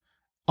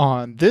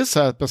On this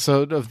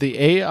episode of the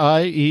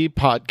AIE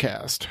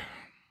Podcast.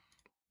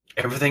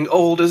 Everything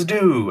old is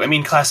new.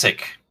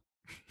 Classic.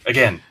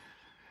 Again.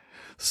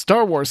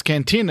 Star Wars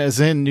Cantina is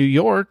in New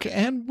York,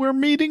 and we're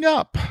meeting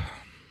up.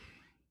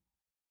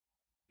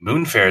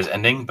 Moon Fair is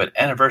ending, but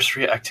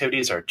anniversary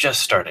activities are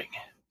just starting.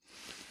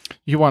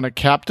 You want to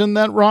captain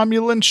that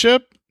Romulan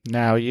ship?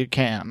 Now you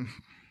can.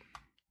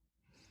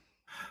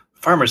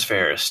 Farmers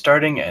Fair is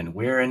starting, and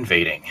we're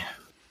invading.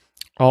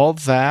 All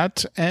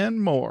that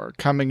and more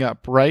coming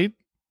up right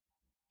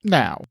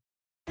now.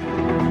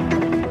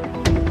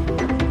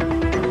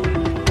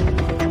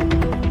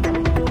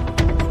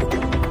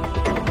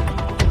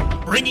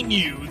 Bringing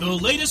you the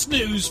latest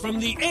news from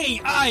the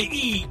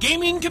AIE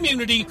gaming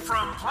community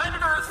from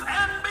planet Earth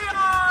and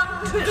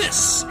beyond.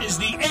 This is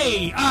the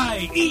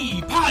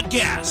AIE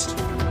Podcast.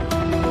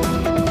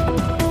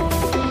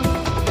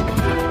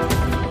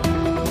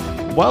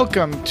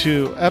 Welcome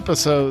to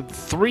episode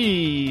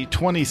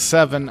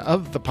 327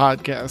 of the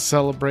podcast,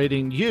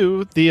 celebrating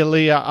you, the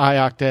Aliyah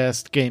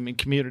Ioctast gaming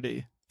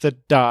community. The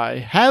Die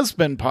Has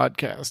Been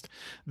podcast.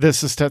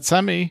 This is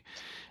Tetsemi,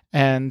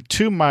 and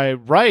to my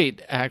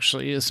right,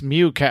 actually, is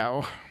Mew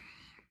Cow.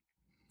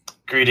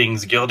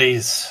 Greetings,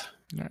 guildies.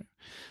 Right.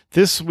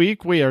 This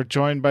week, we are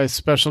joined by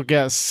special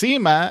guests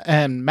Seema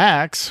and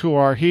Max, who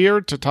are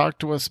here to talk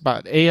to us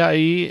about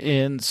AIE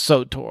in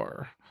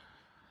SWTOR.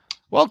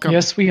 Welcome.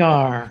 Yes, we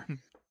are.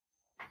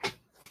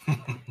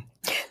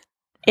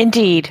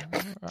 Indeed.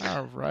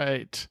 All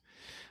right.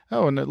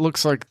 Oh, and it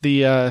looks like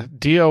the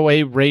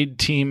DOA raid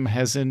team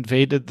has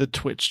invaded the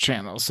Twitch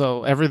channel,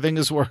 so everything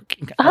is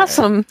working.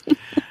 Awesome.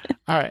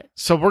 All right.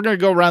 So we're going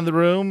to go around the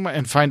room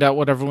and find out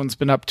what everyone's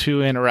been up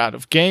to in or out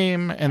of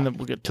game, and then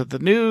we'll get to the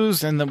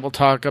news, and then we'll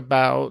talk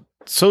about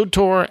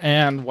SWTOR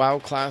and WoW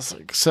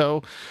Classic.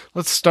 So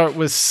let's start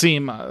with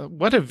Seema.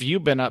 What have you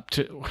been up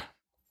to?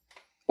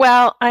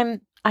 Well,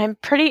 I'm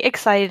pretty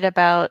excited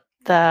about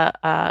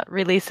the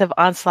release of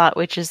Onslaught,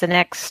 which is the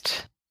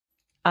next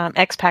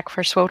X-Pack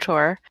for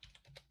SWTOR.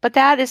 But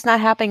that is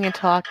not happening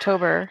until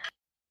October.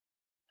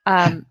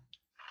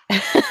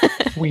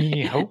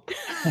 We hope.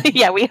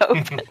 Yeah, we hope.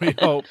 We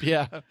hope,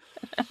 yeah.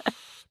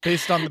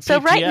 Based on the PTS. So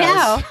right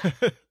now,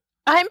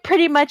 I'm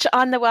pretty much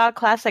on the WoW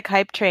Classic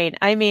hype train.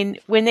 I mean,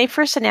 when they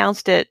first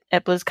announced it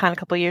at BlizzCon a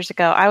couple of years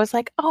ago, I was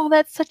like, oh,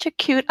 that's such a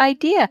cute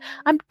idea.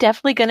 I'm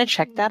definitely going to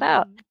check that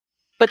out.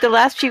 But the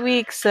last few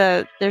weeks,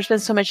 there's been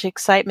so much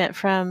excitement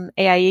from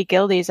AIE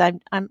guildies.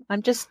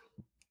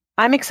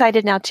 I'm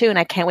excited now too, and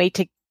I can't wait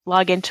to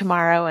log in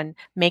tomorrow and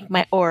make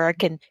my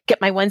orc and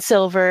get my 1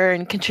 silver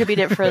and contribute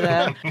it for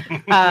the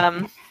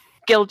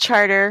guild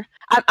charter.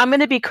 I'm going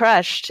to be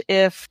crushed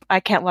if I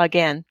can't log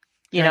in.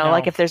 You know,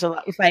 like if there's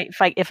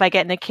if I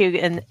get in a queue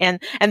and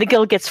the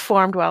guild gets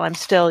formed while I'm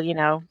still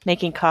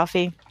making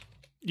coffee.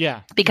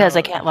 Yeah, because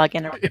I can't log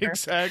in. Or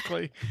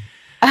exactly.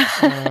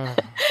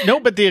 No,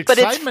 but the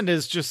excitement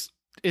is just,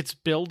 it's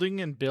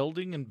building and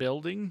building and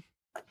building.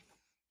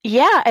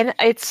 Yeah, and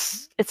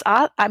it's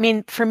I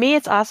mean, for me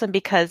it's awesome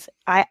because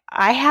I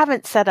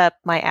haven't set up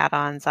my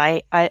add-ons.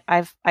 I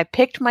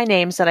picked my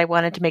names that I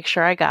wanted to make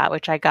sure I got,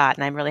 which I got,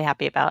 and I'm really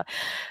happy about.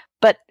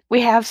 But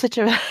we have such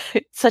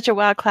a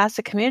WoW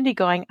Classic community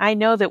going. I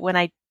know that when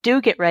I do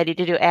get ready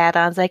to do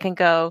add-ons, I can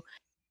go,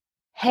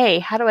 hey,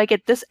 how do I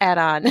get this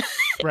add-on?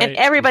 Right. And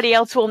everybody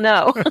else will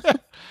know.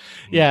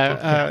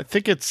 Yeah, I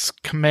think it's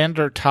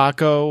Commander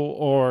Taco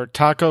or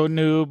Taco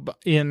Noob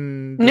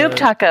in Noob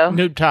Taco.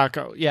 Noob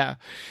Taco, yeah,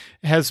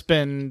 has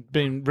been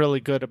really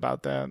good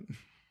about that.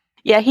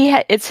 Yeah, he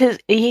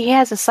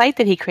has a site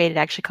that he created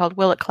actually called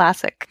Will It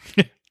Classic,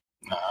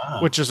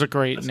 which is a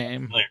great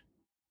name. Familiar.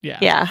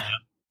 Yeah.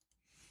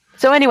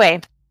 So anyway,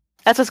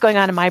 that's what's going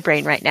on in my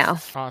brain right now.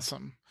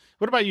 Awesome.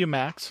 What about you,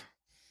 Max?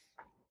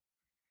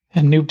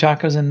 And Noob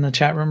Taco's in the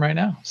chat room right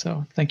now,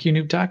 so thank you,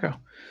 Noob Taco.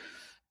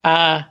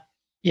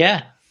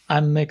 Yeah,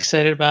 I'm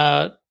excited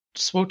about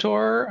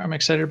SWTOR. I'm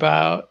excited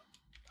about.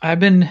 I've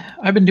been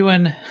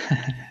doing.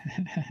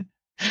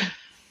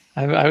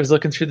 I was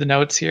looking through the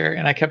notes here,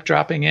 and I kept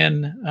dropping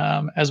in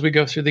as we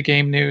go through the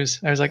game news.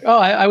 I was like, "Oh,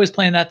 I was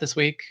playing that this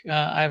week.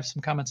 I have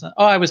some comments."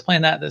 Oh, I was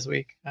playing that this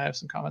week. I have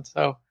some comments.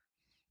 So, a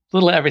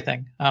little of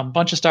everything.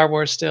 Bunch of Star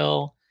Wars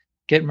still.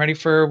 Getting ready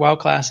for WoW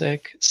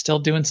Classic. Still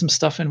doing some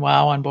stuff in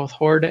WoW on both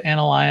Horde and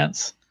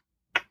Alliance.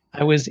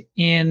 I was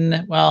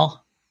in. Well,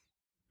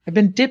 I've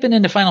been dipping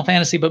into Final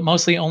Fantasy, but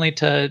mostly only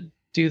to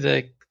do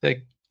the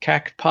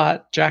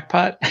jackpot.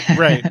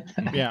 Right.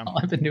 Yeah. All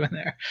I've been doing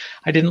there.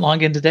 I didn't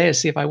log in today to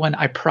see if I won.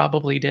 I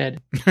probably did.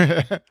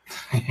 No,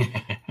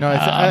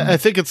 I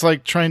think it's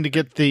like trying to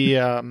get the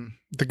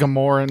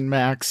Gamoran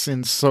max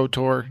in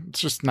SWTOR. It's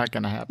just not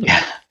going to happen.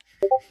 Yeah,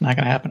 not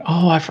going to happen.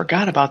 Oh, I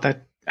forgot about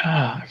that.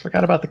 I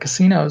forgot about the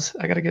casinos.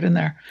 I got to get in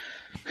there.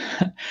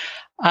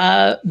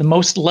 The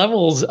most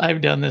levels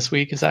I've done this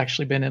week has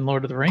actually been in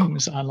Lord of the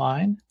Rings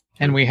online.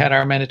 And we had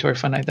our mandatory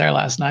fun night there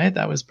last night.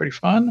 That was pretty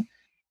fun.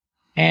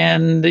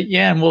 And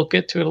and we'll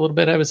get to it a little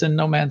bit. I was in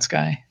No Man's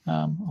Sky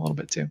a little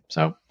bit too.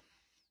 So a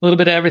little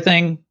bit of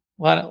everything,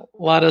 a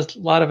lot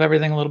of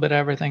everything, a little bit of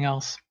everything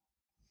else.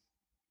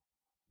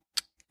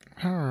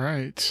 All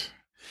right.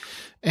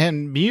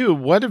 And Mew,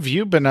 what have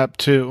you been up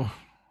to?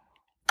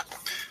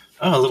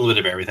 Oh, a little bit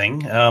of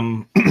everything.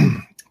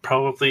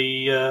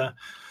 Probably.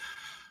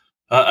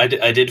 I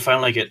did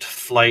finally get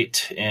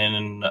Flight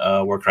in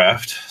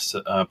Warcraft.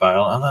 So, but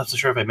I'm not so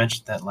sure if I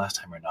mentioned that last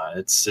time or not.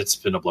 It's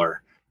been a blur.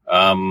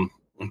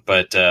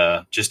 But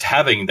just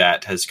having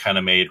that has kind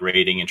of made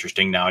raiding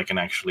interesting. Now I can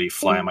actually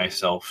fly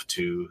myself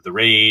to the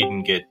raid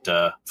and get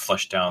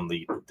flushed down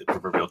the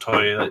proverbial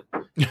toilet.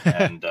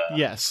 And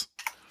yes,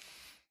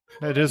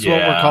 that is what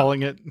we're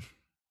calling it.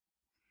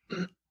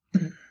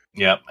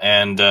 Yep,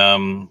 and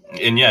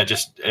yeah,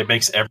 just it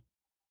makes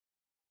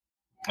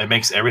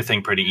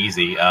everything pretty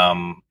easy.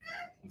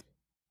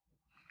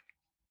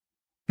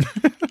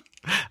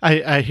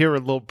 I hear a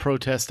little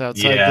protest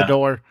outside the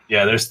door.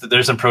 Yeah,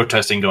 there's some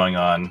protesting going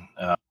on.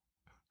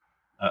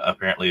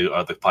 Apparently,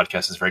 the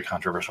podcast is very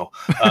controversial.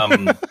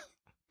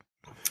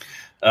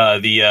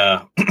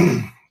 The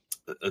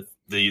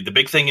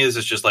big thing is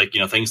it's just like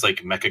things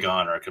like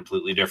Mechagon are a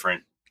completely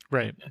different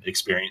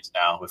experience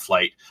now with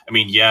Flight. I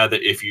mean,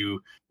 that if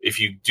you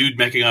do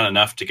Mechagon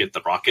enough to get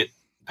the rocket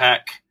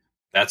pack,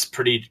 that's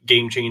pretty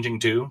game changing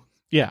too.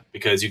 Yeah,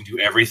 because you can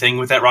do everything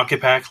with that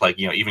rocket pack, like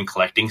even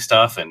collecting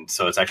stuff, and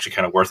so it's actually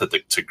kind of worth it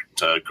to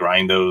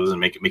grind those and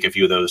make a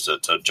few of those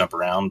to jump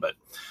around. But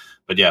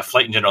yeah,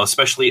 Flight in general,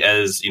 especially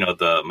as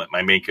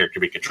my main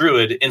character being a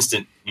druid,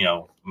 instant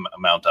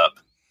mount up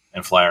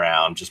and fly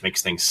around just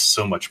makes things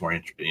so much more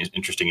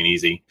interesting and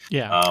easy.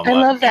 Yeah, I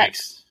love that.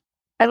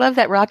 I love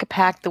that rocket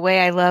pack the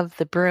way I love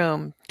the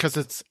broom because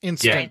it's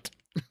instant.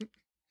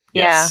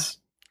 Yeah.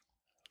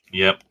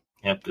 Yep.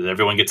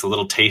 Everyone gets a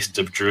little taste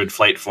of druid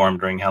flight form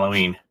during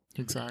Halloween.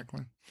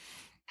 Exactly.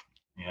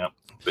 Yep.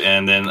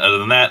 And then other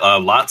than that,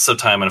 lots of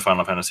time in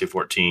Final Fantasy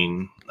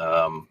XIV.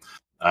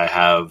 I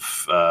have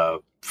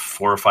 4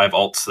 or 5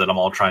 alts that I'm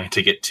all trying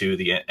to get to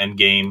the end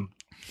game.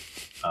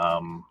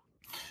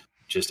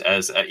 Just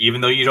as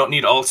even though you don't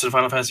need alts in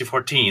Final Fantasy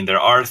XIV, there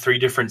are 3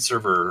 different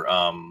server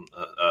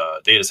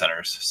data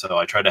centers. So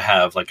I try to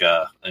have like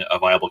a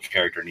viable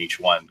character in each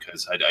one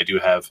because I do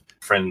have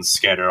friends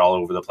scattered all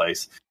over the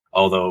place.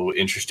 Although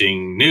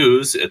interesting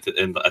news at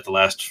the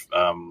last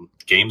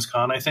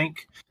Gamescom, I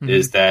think,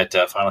 is that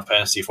Final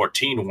Fantasy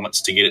XIV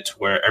wants to get it to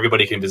where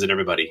everybody can visit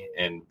everybody.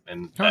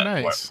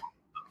 Nice.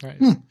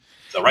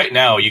 So right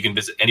now you can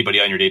visit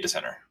anybody on your data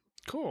center.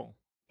 Cool.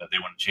 But they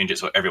want to change it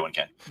so everyone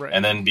can. Right.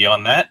 And then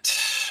beyond that,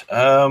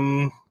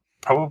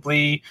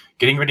 probably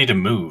getting ready to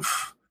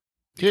move.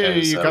 Yeah,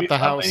 you got the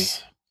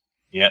house.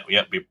 Yeah,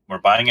 we're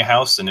buying a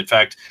house, and in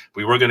fact,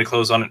 we were going to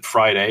close on it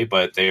Friday,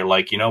 but they're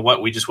like, you know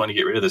what? We just want to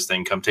get rid of this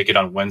thing. Come take it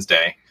on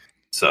Wednesday.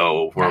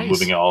 So we're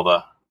moving all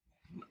the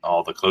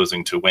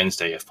closing to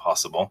Wednesday if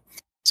possible.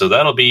 So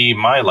that'll be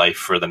my life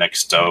for the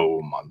next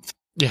month.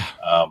 Yeah.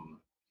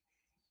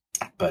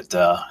 But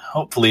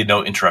hopefully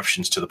no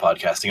interruptions to the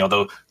podcasting.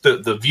 Although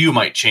the view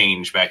might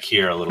change back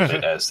here a little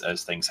bit as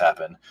things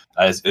happen.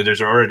 As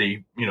there's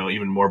already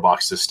even more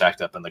boxes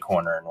stacked up in the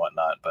corner and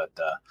whatnot, but.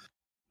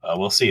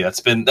 We'll see.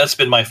 That's been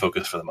my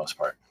focus for the most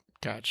part.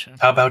 Gotcha.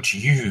 How about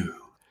you?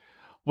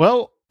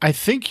 Well, I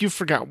think you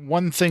forgot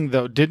one thing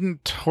though.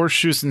 Didn't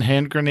horseshoes and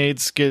hand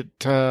grenades get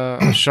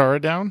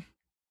Ashara down?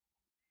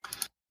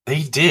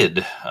 They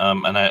did,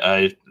 and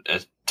I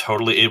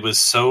totally. It was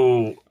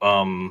so.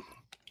 And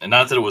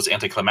not that it was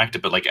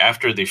anticlimactic, but like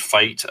after the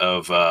fight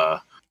of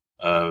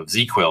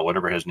Zequil,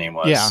 whatever his name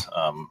was. Yeah.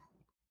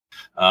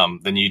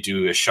 Then you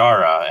do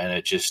Ashara, and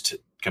it just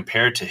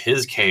compared to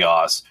his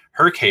chaos.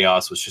 Her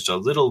chaos was just a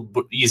little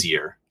bit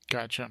easier.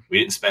 Gotcha. We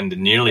didn't spend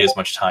nearly as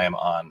much time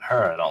on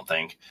her, I don't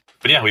think.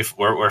 But yeah,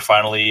 we're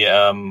finally,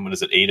 what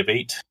is it, 8 of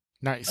 8?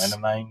 Nice. 9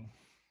 of 9?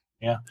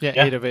 Yeah. Yeah,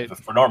 8 of 8.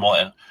 For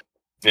normal.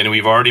 And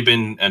we've already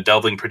been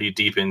delving pretty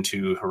deep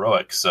into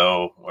heroic,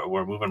 so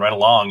we're moving right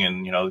along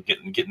and,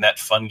 getting that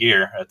fun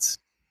gear. That's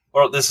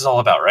what this is all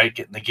about, right?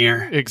 Getting the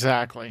gear.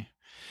 Exactly.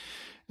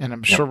 And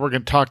I'm sure we're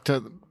going to talk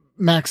to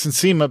Max and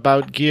Seema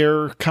about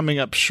gear coming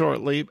up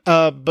shortly.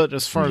 But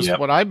as far as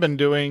what I've been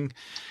doing,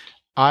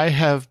 I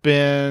have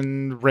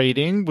been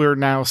raiding. We're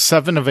now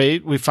 7 of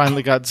 8. We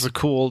finally got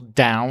Zakul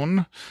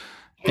down.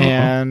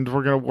 And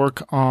we're going to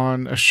work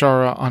on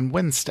Ashara on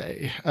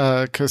Wednesday.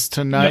 Because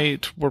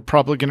tonight we're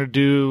probably going to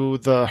do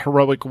the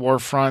heroic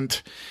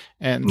Warfront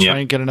and try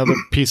and get another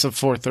piece of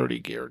 430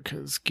 gear.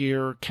 Because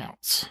gear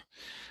counts.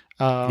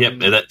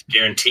 That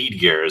guaranteed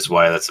gear is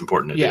why that's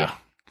important to do.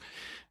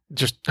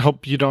 Just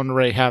hope you don't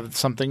already have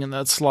something in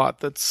that slot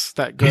that's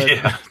that good.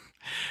 Yeah.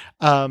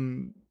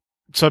 So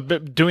I've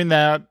been doing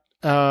that,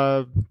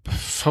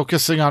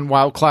 focusing on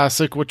WoW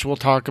Classic, which we'll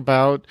talk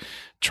about,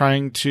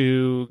 trying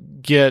to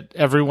get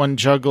everyone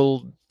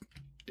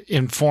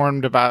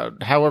informed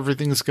about how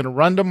everything's going to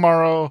run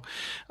tomorrow,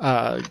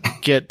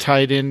 get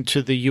tied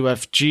into the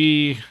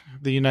UFG,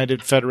 the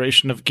United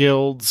Federation of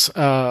Guilds,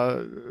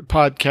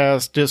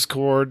 podcast,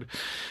 Discord,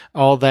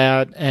 all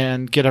that,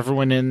 and get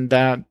everyone in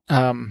that.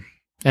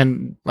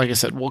 And like I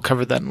said, we'll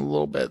cover that in a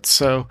little bit.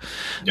 So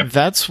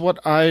that's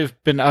what I've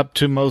been up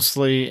to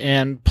mostly,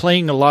 and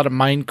playing a lot of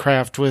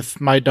Minecraft with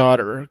my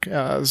daughter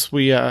as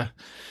we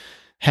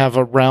have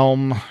a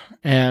realm,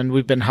 and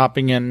we've been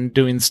hopping in,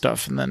 doing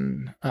stuff, and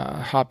then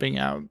hopping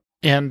out.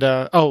 And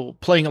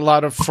playing a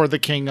lot of For the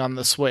King on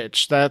the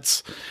Switch.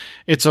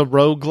 It's a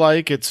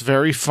roguelike. It's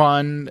very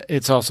fun.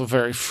 It's also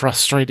very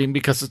frustrating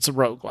because it's a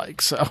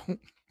roguelike. So,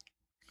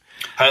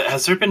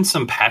 has there been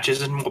some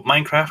patches in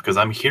Minecraft? Because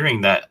I'm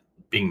hearing that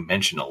being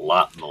mentioned a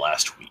lot in the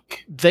last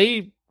week.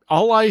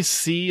 All I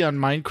see on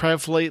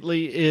Minecraft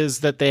lately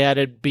is that they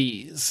added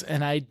bees,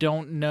 and I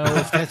don't know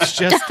if that's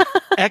just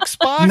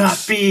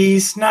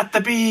Xbox. Not the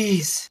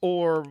bees.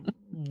 Or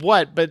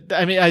what? But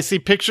I mean, I see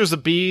pictures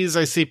of bees.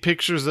 I see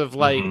pictures of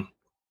like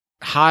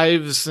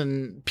hives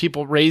and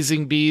people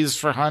raising bees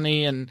for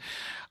honey, and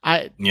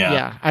I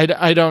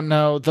don't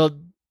know.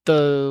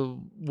 The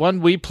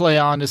one we play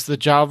on is the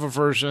Java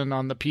version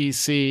on the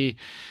PC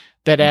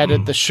that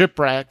added the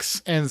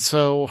shipwrecks. And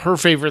so her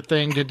favorite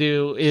thing to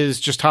do is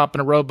just hop in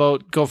a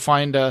rowboat, go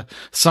find a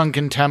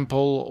sunken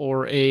temple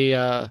or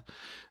a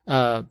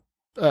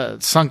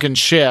sunken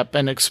ship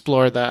and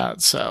explore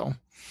that. So,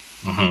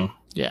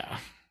 yeah.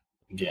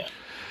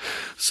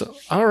 So,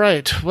 all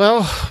right.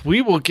 Well,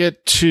 we will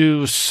get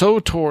to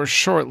SOTOR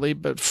shortly,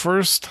 but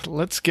first,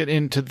 let's get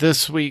into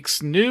this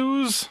week's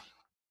news.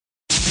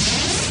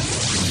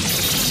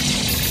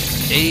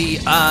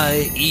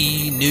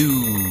 AIE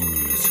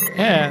News.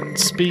 And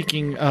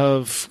speaking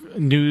of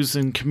news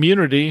and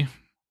community,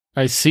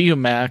 I see you,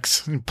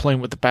 Max,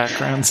 playing with the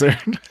backgrounds there.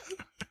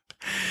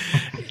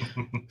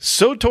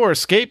 SOTOR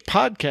Escape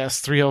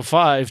Podcast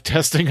 305,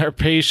 testing our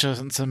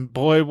patience, and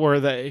boy, were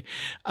they.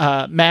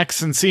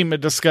 Max and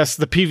Seema discussed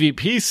the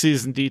PvP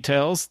season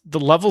details, the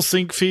level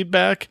sync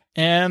feedback,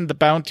 and the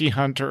bounty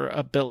hunter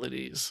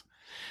abilities.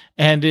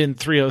 And in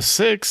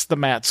 306, the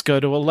mats go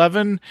to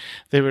 11.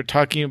 They were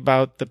talking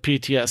about the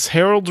PTS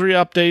heraldry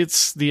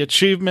updates, the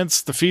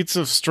achievements, the feats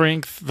of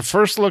strength, the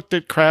first look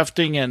at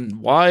crafting,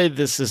 and why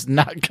this is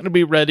not going to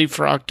be ready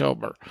for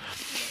October.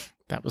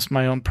 That was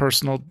my own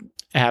personal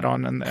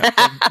add-on on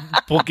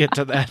that. We'll get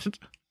to that.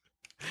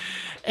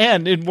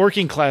 And in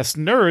Working Class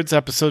Nerds,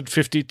 episode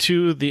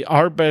 52, the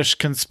Arbesh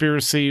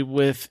Conspiracy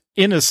with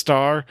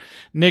Inistar,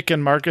 Nick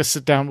and Marcus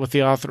sit down with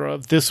the author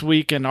of This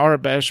Week in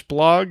Arbesh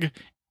blog,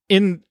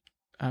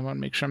 I want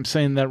to make sure I'm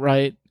saying that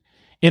right.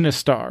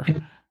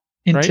 Inistar.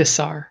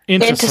 Intisar.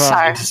 Right?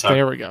 Intisar.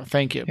 There we go.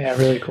 Thank you. Yeah,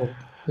 really cool.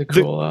 Really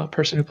cool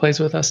person who plays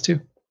with us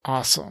too.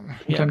 Awesome.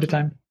 From time to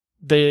time.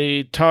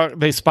 They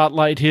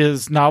spotlight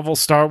his novel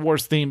Star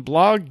Wars themed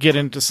blog, get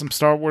into some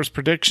Star Wars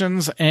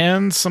predictions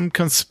and some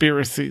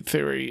conspiracy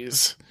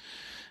theories.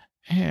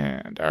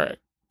 And all right.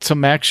 So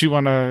Max, you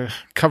want to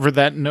cover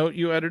that note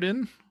you added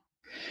in?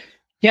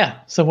 Yeah.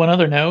 So one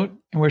other note,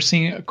 and we're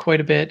seeing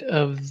quite a bit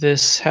of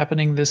this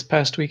happening this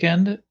past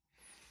weekend.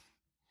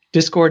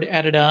 Discord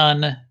added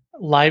on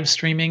live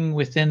streaming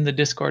within the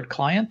Discord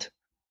client.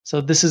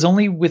 So this is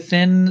only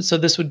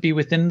this would be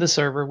within the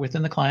server,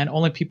 within the client.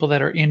 Only people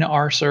that are in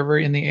our server,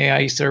 in the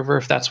AIE server,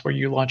 if that's where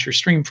you launch your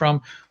stream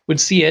from, would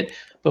see it.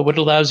 But what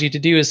it allows you to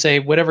do is say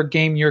whatever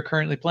game you're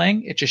currently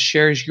playing, it just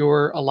shares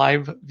a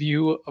live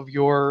view of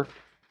your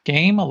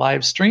game, a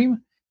live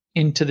stream,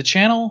 into the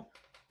channel.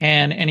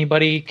 And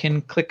anybody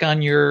can click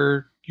on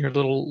your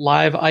little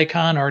live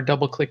icon or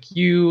double click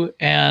you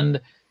and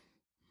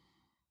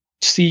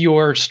see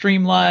your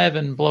stream live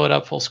and blow it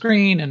up full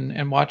screen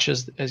and watch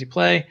as you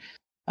play.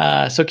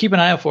 So keep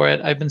an eye out for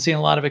it. I've been seeing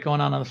a lot of it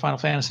going on the Final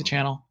Fantasy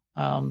channel.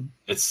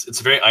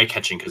 It's very eye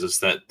catching because it's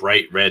that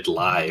bright red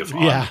live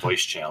on the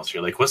voice channel. So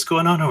you're like, what's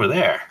going on over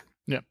there?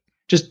 Yeah.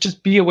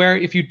 Just be aware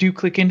if you do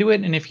click into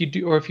it, and if you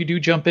do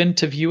jump in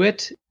to view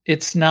it,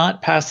 it's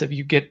not passive.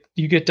 You get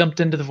dumped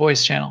into the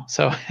voice channel.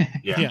 So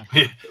Your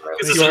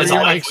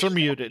mics are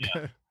muted.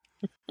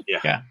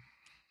 Yeah.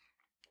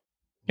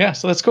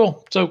 So that's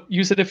cool. So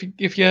use it if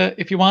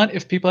you want.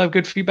 If people have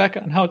good feedback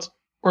on how it's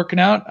working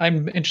out,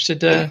 I'm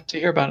interested to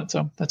hear about it.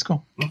 So that's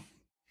cool.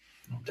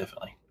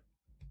 Definitely.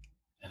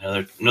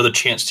 Another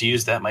chance to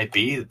use that might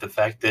be the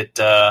fact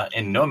that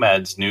in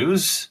Nomad's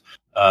news,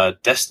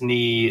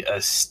 Destiny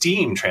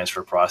Steam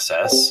transfer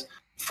process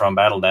from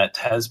Battle.net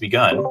has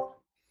begun.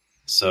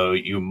 So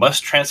you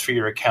must transfer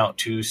your account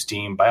to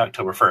Steam by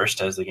October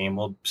 1st, as the game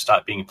will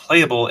stop being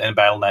playable in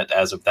Battle.net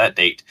as of that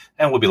date,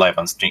 and will be live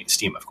on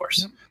Steam, of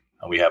course. Yep.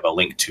 We have a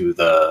link to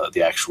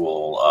the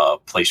actual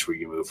place where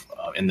you move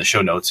in the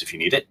show notes if you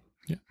need it.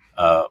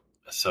 Yeah.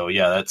 So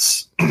yeah,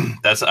 that's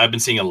I've been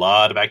seeing a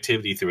lot of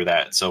activity through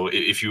that. So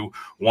if you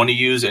want to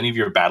use any of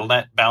your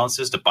Battle.net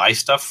balances to buy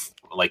stuff,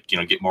 like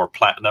get more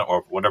platinum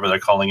or whatever they're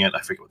calling it, I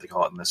forget what they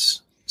call it in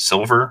this,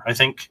 silver, I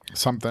think.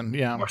 Something,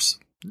 yeah. Or,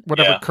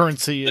 whatever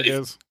currency it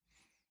is.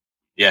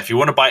 Yeah, if you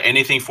want to buy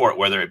anything for it,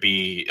 whether it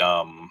be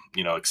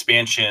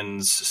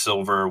expansions,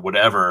 silver,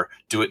 whatever,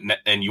 do it.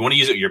 And you want to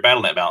use it your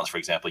Battle.net balance, for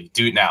example, you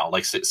do it now.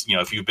 Like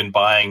if you've been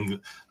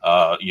buying,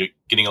 you're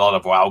getting a lot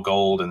of WoW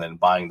gold, and then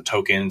buying the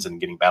tokens and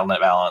getting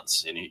Battle.net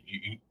balance, and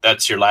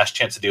that's your last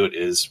chance to do it.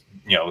 Is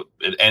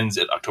it ends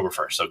at October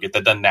 1st, so get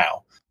that done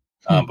now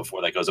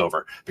before that goes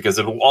over, because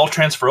it will all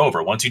transfer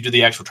over. Once you do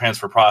the actual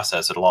transfer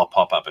process, it'll all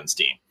pop up in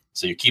Steam.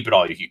 So you keep it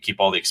all. You keep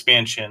all the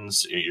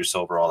expansions, your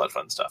silver, all that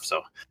fun stuff.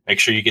 So make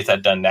sure you get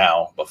that done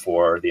now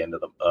before the end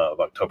of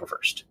October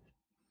 1st.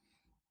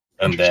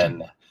 And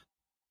then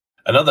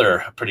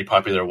another pretty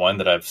popular one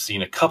that I've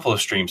seen a couple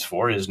of streams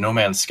for is No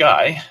Man's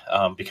Sky,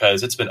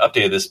 because it's been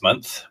updated this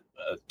month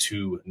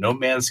to No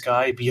Man's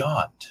Sky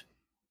Beyond.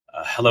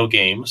 Hello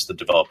Games, the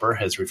developer,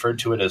 has referred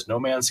to it as No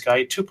Man's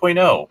Sky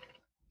 2.0,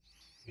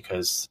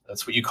 because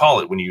that's what you call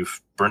it when you've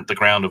burnt the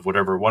ground of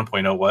whatever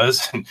 1.0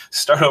 was and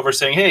start over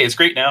saying, hey, it's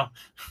great now.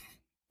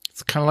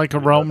 It's kind of like a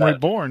Realm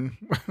Reborn.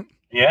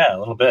 Yeah, a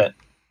little bit.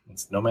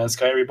 It's No Man's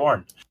Sky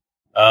Reborn.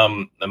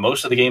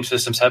 Most of the game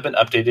systems have been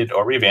updated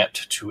or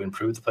revamped to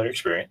improve the player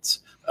experience.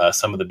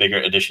 Some of the bigger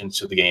additions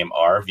to the game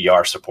are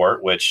VR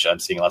support, which I'm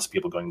seeing lots of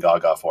people going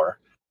gaga for.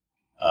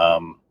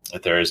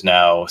 There is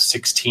now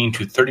 16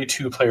 to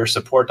 32 player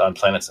support on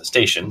planets and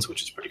stations,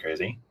 which is pretty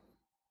crazy.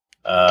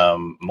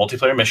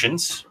 Multiplayer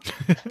missions.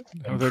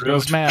 Oh, there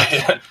goes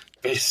Matt.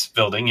 Base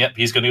building. Yep,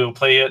 he's going to go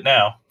play it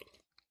now.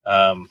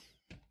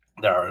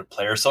 There are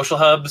player social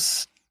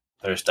hubs.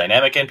 There's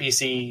dynamic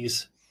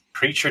NPCs,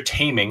 creature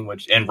taming,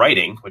 and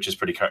writing, which is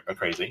pretty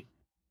crazy.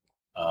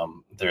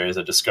 There is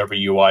a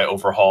Discovery UI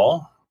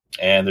overhaul,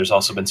 and there's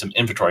also been some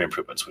inventory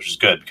improvements, which is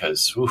good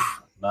because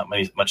not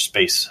much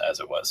space as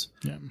it was.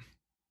 Yeah.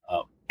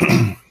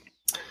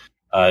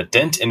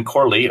 Dent and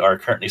Corley are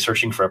currently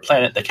searching for a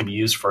planet that can be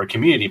used for a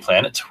community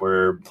planet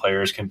where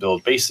players can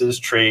build bases,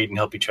 trade, and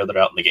help each other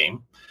out in the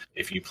game.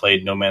 If you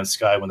played No Man's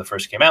Sky when it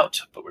first came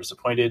out, but were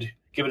disappointed,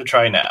 give it a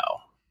try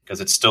now,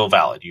 because it's still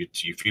valid.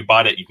 If you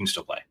bought it, you can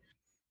still play.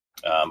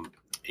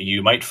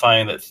 You might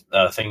find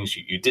that things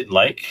you didn't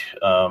like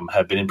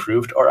have been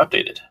improved or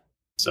updated.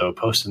 So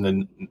post in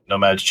the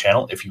Nomads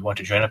channel if you want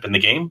to join up in the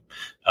game.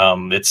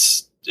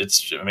 It's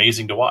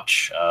amazing to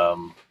watch.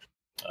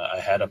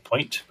 I had a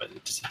point, but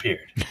it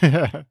disappeared.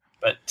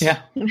 But yeah,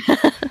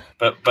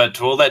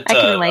 but we'll let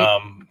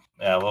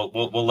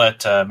we'll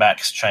let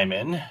Max chime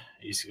in.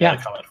 He's got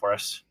a comment for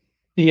us.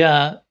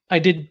 I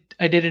did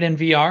it in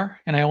VR,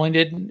 and I only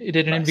did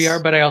it in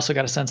VR, but I also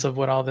got a sense of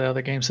what all the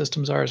other game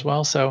systems are as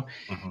well. So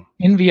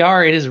in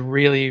VR, it is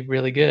really,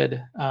 really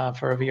good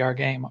for a VR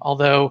game.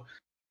 Although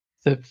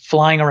the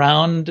flying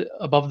around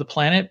above the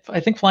planet, I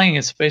think flying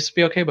is supposed to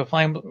be okay, but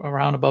flying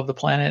around above the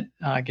planet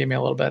gave me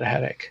a little bit of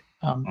headache.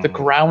 The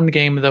ground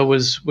game, though,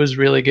 was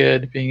really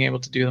good, being able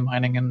to do the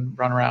mining and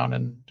run around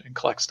and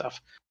collect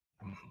stuff.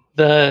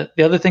 The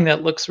other thing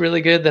that looks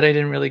really good that I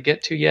didn't really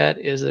get to yet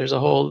is there's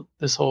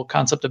this whole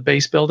concept of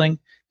base building,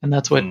 and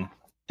that's what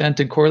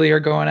Dent and Corley are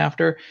going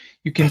after.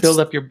 You can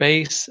build up your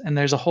base, and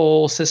there's a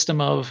whole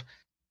system of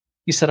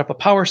you set up a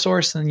power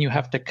source, and then you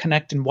have to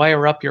connect and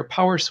wire up your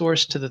power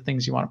source to the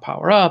things you want to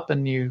power up,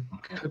 and you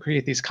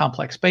create these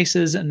complex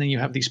bases, and then you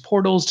have these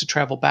portals to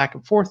travel back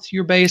and forth to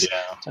your base,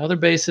 to other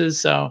bases.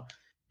 So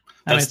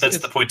that's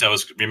the point I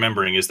was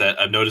remembering, is that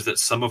I've noticed that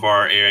some of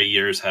our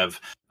AIEers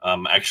have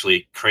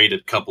actually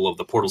created a couple of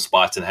the portal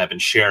spots and have been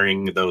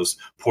sharing those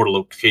portal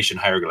location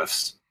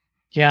hieroglyphs.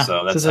 Yeah.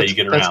 So that's how you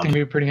get around. That's going to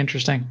be pretty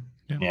interesting.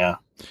 Yeah.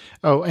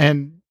 Oh,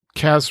 and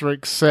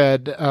Kazric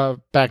said,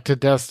 back to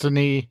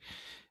Destiny,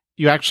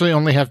 you actually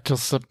only have till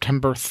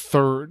September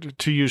 3rd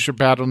to use your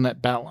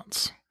BattleNet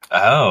balance.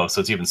 Oh, so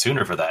it's even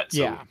sooner for that.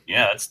 So,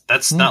 yeah,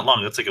 that's not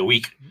long. That's like a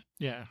week.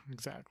 Yeah,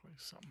 exactly.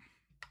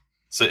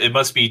 So it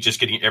must be just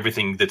getting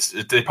everything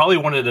they probably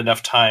wanted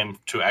enough time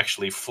to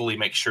actually fully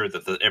make sure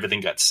that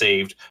everything got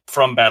saved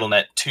from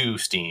BattleNet to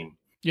Steam.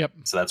 Yep.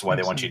 So that's why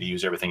they want you to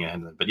use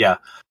everything. But yeah,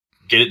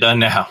 get it done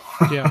now.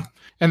 Yeah.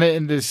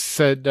 And this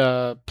said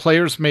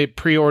players may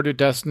pre-order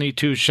Destiny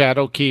 2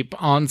 Shadowkeep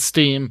on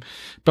Steam,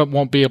 but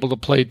won't be able to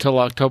play till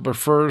October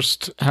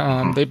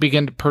 1st. They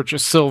begin to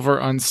purchase silver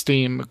on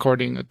Steam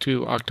according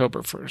to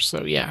October 1st.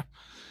 So yeah.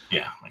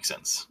 Yeah, makes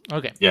sense.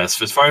 Okay.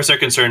 Yes, as far as they're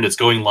concerned, it's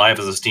going live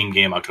as a Steam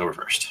game October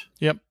 1st.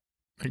 Yep,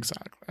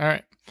 exactly. All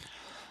right.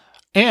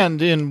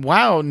 And in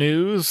WoW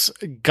news,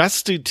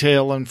 Gusty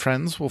Tail and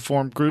friends will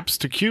form groups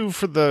to queue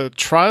for the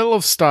Trial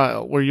of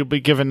Style, where you'll be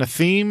given a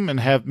theme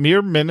and have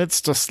mere minutes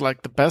to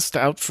select the best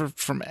outfit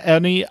from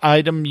any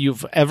item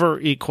you've ever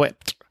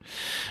equipped.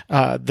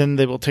 Then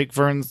they will take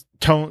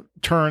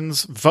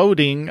turns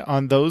voting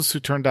on those who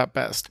turned out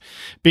best.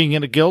 Being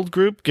in a guild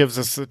group gives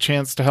us the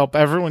chance to help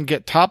everyone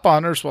get top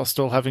honors while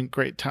still having a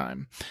great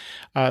time.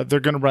 They're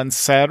going to run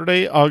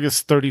Saturday,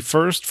 August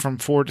 31st from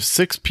 4 to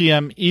 6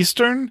 p.m.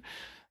 Eastern.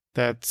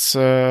 That's,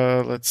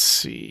 let's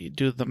see,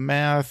 do the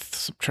math,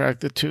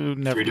 subtract the 2,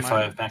 never 3 to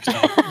mind. 5 max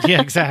time.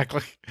 Yeah,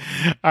 exactly.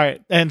 All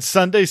right. And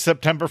Sunday,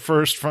 September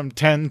 1st from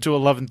 10 to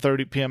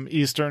 11:30 p.m.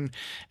 Eastern.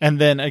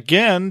 And then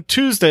again,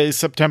 Tuesday,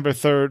 September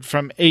 3rd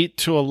from 8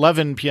 to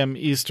 11 p.m.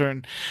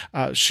 Eastern.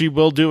 She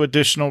will do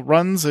additional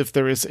runs if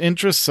there is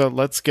interest. So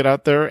let's get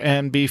out there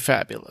and be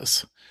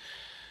fabulous.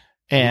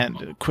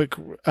 And a quick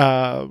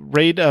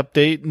raid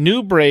update.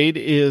 New Braid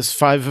is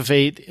 5 of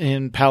 8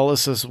 in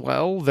Palace as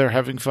well. They're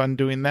having fun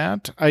doing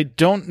that. I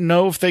don't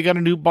know if they got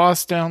a new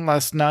boss down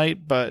last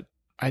night, but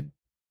I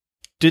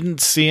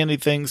didn't see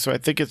anything, so I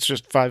think it's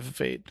just 5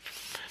 of 8.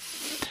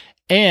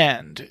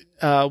 And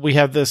we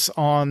have this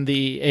on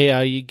the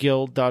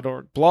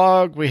AIEguild.org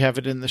blog. We have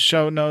it in the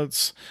show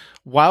notes.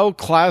 WoW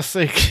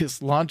Classic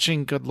is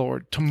launching, good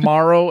Lord,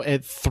 tomorrow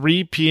at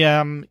 3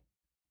 p.m.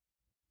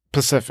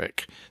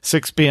 Pacific,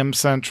 6 p.m.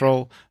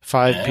 Central,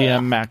 5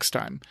 p.m. max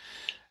time.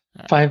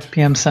 5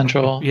 p.m.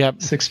 Central,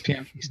 Yep. 6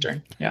 p.m.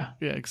 Eastern. Yeah.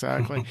 Yeah,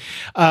 exactly.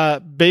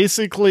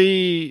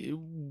 Basically,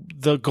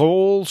 the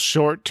goal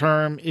short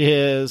term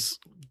is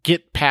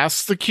get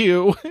past the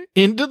queue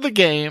into the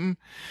game.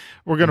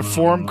 We're going to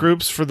form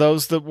groups for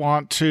those that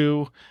want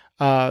to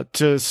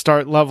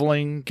start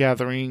leveling,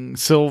 gathering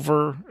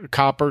silver,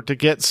 copper to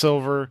get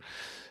silver,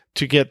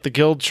 to get the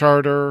guild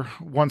charter.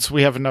 Once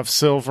we have enough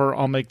silver,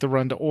 I'll make the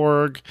run to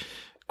org,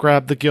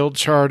 grab the guild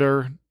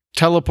charter,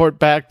 teleport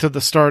back to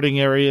the starting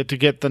area to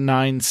get the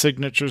 9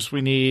 signatures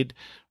we need,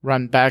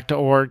 run back to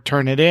org,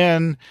 turn it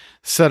in,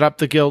 set up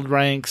the guild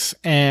ranks,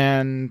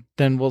 and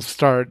then we'll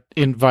start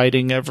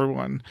inviting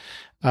everyone.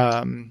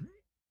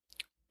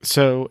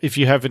 So if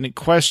you have any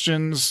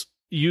questions,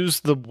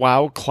 use the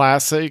WoW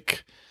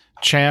Classic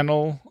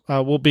channel.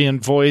 We'll be in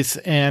voice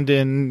and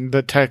in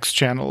the text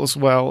channel as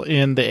well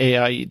in the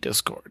AIE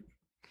Discord.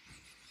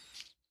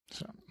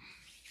 So,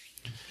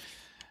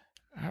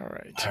 all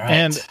right.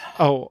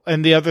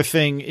 And the other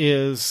thing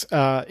is,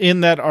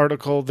 in that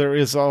article, there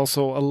is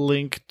also a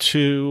link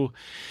to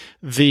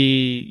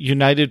the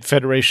United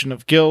Federation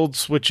of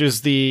Guilds, which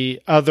is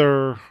the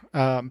other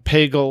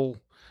Pagel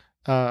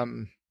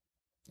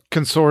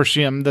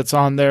consortium that's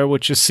on there,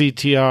 which is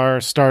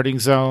CTR, Starting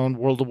Zone,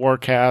 World of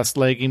Warcast,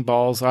 Legging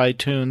Balls,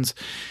 iTunes.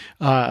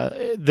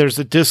 There's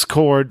a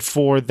Discord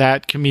for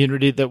that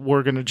community that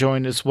we're going to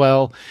join as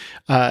well.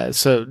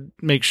 So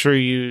make sure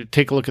you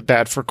take a look at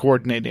that for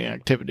coordinating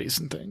activities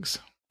and things.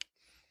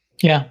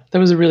 Yeah, that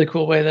was a really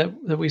cool way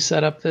that we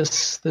set up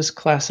this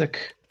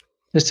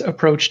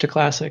approach to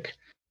Classic.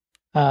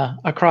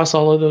 Across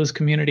all of those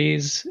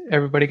communities,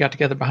 everybody got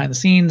together behind the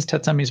scenes.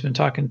 Tetsumi's been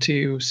talking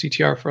to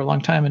CTR for a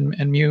long time,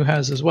 and Mew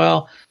has as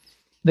well.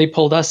 They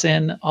pulled us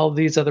in. All of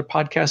these other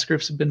podcast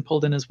groups have been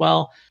pulled in as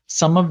well.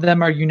 Some of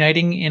them are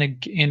uniting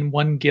in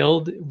one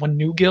guild, one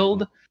new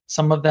guild.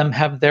 Some of them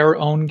have their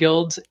own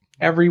guilds.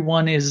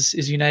 Everyone is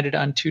united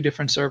on 2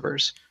 different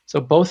servers. So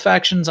both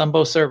factions on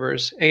both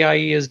servers.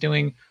 AIE is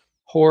doing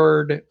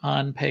Horde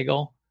on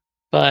Pagel.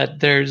 But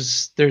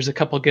there's a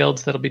couple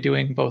guilds that'll be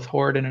doing both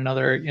Horde and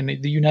another. And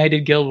the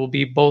United Guild will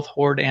be both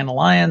Horde and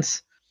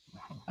Alliance.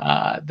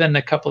 Then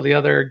a couple of the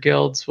other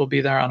guilds will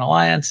be there on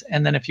Alliance.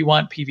 And then if you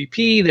want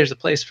PvP, there's a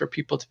place for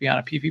people to be on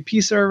a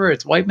PvP server.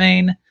 It's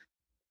Whitemane.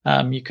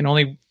 You can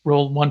only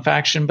roll one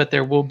faction, but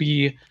there will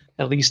be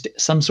at least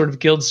some sort of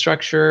guild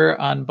structure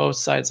on both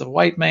sides of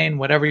Whitemane,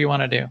 whatever you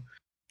want to do.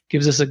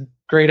 Gives us a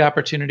great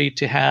opportunity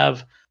to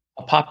have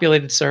a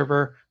populated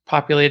server,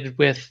 populated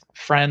with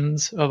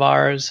friends of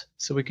ours,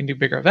 so we can do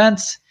bigger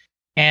events,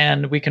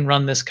 and we can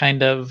run this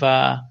kind of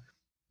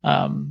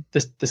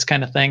this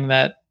kind of thing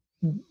that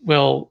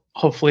will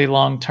hopefully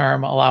long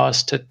term allow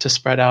us to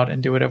spread out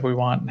and do whatever we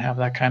want and have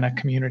that kind of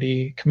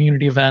community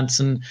events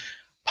and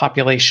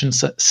population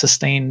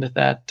sustained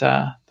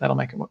that'll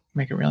make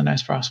it really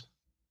nice for us.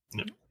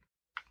 Yep.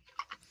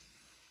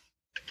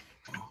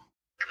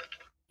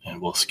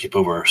 And we'll skip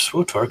over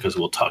SWTOR because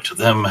we'll talk to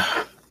them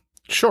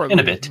in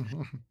a bit.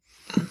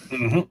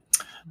 Mm-hmm.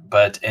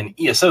 But in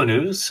ESO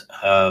news,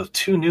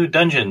 2 new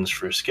dungeons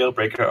for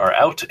Scalebreaker are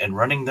out, and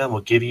running them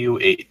will give you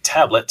a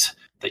tablet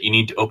that you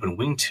need to open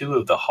Wing 2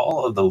 of the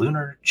Hall of the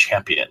Lunar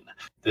Champion.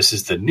 This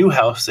is the new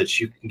house that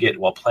you can get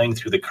while playing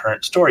through the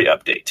current story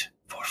update.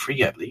 For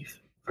free, I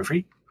believe. For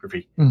free?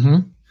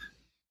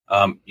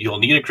 Mm-hmm. You'll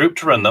need a group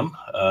to run them,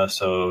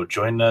 so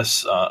join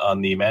us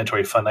on the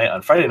mandatory fun night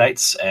on Friday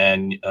nights,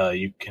 and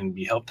you can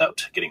be helped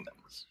out getting them.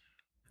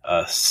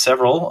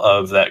 Several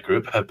of that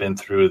group have been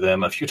through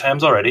them a few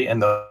times already,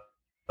 and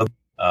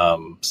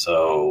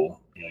so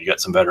you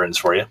got some veterans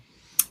for you.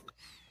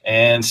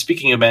 And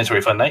speaking of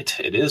mandatory fun night,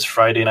 it is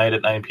Friday night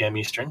at 9 p.m.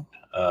 Eastern.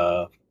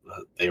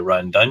 They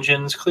run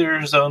dungeons,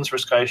 clear zones for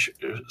sky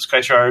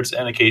shards,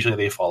 and occasionally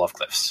they fall off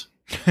cliffs.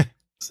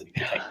 So you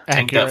can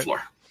tank that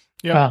floor.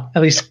 Yeah, well,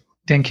 at least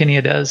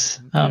Dankinia does.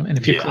 And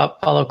if you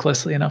follow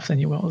closely enough, then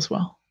you will as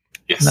well.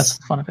 Yes, and that's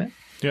the fun of it.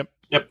 Yep.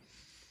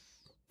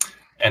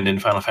 And in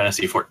Final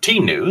Fantasy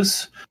XIV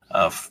news,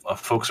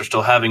 folks are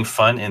still having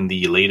fun in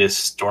the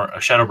latest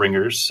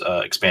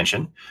Shadowbringers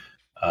expansion.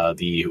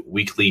 The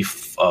weekly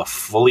full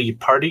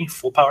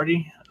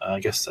party, I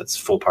guess that's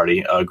full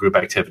party, group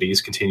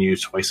activities continue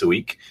twice a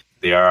week.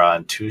 They are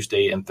on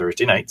Tuesday and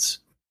Thursday nights.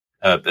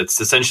 It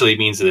essentially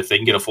means that if they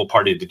can get a full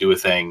party to do a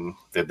thing,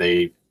 that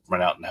they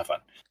run out and have fun.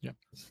 Yep.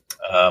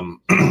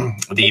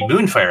 The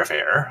Moonfire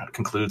Fair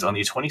concludes on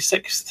the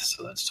 26th,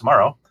 so that's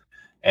tomorrow.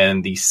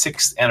 And the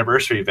 6th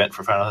anniversary event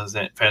for Final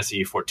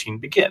Fantasy XIV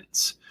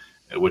begins,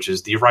 which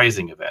is the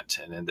Rising event.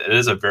 And it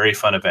is a very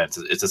fun event.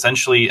 It's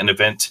essentially an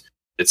event.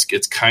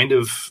 It's kind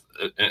of,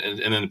 and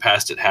in the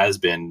past it has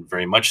been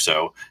very much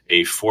so,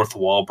 a fourth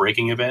wall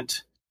breaking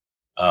event.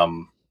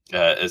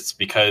 It's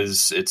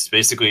because it's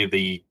basically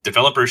the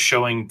developers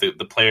showing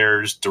the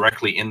players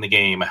directly in the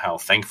game how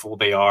thankful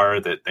they are,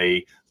 that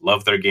they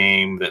love their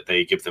game, that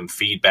they give them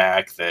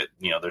feedback, that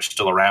they're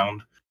still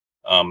around,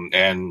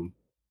 and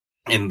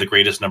in the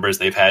greatest numbers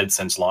they've had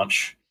since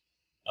launch.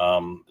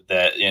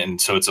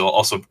 And so it's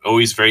also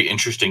always very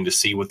interesting to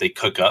see what they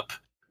cook up.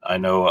 I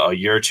know a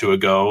year or two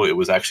ago, it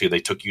was actually they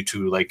took you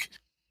to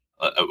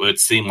it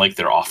seemed like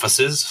their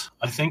offices,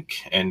 I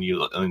think, and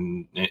you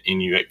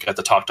got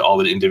to talk to all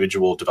the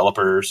individual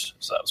developers,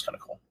 so that was kind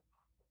of cool.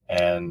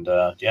 And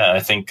I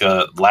think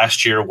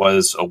last year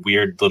was a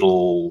weird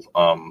little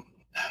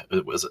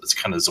it's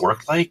kind of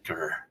Zork-like,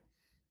 or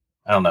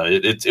I don't know.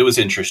 It was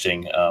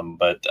interesting,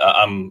 but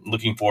I'm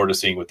looking forward to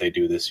seeing what they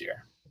do this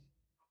year.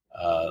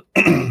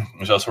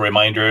 There's also a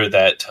reminder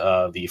that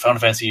the Final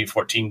Fantasy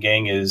 14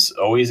 gang is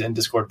always in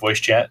Discord voice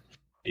chat.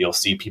 You'll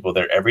see people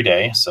there every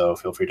day, so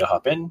feel free to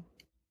hop in.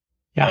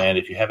 Yeah. And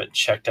if you haven't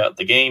checked out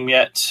the game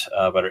yet,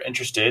 but are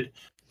interested,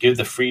 give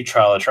the free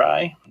trial a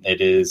try.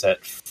 It is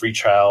at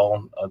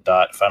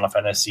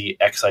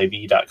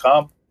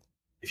freetrial.finalfantasyxiv.com.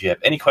 If you have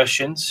any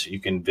questions, you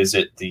can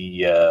visit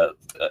the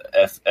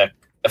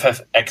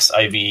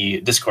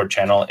FFXIV Discord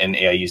channel in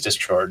AIE's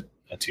Discord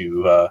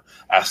to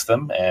ask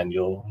them, and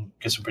you'll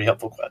get some pretty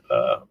helpful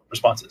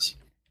responses.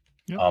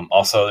 Yep.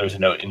 Also, there's a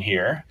note in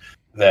here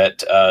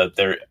that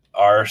there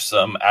are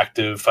some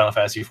active Final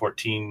Fantasy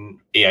XIV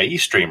AIE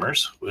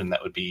streamers, and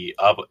that would be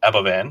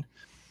Abovan,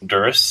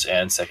 Duras,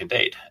 and Second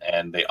Date.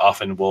 And they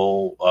often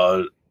will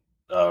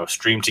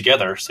stream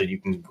together so you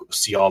can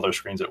see all their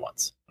screens at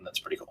once. And that's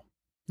pretty cool.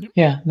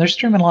 Yeah, they're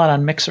streaming a lot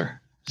on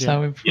Mixer.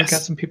 So Yeah. we've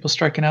got some people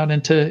striking out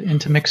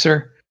into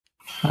Mixer.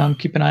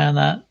 Keep an eye on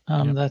that.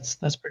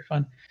 That's pretty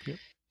fun. Yep.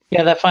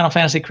 Yeah, that Final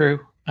Fantasy crew.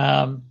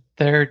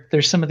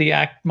 There's some of the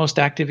most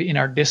active in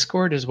our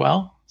Discord as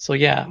well. So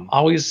yeah,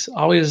 always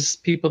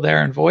people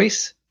there in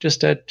voice,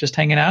 just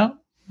hanging out.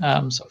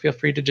 So feel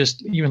free to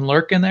just even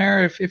lurk in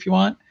there if you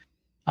want.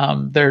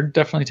 They're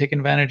definitely taking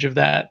advantage of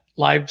that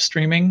live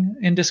streaming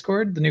in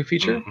Discord, the new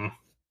feature. Mm-hmm.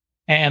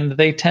 And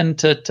they tend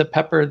to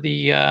pepper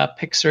the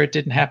Pixar It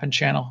Didn't Happen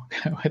channel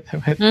with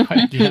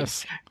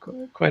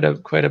quite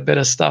a bit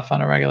of stuff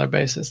on a regular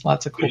basis.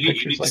 Lots of cool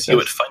pictures like see this.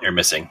 What fun you're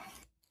missing.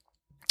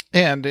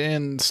 And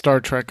in Star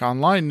Trek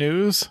Online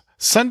news,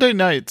 Sunday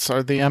nights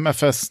are the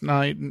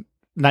MFS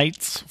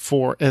nights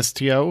for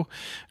STO.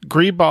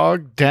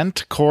 Greebog,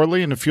 Dent,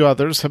 Corley, and a few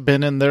others have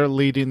been in there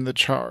leading the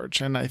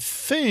charge. And I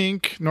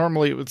think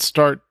normally it would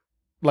start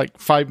like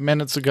 5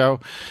 minutes ago,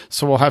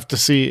 so we'll have to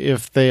see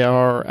if they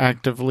are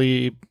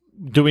actively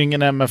doing an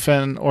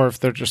MFN or if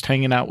they're just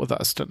hanging out with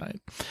us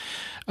tonight.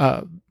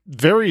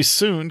 Very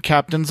soon,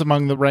 captains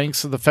among the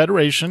ranks of the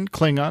Federation,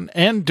 Klingon,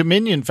 and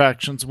Dominion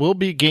factions will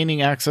be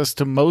gaining access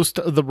to most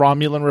of the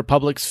Romulan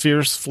Republic's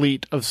fierce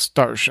fleet of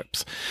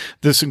starships.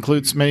 This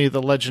includes many of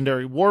the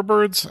legendary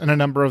warbirds and a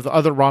number of the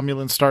other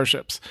Romulan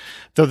starships.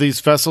 Though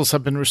these vessels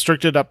have been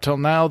restricted up till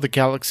now, the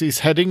galaxy is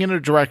heading in a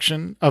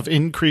direction of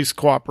increased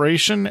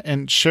cooperation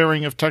and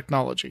sharing of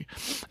technology,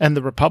 and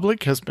the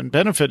Republic has been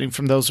benefiting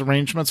from those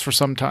arrangements for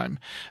some time.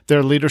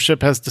 Their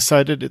leadership has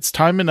decided it's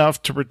time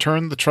enough to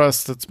return the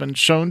trust that's been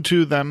shown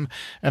to them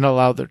and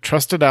allow their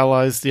trusted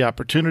allies the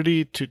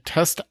opportunity to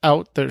test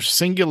out their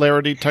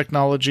singularity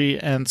technology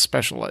and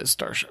specialized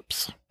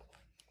starships.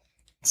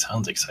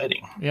 Sounds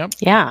exciting. Yep.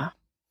 Yeah.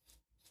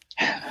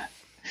 It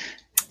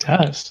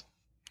does.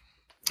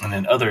 And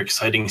in other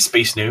exciting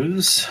space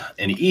news,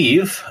 in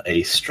EVE,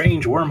 a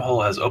strange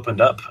wormhole has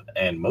opened up,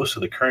 and most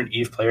of the current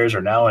EVE players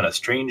are now in a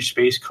strange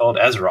space called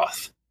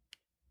Azeroth.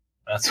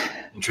 That's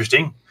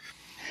interesting.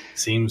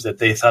 Seems that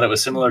they thought it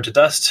was similar to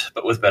Dust,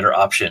 but with better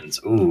options.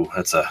 Ooh,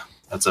 that's a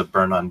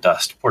burn on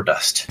Dust. Poor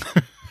Dust.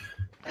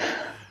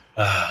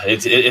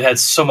 It had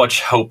so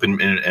much hope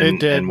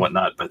and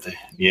whatnot, but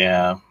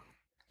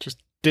just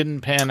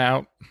didn't pan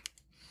out.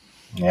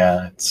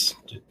 Yeah, it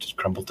just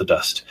crumbled to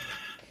dust.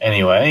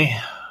 Anyway,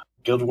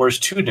 Guild Wars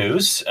 2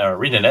 news.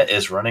 ArenaNet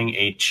is running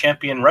a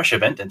Champion Rush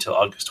event until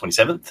August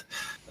 27th.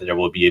 There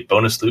will be a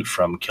bonus loot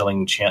from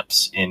killing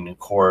champs in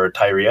Core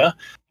Tyria,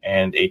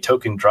 and a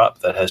token drop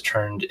that has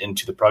turned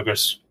into the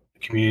Progress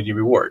Community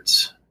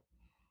Rewards.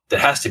 That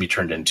has to be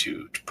turned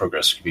into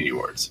Progress Community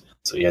Rewards.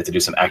 So you have to do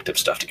some active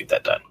stuff to get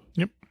that done.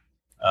 Yep.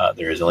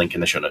 There is a link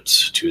in the show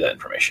notes to that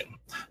information.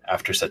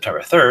 After September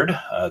 3rd,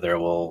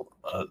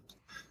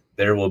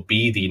 there will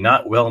be the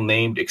not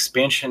well-named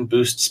Expansion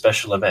Boost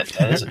special event.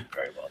 That isn't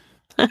very well.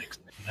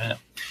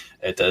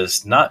 It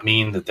does not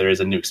mean that there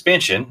is a new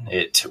expansion.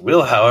 It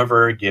will,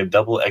 however, give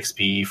double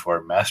XP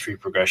for mastery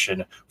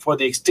progression for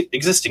the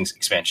existing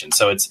expansion.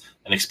 So it's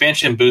an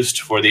expansion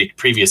boost for the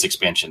previous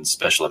expansion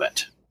special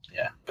event.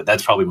 Yeah, but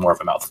that's probably more of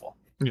a mouthful.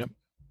 Yep.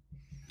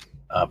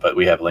 But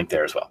we have a link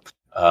there as well.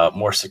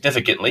 More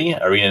significantly,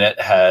 ArenaNet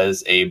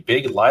has a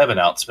big live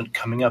announcement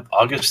coming up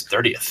August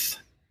 30th.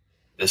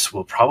 This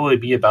will probably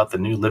be about the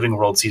new Living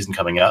World season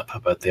coming up,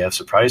 but they have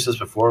surprised us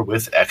before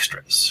with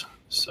extras.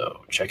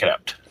 So check it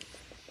out.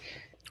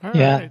 All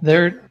Yeah, right.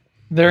 their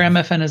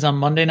MFN is on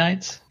Monday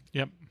nights.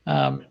 Yep.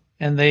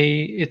 and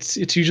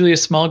it's usually a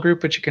small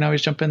group, but you can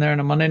always jump in there on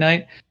a Monday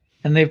night.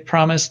 And they've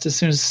promised as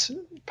soon as,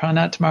 probably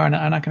not tomorrow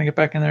night. I'm not going to get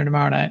back in there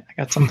tomorrow night. I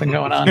got something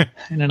going on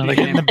in another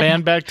game. Getting the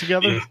band back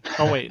together?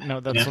 Oh wait,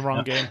 no, that's the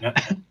wrong game.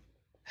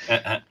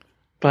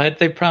 But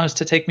they promised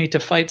to take me to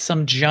fight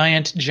some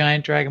giant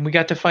dragon. We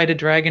got to fight a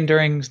dragon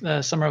during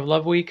the Summer of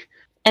Love week.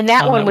 And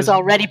that one was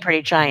already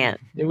pretty giant.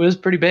 It was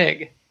pretty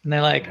big. And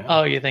they're like,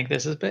 oh, you think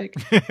this is big?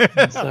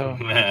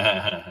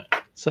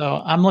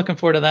 So I'm looking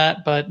forward to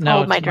that. But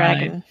no, my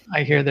dragon.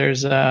 I hear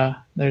there's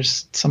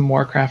some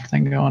Warcraft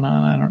thing going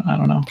on. I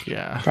don't know.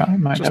 Yeah. Probably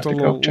might Just have a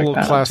to go little, check little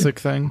that classic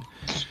thing.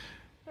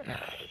 All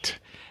right.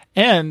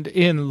 And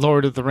in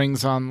Lord of the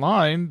Rings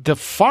Online, the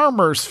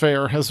Farmers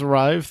Fair has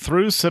arrived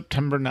through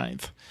September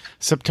 9th.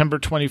 September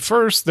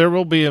 21st, there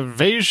will be a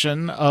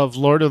invasion of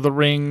Lord of the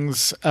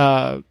Rings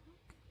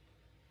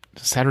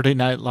Saturday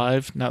Night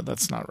Live. No,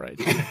 that's not right.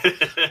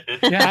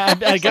 Yeah,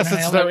 I guess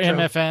it's their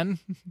MFN.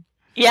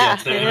 Yeah,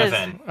 it's it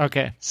MFN. is.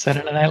 Okay.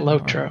 Saturday Night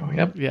Lotro.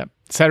 Yep. Yep.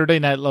 Saturday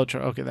Night Lotro.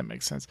 Okay, that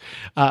makes sense.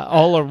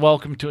 All are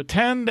welcome to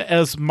attend,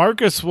 as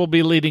Marcus will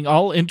be leading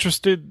all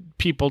interested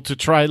people to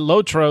try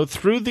Lotro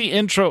through the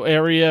intro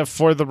area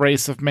for the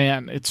Race of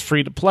Man. It's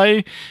free to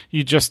play.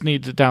 You just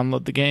need to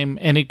download the game.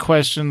 Any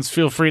questions,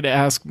 feel free to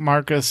ask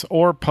Marcus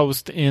or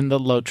post in the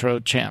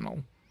Lotro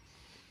channel.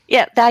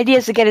 Yeah, the idea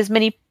is to get as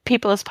many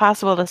people as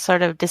possible to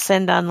sort of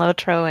descend on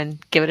Lotro and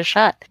give it a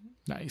shot.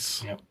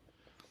 Nice. Yep.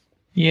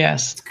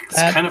 Yes.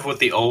 It's kind of what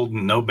the old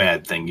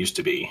Nomad thing used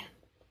to be.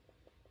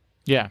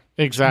 Yeah,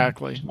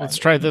 exactly. Let's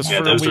try this for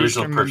a week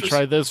and then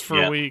try this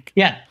for a week.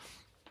 Yeah.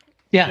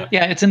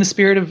 It's in the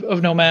spirit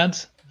of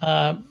Nomads.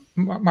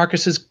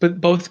 Marcus is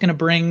both going to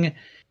bring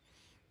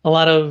a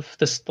lot of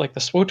this, like the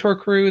SWTOR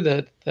crew,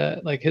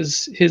 the like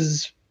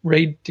his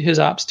raid, his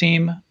ops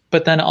team,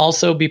 but then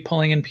also be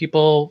pulling in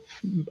people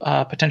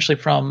potentially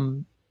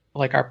from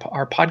like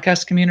our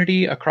podcast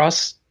community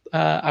across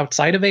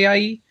outside of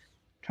AIE,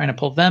 trying to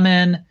pull them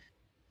in,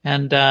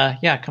 and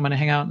coming to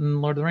hang out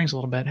in Lord of the Rings a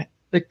little bit.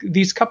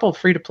 These couple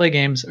free to play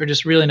games are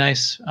just really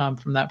nice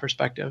from that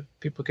perspective.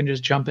 People can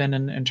just jump in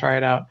and try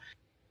it out.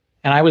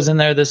 And I was in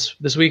there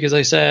this week, as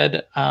I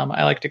said.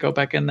 I like to go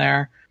back in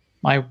there.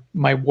 My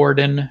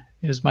Warden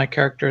is my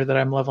character that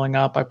I'm leveling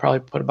up. I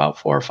probably put about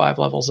 4 or 5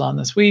 levels on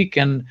this week.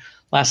 And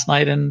last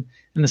night in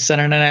the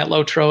Saturday Night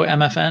Lotro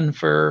MFN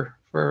for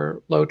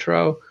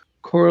Lotro,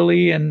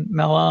 Corley and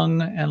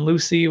Melung and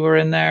Lucy were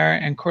in there.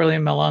 And Corley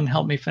and Melung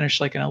helped me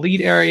finish like an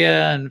elite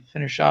area and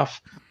finish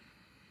off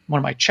one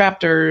of my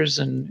chapters.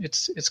 And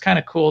it's kind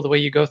of cool the way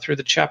you go through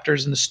the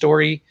chapters in the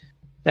story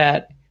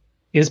that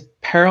is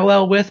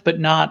parallel with, but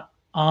not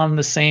on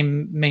the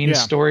same main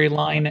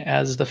storyline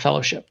as the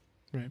Fellowship.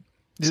 Right.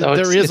 So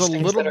there is a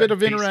little bit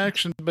of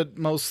interaction, but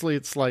mostly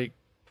it's like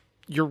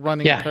you're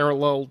running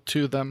parallel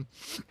to them.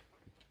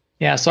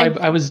 Yeah, so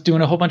I was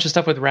doing a whole bunch of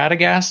stuff with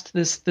Radagast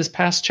this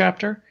past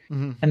chapter,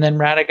 and then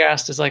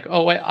Radagast is like,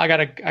 "Oh wait, I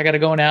gotta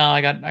go now.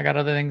 I got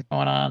other things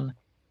going on,"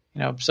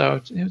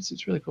 So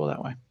it's really cool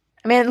that way.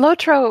 I mean,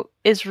 Lotro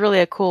is really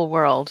a cool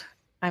world.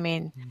 I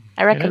mean,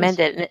 I recommend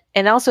it.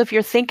 And also, if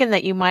you're thinking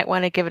that you might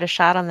want to give it a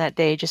shot on that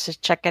day, just to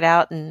check it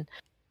out and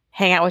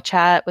hang out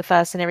with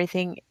us and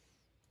everything,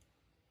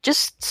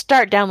 just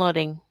start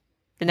downloading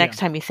the next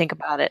time you think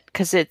about it,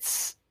 because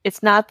it's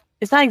not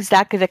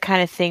exactly the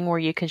kind of thing where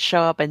you can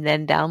show up and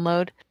then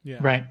download. Yeah.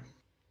 Right.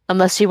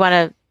 Unless you want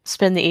to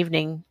spend the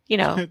evening,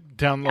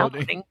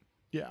 downloading.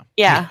 Yeah.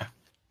 Yeah.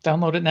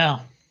 Download it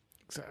now.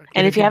 Exactly.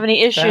 And if you have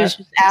any issues,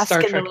 just ask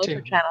in the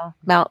Lotro channel.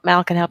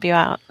 Mal can help you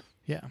out.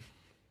 Yeah.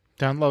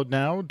 Download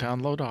now,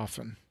 download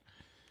often.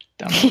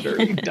 Download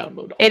early,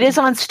 download often. It is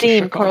on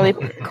Steam.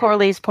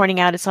 Corley's pointing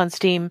out it's on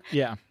Steam.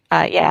 Yeah.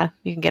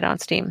 You can get it on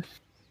Steam.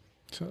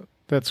 So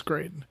that's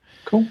great.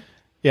 Cool.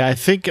 Yeah, I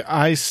think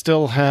I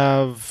still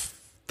have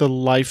the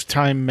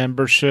lifetime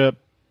membership.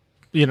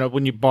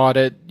 When you bought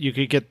it, you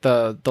could get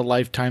the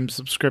lifetime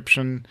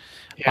subscription.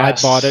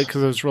 Yes. I bought it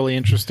because I was really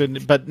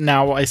interested, but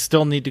now I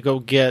still need to go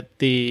get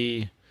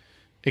the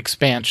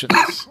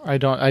expansions.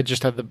 I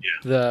just have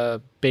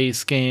the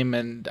base game,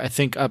 and I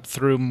think up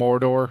through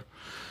Mordor.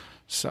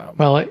 So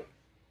I'd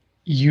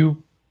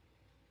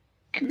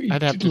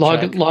have to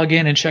log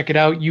in and check it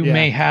out. You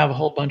may have a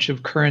whole bunch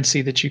of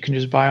currency that you can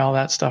just buy all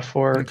that stuff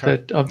for the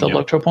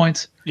Lotro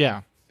points.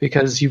 Yeah,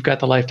 because you've got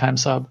the lifetime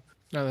sub.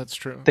 No, that's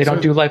true. They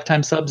don't do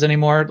lifetime subs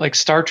anymore. Like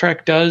Star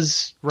Trek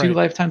does do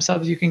lifetime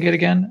subs you can get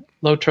again.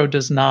 Lotro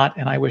does not,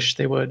 and I wish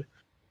they would.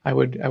 I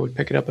would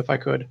pick it up if I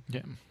could.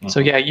 Yeah. So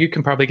you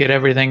can probably get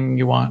everything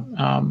you want,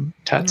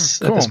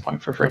 Tets, at this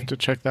point for free. I'll have to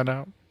check that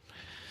out.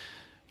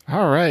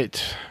 All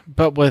right.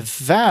 But with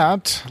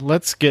that,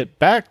 let's get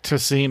back to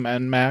Seam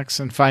and Max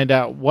and find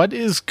out what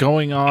is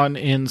going on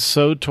in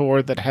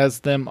SWTOR that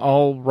has them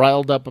all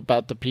riled up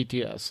about the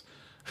PTS.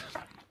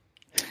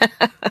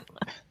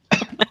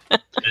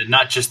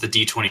 Not just the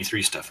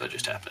D23 stuff that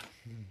just happened.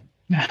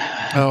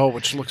 Oh,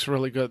 which looks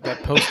really good.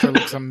 That poster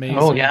looks amazing.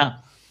 Oh, yeah.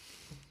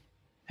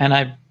 And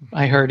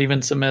I heard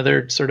even some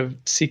other sort of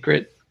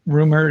secret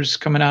rumors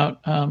coming out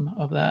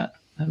of that,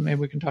 and maybe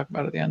we can talk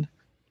about it at the end.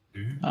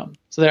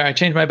 So there, I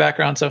changed my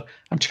background. So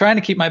I'm trying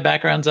to keep my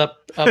backgrounds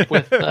up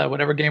with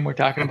whatever game we're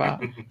talking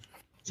about.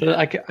 So that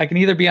I can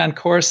either be on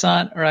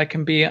Coruscant or I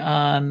can be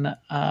on.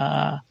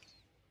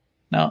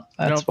 No,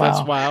 that's WoW.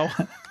 That's WoW.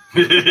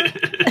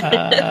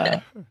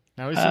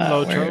 Now he's in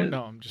Lotro.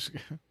 No, I'm just.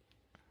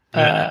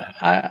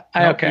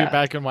 IOCATH. You're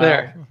back in WoW.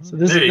 There. So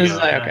this is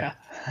IOCATH.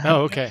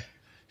 Oh, okay.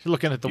 You're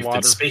looking at the You've water.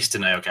 been spaced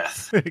in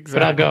IOCATH. Exactly.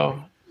 But I'll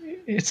go.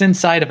 It's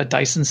inside of a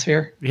Dyson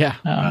sphere. Yeah.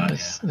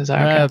 This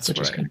IOCATH, which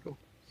is kind of cool.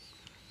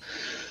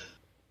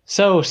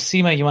 So,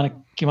 Seema, you want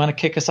to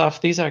kick us off?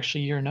 These are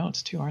actually your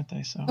notes too, aren't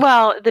they? So,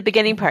 well, the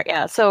beginning part,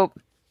 yeah. So,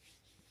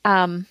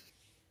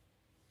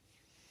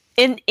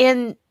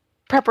 in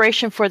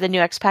preparation for the new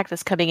X Pack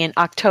that's coming in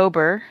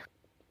October,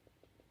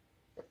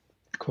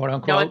 quote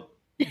unquote.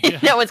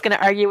 No one's going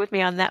to argue with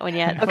me on that one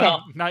yet. Okay,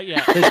 Well, not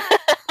yet.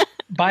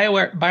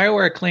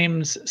 BioWare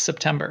claims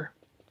September.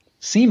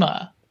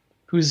 Seema,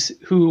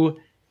 who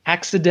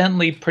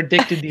accidentally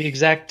predicted the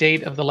exact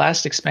date of the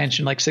last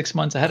expansion like 6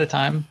 months ahead of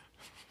time,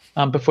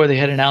 before they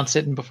had announced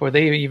it and before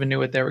they even knew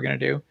what they were going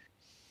to do.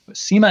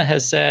 Seema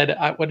has said,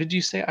 what did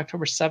you say,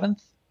 October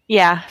 7th?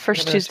 Yeah,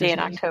 first Tuesday in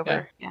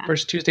October. Yeah.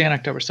 First Tuesday in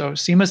October. So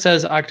Seema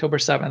says October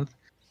 7th,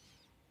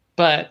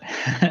 but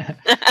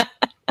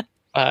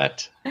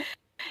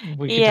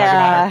we can talk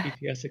about our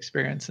PTS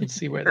experience and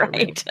see where they're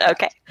right.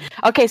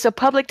 Okay. So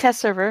public test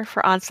server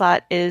for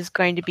Onslaught is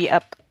going to be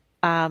up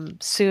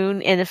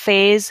soon in a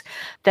phase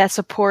that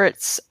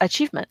supports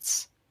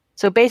achievements.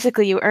 So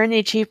basically, you earn the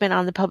achievement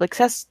on the public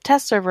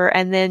test server,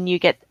 and then you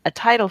get a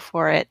title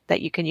for it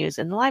that you can use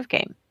in the live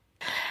game.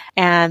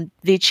 And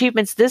the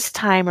achievements this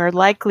time are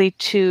likely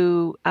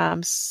to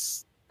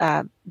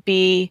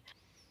be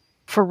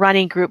for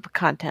running group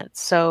content.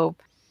 So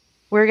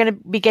we're going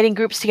to be getting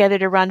groups together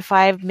to run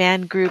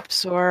 5-man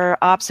groups or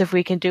ops if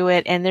we can do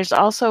it. And there's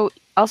also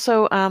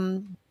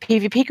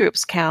PvP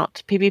groups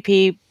count.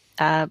 PvP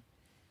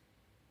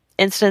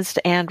instanced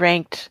and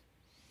ranked.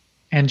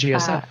 And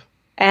GSF.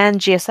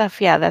 And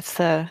GSF, yeah, that's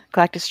the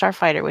Galactic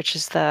Starfighter, which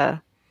is the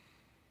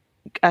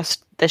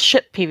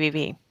ship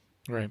PvP.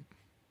 Right.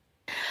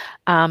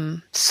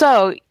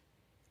 So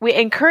we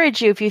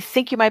encourage you, if you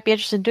think you might be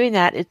interested in doing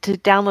that, to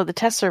download the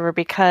test server,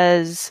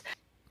 because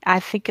I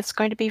think it's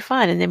going to be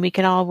fun, and then we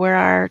can all wear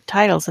our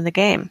titles in the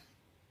game.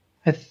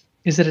 I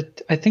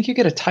think you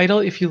get a title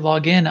if you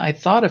log in. I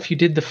thought if you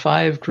did the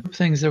 5 group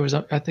things,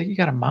 I think you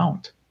got a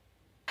mount.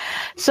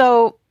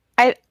 So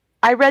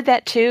I read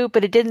that too,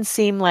 but it didn't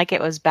seem like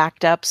it was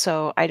backed up,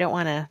 so I don't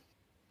want to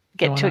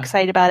get too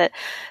excited about it.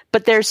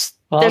 But there's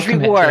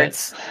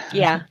rewards.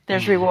 Yeah,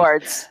 there's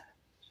rewards.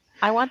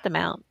 I want the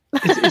mount.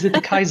 Is it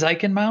the Kai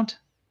Zyken mount?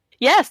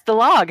 Yes, the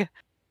log.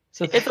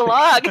 So it's a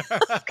log.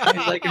 Kai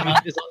Zyken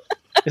mount is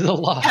a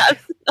log. Yes.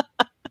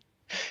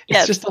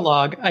 It's just a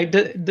log.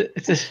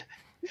 It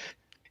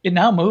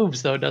now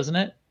moves though, doesn't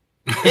it?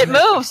 It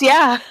moves,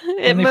 yeah.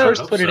 When they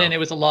first put it in, it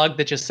was a log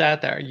that just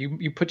sat there. You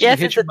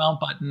hit your mount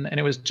button, and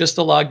it was just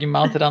a log. You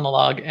mounted on the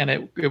log, and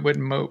it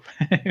wouldn't move.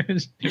 It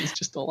was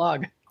just a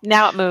log.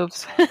 Now it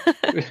moves.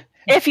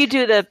 If you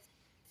do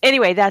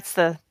anyway, that's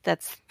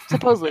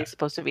supposedly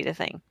supposed to be the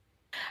thing.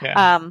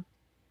 Yeah.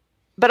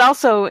 But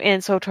also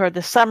toward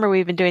the summer,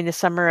 we've been doing the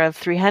Summer of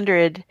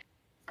 300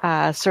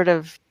 sort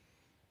of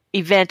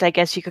event, I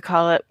guess you could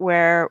call it,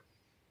 where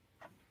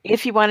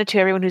if you wanted to,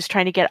 everyone who's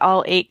trying to get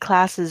all 8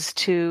 classes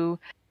to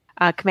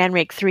command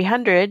rank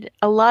 300,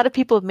 a lot of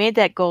people have made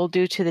that goal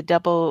due to the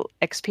double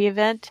XP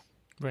event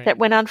that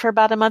went on for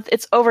about a month.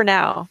 It's over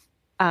now.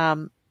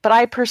 But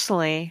I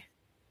personally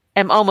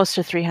am almost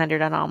to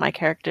 300 on all my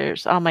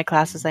characters, all my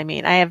classes. I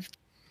mean, I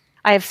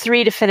have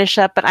 3 to finish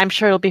up, but I'm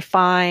sure it'll be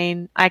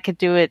fine. I could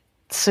do it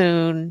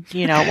soon.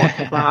 It won't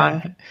take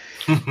long.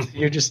 She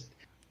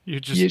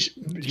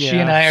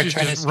and I are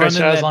trying to stretch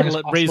it out as long as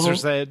possible.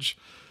 Razor's edge.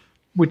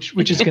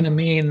 Which is going to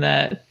mean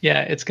that,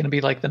 it's going to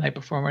be like the night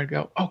before where I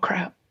go, oh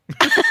crap.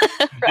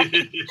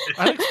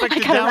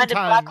 Unexpected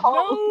downtime.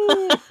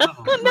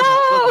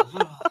 No.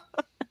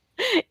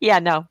 Yeah,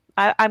 no.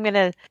 I'm going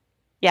to,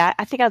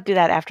 I think I'll do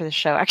that after the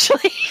show,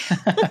 actually.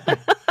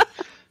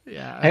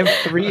 Yeah. I have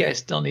 3 I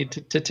still need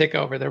to tick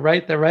over. They're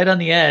right on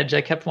the edge.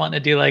 I kept wanting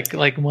to do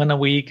like one a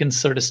week and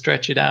sort of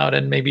stretch it out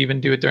and maybe even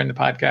do it during the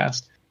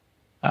podcast.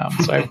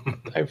 So I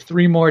have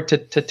 3 more to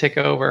tick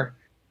over.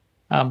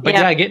 But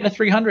getting to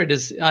 300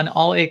 is on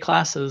all 8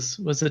 classes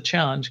was a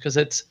challenge, because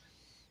it's,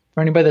 for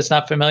anybody that's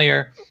not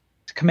familiar,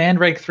 command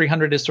rank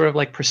 300 is sort of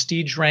like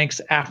prestige ranks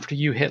after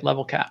you hit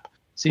level cap.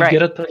 So you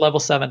get up to level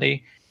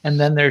 70, and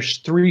then there's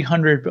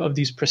 300 of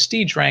these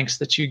prestige ranks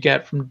that you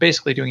get from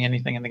basically doing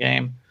anything in the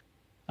game.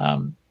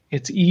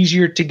 It's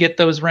easier to get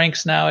those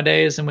ranks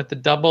nowadays, and with the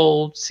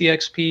double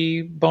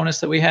CXP bonus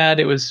that we had,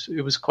 it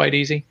was quite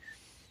easy.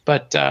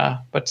 But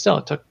still,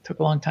 it took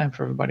a long time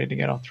for everybody to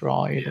get through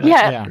all 8 of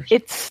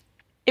those.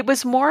 It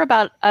was more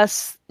about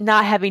us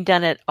not having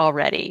done it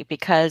already,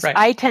 because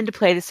I tend to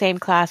play the same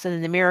class and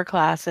then the mirror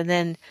class, and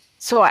then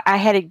so I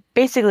had to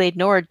basically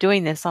ignore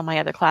doing this on my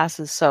other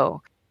classes.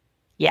 So,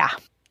 yeah.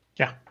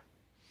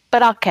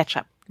 But I'll catch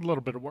up. A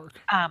little bit of work.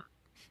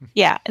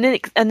 Yeah, and then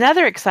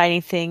another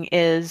exciting thing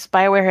is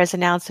BioWare has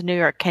announced a New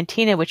York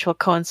Cantina, which will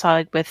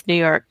coincide with New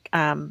York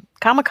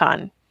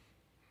Comic-Con.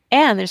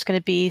 And there's going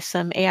to be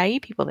some AIE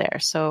people there.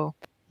 So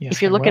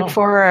if you're looking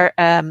for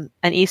an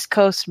East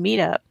Coast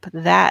meetup,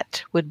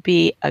 that would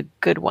be a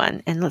good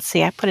one. And let's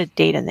see, I put a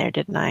date in there,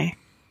 didn't I?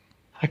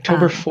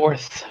 October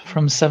 4th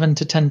from 7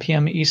 to 10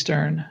 p.m.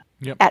 Eastern.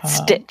 Yep. At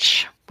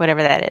Stitch,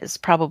 whatever that is.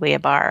 Probably a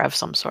bar of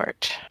some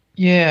sort.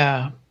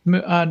 Yeah.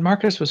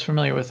 Marcus was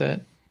familiar with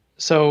it.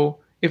 So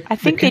I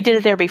think they did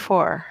it there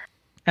before.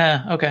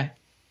 Okay.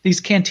 These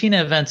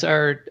Cantina events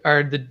are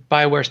the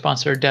BioWare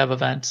sponsored dev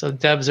events. So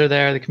devs are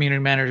there, the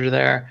community managers are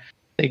there.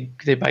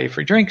 They buy you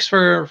free drinks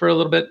for a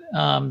little bit.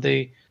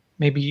 They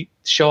maybe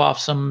show off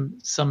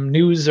some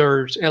news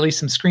or at least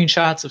some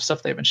screenshots of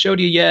stuff they haven't showed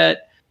you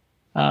yet.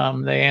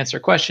 They answer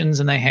questions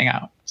and they hang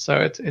out. So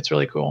it's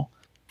really cool.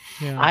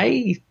 Yeah.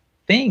 I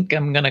think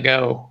I'm gonna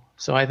go.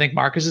 So I think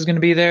Marcus is gonna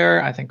be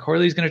there. I think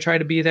Corley's gonna try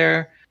to be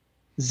there.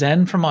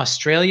 Zen from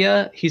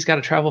Australia, he's got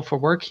to travel for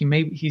work. He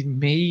may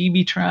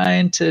be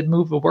trying to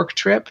move a work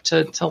trip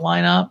to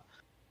line up.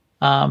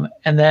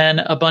 And then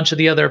a bunch of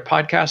the other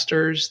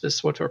podcasters, the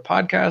SWTOR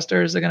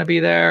podcasters, are going to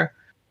be there.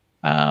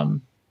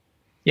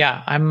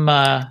 Yeah, I'm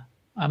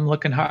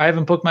looking hard. I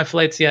haven't booked my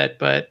flights yet,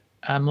 but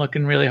I'm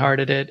looking really hard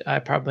at it. I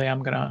probably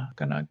am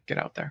gonna get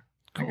out there.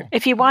 Cool.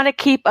 If you want to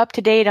keep up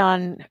to date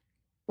on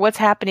what's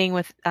happening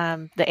with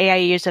the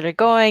AIEs that are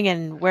going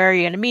and where are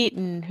you going to meet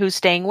and who's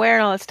staying where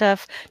and all that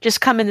stuff, just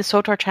come in the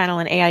SWTOR channel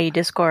and AIE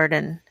Discord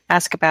and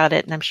ask about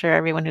it. And I'm sure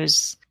everyone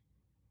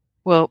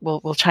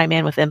will chime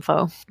in with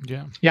info.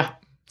 Yeah.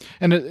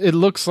 And it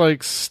looks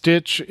like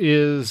Stitch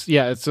is,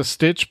 it's a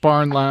Stitch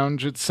Barn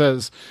Lounge. It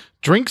says,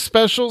 drink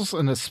specials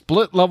in a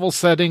split level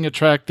setting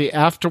attract the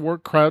after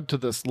work crowd to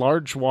this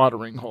large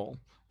watering hole.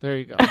 There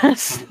you go.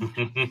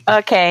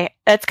 Okay.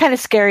 It's kind of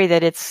scary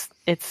that it's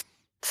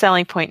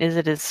selling point is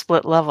it is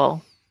split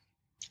level.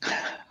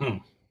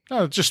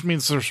 No, it just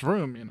means there's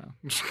room, you know.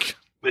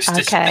 They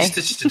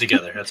stitched it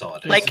together. That's all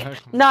it is.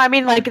 No, I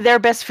mean their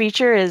best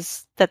feature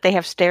is that they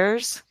have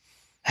stairs.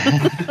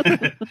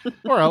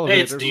 Or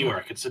elevators. Hey, it's New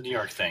York. It's a New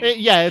York thing.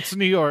 It's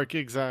New York,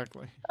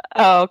 exactly.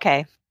 Oh,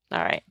 okay.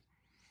 All right.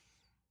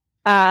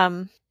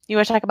 You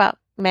want to talk about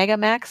Mega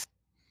Max?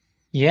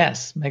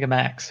 Yes, Mega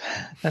Max.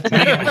 That's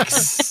Mega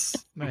Max.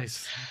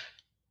 Nice.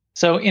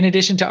 So in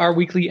addition to our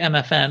weekly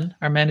MFN,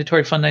 our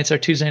mandatory fun nights are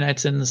Tuesday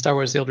nights in the Star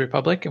Wars The Old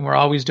Republic, and we're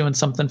always doing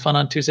something fun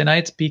on Tuesday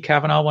nights. B.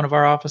 Kavanaugh, one of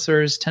our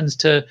officers, tends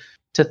to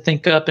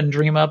think up and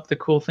dream up the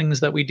cool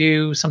things that we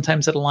do.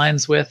 Sometimes it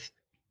aligns with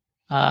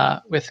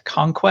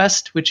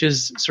Conquest, which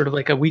is sort of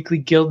like a weekly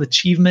guild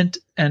achievement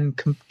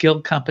and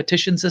guild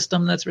competition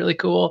system that's really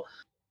cool.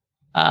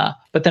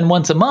 But then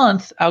once a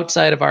month,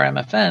 outside of our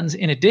MFNs,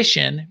 in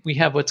addition, we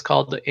have what's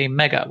called a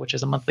Mega, which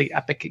is a monthly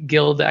epic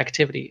guild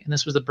activity. And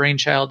this was the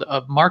brainchild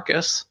of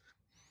Marcus,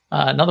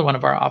 another one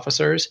of our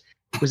officers.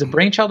 It was a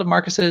brainchild of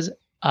Marcus's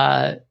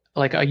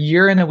like a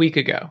year and a week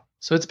ago.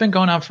 So it's been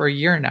going on for a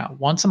year now.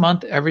 Once a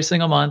month, every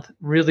single month,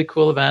 really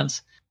cool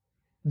events.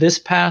 This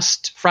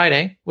past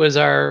Friday was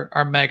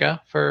our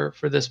Mega for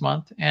this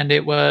month, and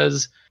it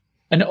was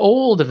an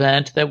old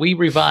event that we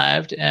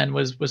revived and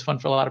was fun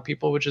for a lot of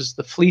people, which is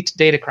the Fleet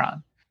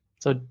Datacron.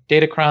 So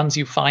Datacrons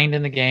you find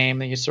in the game,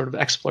 and you sort of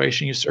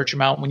exploration, you search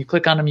them out. When you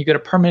click on them, you get a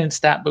permanent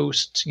stat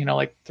boost,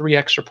 like 3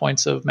 extra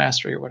points of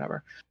mastery or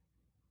whatever.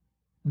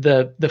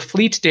 The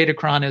Fleet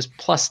Datacron is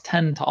plus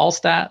 10 to all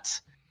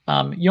stats.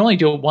 You only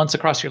do it once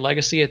across your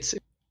legacy. It's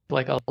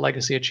like a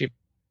legacy achievement.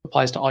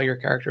 Applies to all your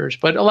characters,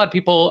 but a lot of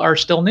people are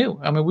still new.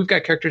 I mean, we've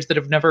got characters that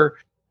have never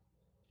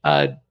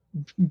that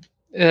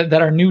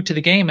are new to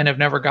the game and have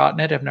never gotten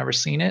it, have never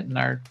seen it, and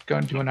are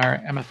doing our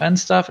MFN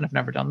stuff and have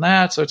never done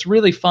that. So it's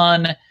really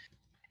fun,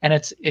 and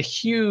it's a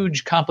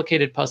huge,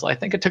 complicated puzzle. I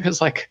think it took us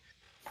like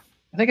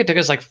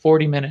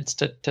 40 minutes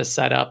to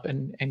set up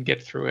and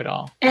get through it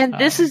all. And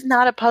this is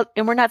not a puzzle,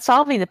 and we're not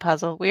solving the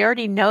puzzle. We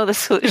already know the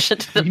solution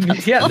to the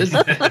puzzle.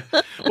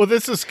 Yeah. Well,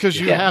 this is because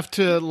you have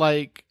to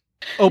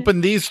open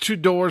these 2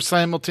 doors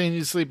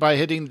simultaneously by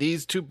hitting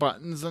these 2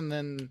 buttons, and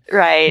then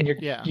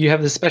you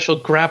have this special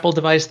grapple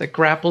device that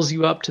grapples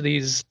you up to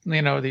these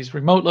these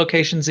remote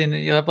locations, and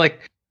you have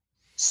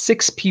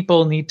 6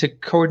 people need to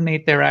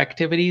coordinate their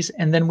activities.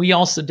 And then we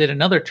also did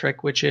another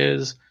trick, which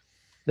is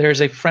there's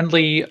a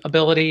friendly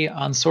ability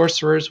on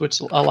sorcerers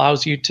which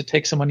allows you to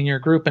take someone in your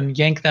group and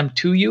yank them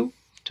to you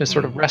to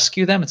sort of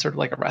rescue them. It's sort of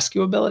like a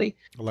rescue ability,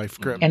 a life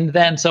grip. And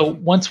then so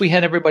once we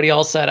had everybody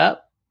all set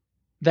up,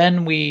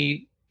 then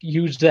we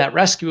used that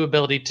rescue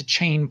ability to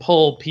chain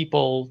pull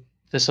people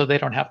so they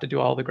don't have to do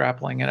all the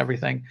grappling and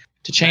everything,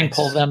 to chain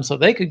pull them so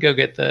they could go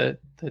get the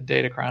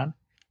Datacron.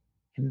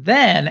 And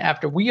then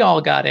after we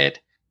all got it,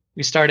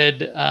 we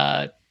started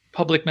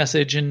public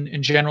message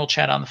and general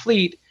chat on the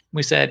fleet.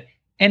 We said,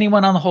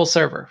 anyone on the whole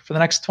server for the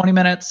next 20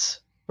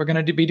 minutes, we're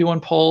going to be doing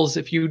polls.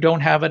 If you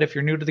don't have it, if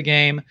you're new to the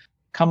game,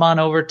 come on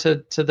over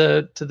to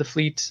the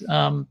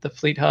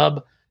fleet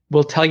hub.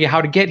 We'll tell you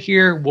how to get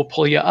here. We'll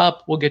pull you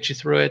up. We'll get you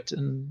through it,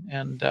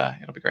 and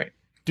it'll be great.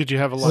 Did you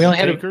have a lot of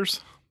takers?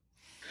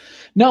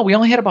 No, we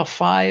only had about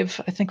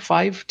 5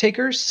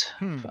 takers,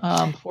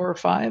 4 or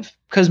 5,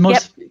 because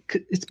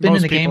it's been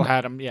in the game. Most people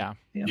had them, yeah.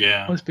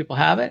 Most people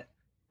have it.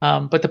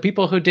 But the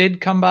people who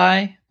did come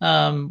by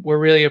were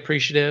really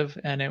appreciative,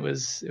 and it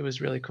was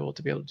really cool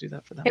to be able to do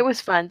that for them. It was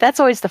fun. That's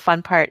always the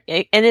fun part,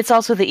 and it's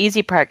also the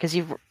easy part because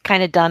you've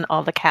kind of done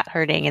all the cat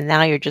herding, and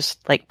now you're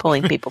just like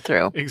pulling people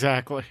through.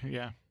 Exactly.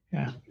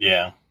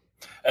 Yeah.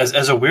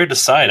 As a weird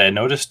aside, I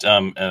noticed. I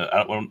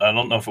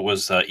don't know if it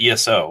was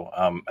ESO.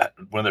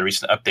 One of the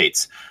recent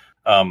updates.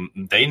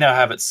 They now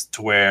have it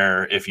to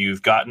where if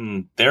you've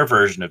gotten their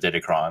version of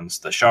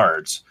Datacrons, the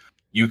shards,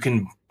 you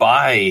can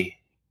buy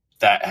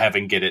that,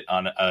 having get it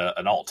on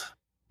an alt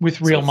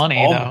with real money,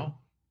 though.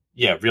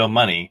 Yeah, real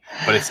money.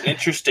 But it's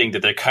interesting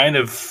that they're kind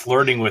of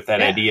flirting with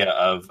that idea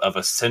of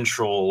a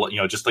central,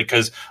 just like,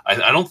 because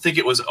I don't think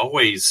it was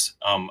always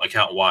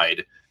account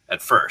wide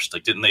at first.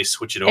 Like, didn't they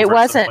switch it over? It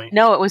wasn't. At some point?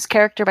 No, it was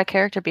character by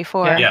character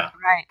before. Yeah.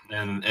 Right.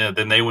 And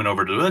then they went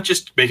over to let's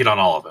just make it on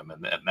all of them,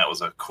 and that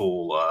was a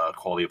cool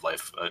quality of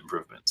life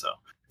improvement. So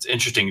it's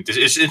interesting.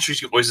 It's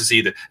interesting always to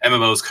see the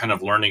MMOs kind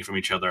of learning from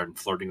each other and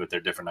flirting with their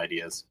different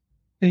ideas.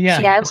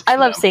 Yeah, I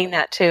love seeing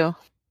that too.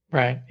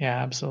 Right. Yeah,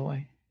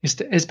 absolutely.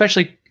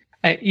 Especially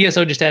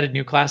ESO just added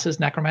new classes,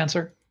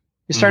 Necromancer.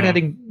 You start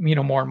adding,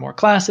 more and more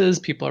classes.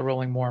 People are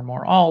rolling more and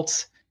more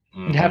alts.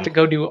 You have to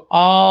go do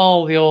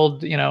all the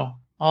old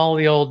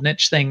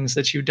niche things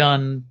that you've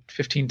done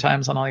 15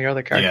 times on all your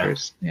other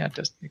characters. Yeah,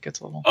 it gets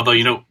a little.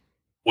 Although,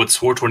 what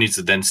SWTOR needs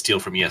to then steal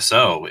from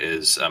ESO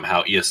is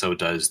how ESO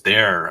does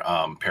their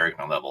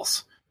Paragon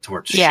levels, to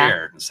where it's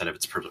shared instead of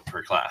it's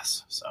per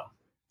class. So.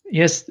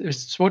 Yes,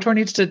 SWTOR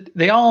needs to.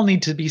 They all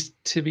need to be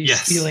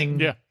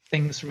stealing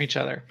things from each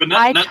other. But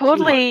I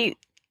totally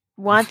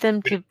want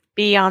them to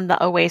be on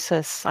the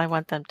Oasis. I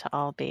want them to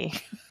all be.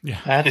 Yeah,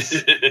 that's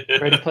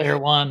Ready Player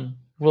One.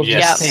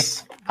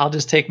 I'll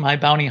just take my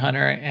bounty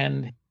hunter,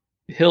 and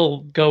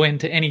he'll go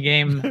into any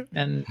game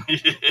and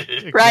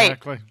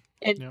exactly.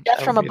 And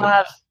death from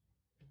above,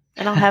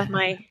 and I'll have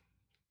my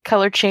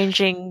color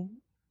changing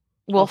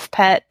wolf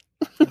pet.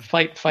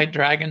 Fight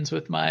dragons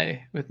with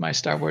my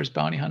Star Wars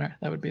bounty hunter.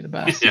 That would be the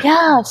best.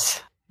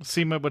 Yes.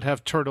 Seema would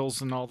have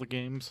turtles in all the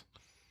games.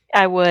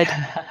 I would.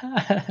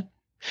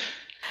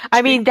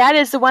 I mean, that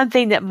is the one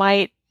thing that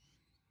might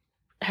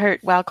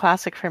hurt WoW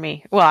Classic for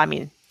me. Well, I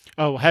mean,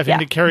 having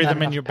to carry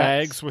them in your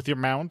bags with your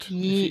mount.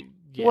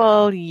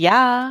 Well,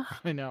 yeah.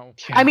 I know.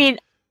 Yeah. I mean,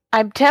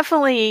 I'm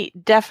definitely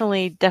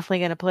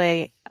going to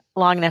play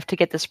long enough to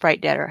get the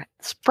Sprite Darter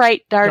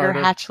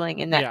hatchling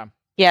in that. Yeah.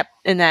 Yep,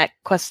 in that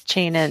quest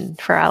chain in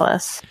for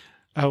Alice.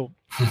 Oh,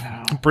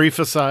 brief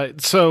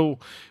aside. So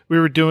we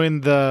were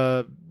doing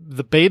the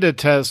beta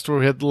test where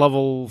we had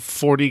level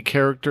 40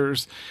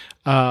 characters,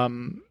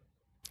 and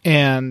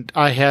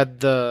I have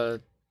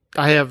the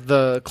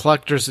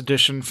collector's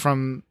edition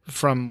from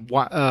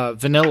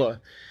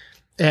vanilla,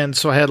 and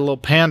so I had a little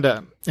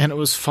panda, and it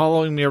was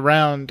following me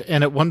around.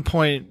 And at one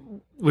point,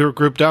 we were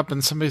grouped up,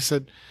 and somebody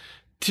said,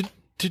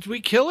 "Did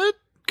we kill it?"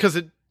 Because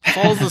it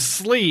falls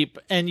asleep,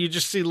 and you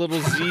just see little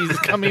Z's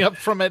coming up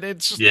from it.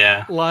 It's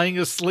just lying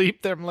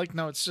asleep there. I'm like,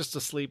 no, it's just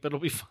asleep. It'll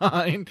be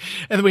fine.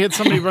 And then we had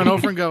somebody run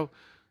over and go,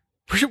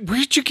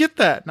 where'd you get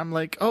that? And I'm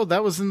like, oh,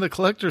 that was in the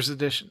collector's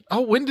edition.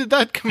 Oh, when did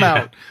that come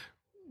out?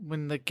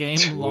 When the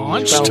game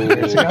launched?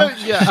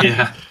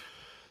 Yeah.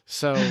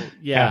 So,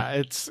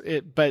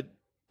 but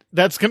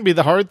that's going to be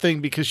the hard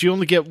thing, because you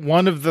only get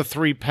one of the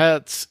 3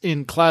 pets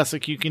in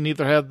Classic. You can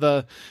either have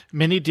the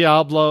mini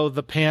Diablo,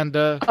 the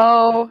panda.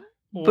 Oh,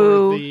 or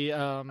boo. The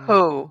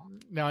who?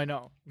 No, I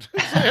know. You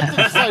have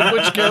to decide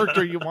which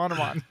character you want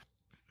them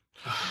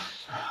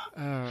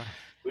on.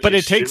 But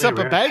it takes up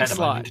a bag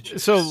slot.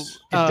 So it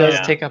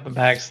does take up a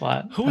bag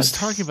slot. Who was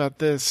talking about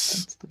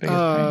this?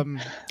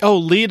 Thing.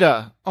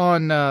 Lita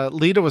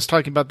Lita was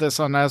talking about this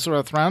on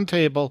Azeroth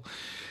Roundtable.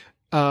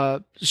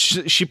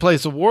 She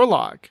plays a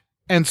warlock,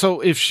 and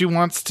so if she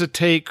wants to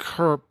take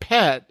her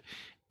pet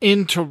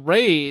into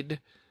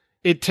raid,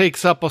 it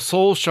takes up a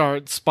soul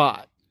shard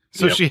spot.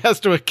 So she has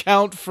to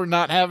account for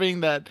not having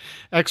that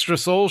extra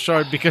soul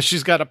shard because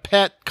she's got a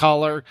pet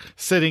collar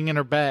sitting in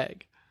her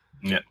bag.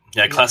 Yeah.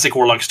 Classic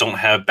warlocks don't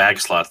have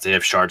bag slots; they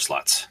have shard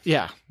slots.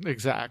 Yeah,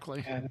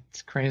 exactly. Yeah,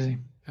 it's crazy.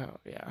 Oh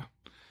yeah.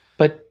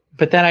 But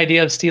that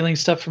idea of stealing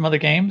stuff from other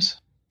games,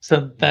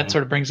 so that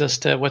sort of brings us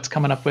to what's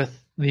coming up with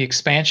the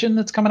expansion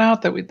that's coming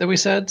out that we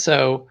said.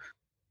 So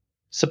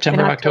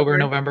September, October,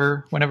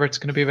 November, whenever it's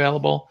going to be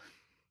available.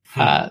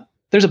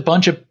 There's a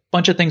bunch of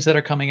things that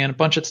are coming in, a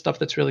bunch of stuff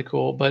that's really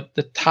cool. But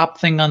the top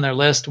thing on their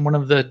list, one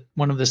of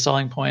the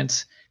selling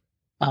points,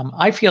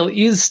 I feel,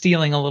 is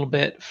stealing a little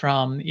bit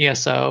from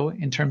ESO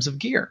in terms of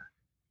gear.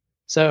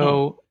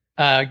 So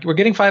we're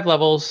getting 5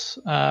 levels,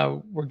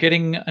 we're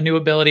getting a new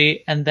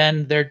ability, and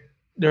then they're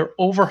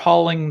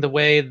overhauling the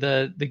way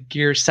the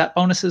gear set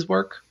bonuses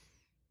work.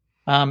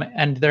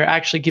 And they're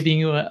actually giving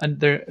you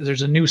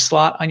there's a new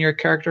slot on your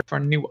character for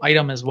a new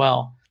item as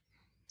well.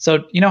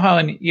 So you know how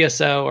in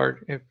ESO, or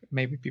if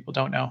maybe people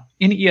don't know,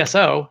 in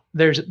ESO,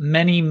 there's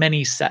many,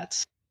 many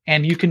sets.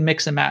 and you can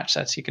mix and match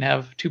sets. You can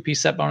have 2-piece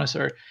set bonus,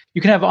 or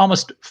you can have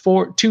almost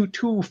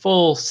two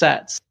full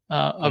sets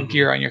of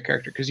gear on your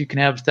character, because you can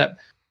have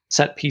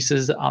set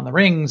pieces on the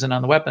rings and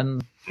on the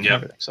weapon.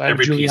 Yeah. So I have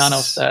a Giuliano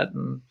set,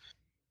 and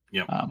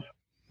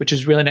which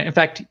is really nice. In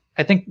fact,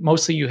 I think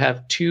mostly you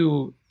have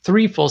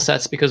 3 full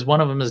sets, because one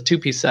of them is a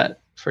 2-piece set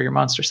for your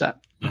monster set,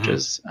 which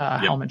is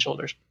helmet and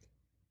shoulders.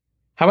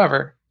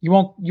 However, we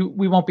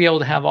won't be able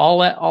to have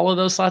all of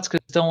those slots,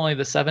 because it's still only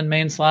the 7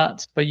 main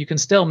slots, but you can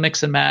still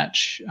mix and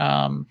match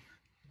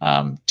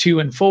 2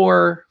 and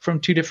 4 from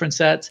 2 different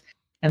sets.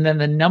 And then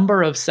the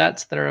number of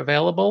sets that are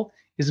available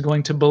is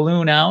going to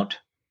balloon out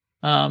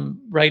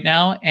right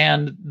now.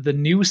 And the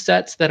new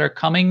sets that are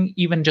coming,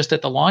 even just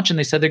at the launch, and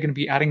they said they're going to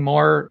be adding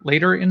more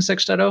later in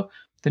 6.0,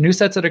 the new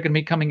sets that are going to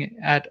be coming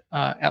at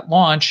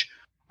launch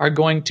are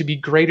going to be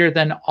greater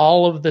than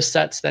all of the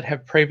sets that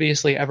have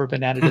previously ever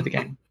been added to the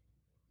game.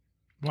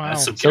 Wow.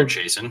 That's some gear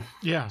chasing.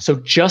 Yeah. So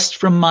just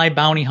from My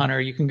Bounty Hunter,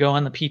 you can go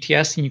on the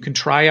PTS and you can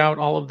try out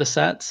all of the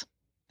sets.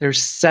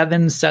 There's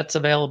 7 sets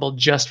available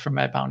just from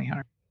My Bounty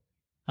Hunter.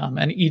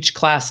 And each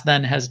class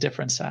then has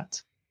different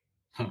sets.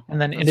 And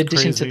then in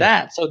addition to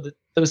that, so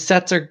those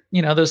sets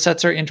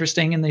are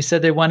interesting, and they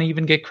said they want to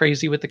even get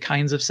crazy with the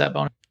kinds of set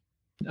bonus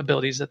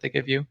abilities that they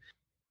give you.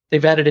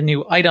 They've added a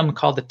new item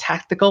called the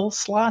tactical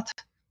slot.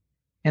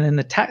 And then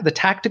the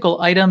tactical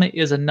item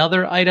is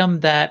another item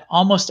that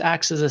almost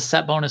acts as a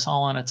set bonus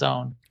all on its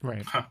own.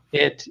 Right.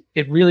 It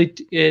really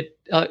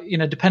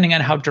depending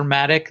on how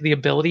dramatic the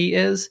ability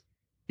is,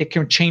 it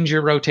can change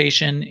your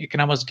rotation. It can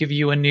almost give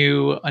you a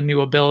new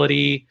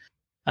ability.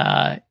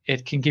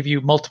 It can give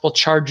you multiple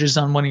charges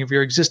on one of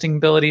your existing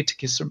ability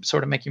to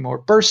sort of make you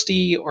more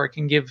bursty, or it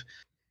can give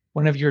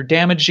one of your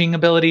damaging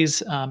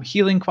abilities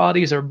healing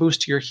qualities or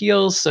boost to your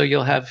heals. So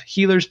you'll have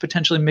healers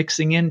potentially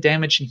mixing in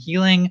damage and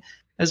healing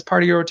as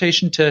part of your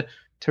rotation to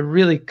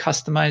really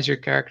customize your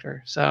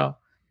character. So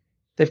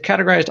they've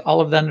categorized all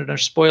of them under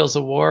Spoils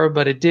of War,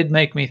 but it did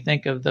make me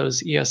think of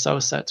those ESO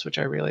sets, which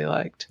I really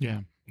liked.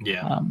 Yeah.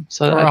 Yeah.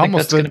 So or I think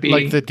almost that's going to be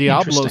like the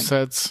Diablo interesting.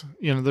 sets.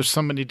 There's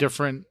so many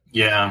different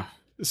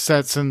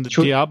sets in the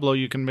Sure. Diablo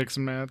you can mix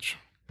and match.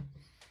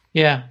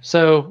 Yeah.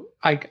 So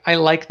I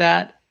like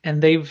that.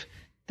 And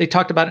they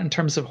talked about it in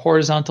terms of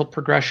horizontal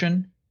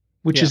progression,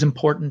 which is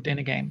important in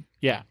a game.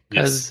 Yeah.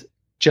 Because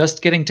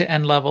just getting to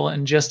end level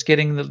and just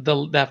getting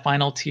that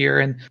final tier,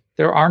 and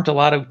there aren't a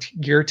lot of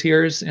gear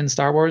tiers in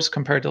Star Wars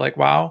compared to like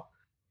WoW.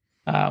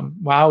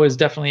 WoW is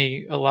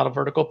definitely a lot of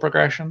vertical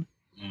progression.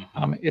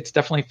 It's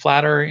definitely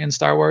flatter in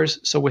Star Wars.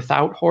 So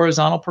without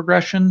horizontal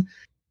progression,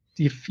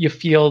 you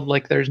feel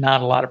like there's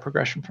not a lot of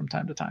progression from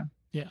time to time.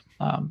 Yeah.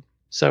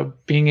 So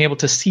being able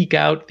to seek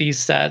out these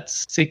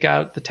sets, seek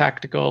out the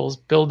tacticals,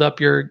 build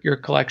up your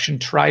collection,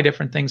 try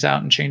different things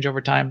out and change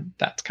over time,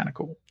 that's kind of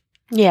cool.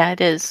 Yeah,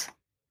 it is.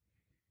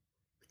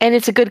 And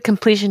it's a good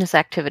completionist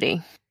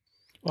activity.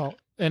 Well,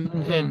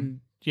 and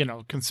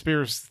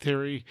conspiracy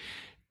theory,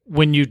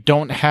 when you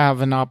don't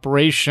have an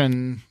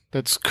operation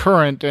that's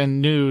current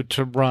and new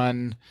to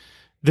run,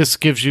 this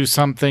gives you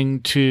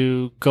something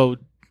to go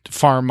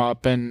farm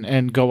up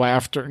and go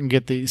after and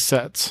get these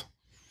sets.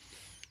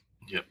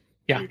 Yep.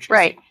 Yeah.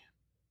 Right.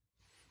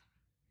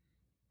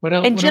 What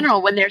else? In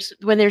general, when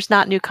there's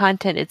not new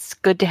content, it's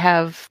good to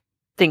have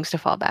things to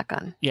fall back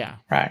on. Yeah.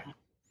 Right.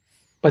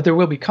 But there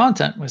will be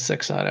content with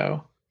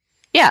 6.0.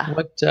 Yeah.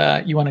 What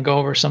you want to go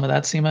over some of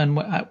that, Seema, and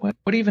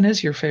what even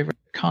is your favorite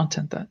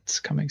content that's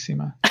coming,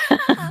 Seema?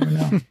 I don't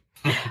know.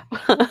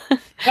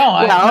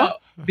 No,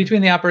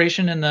 between the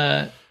operation and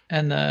the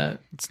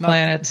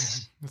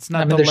planets. It's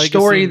not there's legacy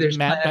story, there's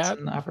Mad planets, Bat?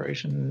 and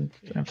operation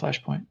and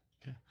Flashpoint.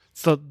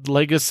 It's the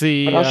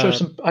legacy But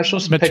I'll show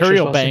some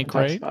material pictures bank,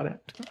 while Seema right? talks about it.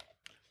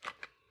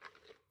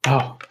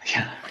 Oh,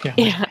 yeah.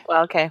 Yeah.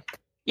 Well, okay.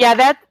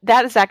 Yeah,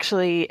 that is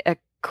actually a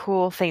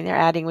cool thing they're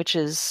adding, which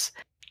is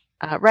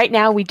right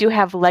now we do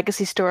have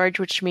legacy storage,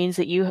 which means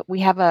that we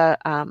have a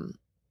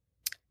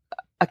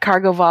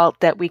cargo vault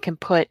that we can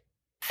put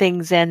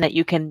things in that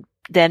you can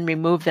then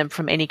remove them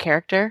from any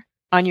character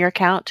on your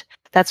account.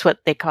 That's what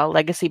they call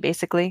legacy,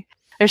 basically.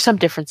 There's some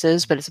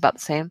differences, but it's about the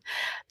same.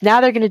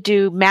 Now they're going to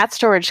do mat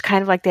storage,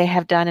 kind of like they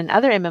have done in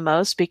other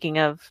MMOs. Speaking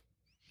of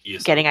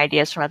getting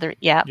ideas from other,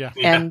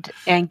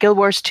 and Guild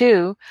Wars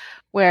 2,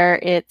 where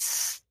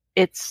it's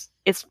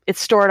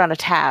stored on a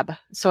tab,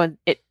 so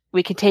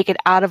we can take it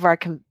out of our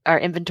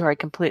inventory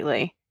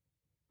completely,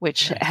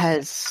 which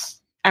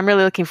I'm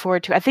really looking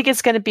forward to. I think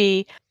it's going to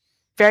be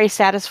very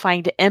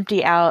satisfying to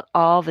empty out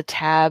all the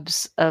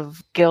tabs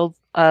of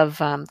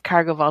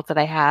cargo vault that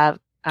I have,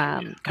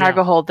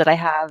 cargo hold that I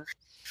have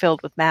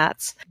filled with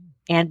mats,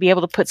 and be able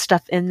to put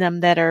stuff in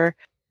them that are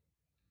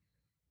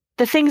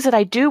the things that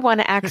I do want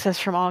to access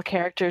from all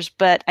characters,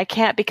 but I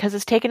can't because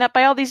it's taken up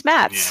by all these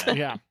mats.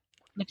 Yeah.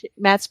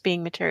 Mats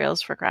being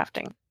materials for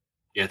crafting.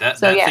 Yeah, that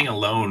thing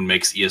alone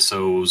makes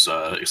ESO's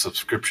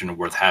subscription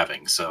worth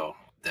having. So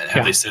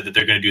have they said that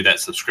they're going to do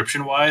that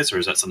subscription-wise, or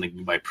is that something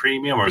you buy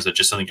premium, or is that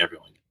just something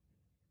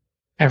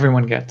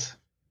everyone gets?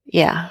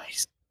 Yeah.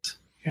 Nice.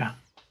 Yeah,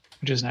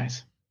 which is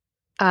nice.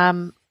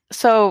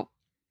 So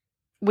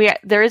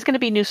there is going to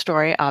be new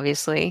story,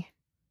 obviously.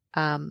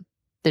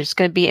 There's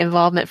going to be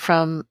involvement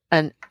from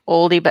an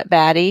oldie but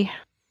baddie,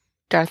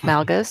 Darth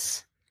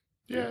Malgus.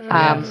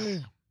 Yeah.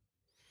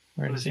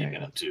 What is he going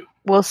to do?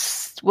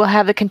 We'll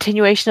have the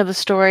continuation of the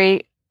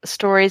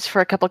stories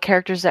for a couple of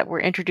characters that were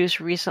introduced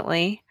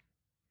recently,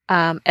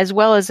 as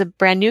well as a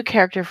brand new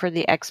character for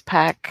the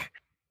X-Pack,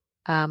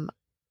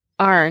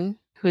 Arn,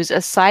 who's a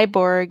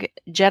cyborg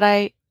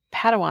Jedi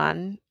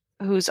Padawan,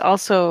 who's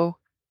also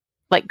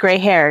like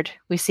gray-haired.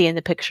 We see in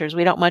the pictures.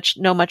 We don't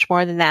know much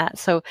more than that.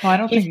 So I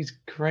don't think he's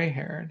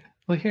gray-haired.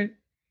 Well,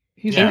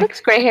 he looks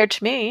gray-haired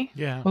to me.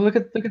 Yeah. Well, look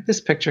at this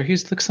picture. He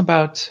looks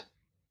about.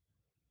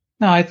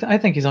 No, I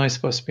think he's only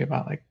supposed to be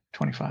about like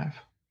 25.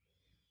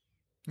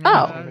 Oh.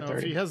 I don't know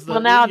if he has the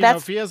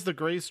if he has the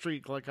gray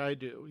streak like I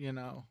do,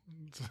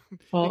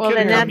 Well,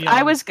 then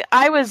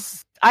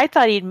I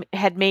thought he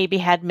had maybe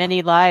had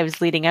many lives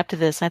leading up to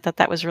this. And I thought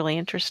that was really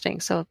interesting.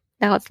 So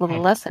now it's a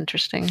little less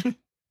interesting.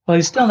 Well,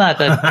 he's still not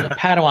the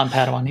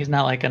Padawan. He's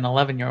not like an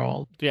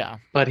 11-year-old. Yeah.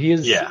 But he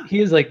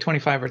is like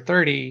 25 or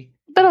 30.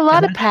 But a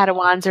lot of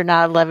Padawans are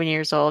not 11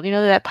 years old. You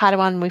know that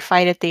Padawan we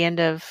fight at the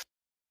end of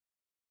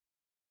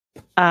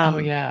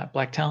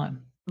Black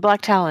Talon.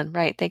 Black Talon,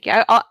 right? Thank you.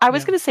 I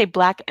was going to say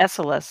Black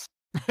Esselis.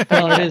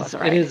 Well,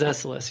 it is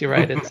Esselis. You're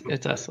right.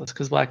 It's Esselis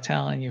because Black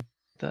Talon.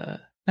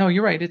 No,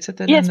 you're right. It's at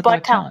the end of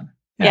Black Talon.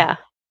 Yeah.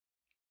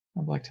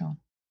 Oh, Black Talon.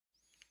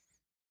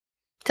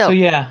 So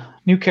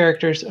new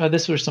characters.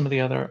 This were some of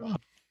the other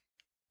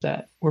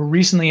that were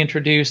recently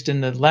introduced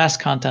in the last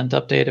content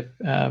update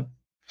of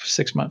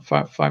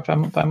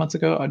 5 months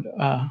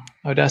ago.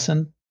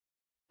 Odessin,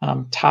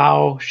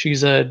 Tau.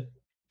 She's a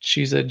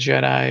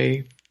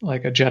Jedi,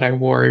 like a Jedi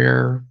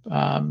warrior,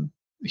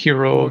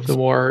 hero of the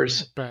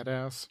wars.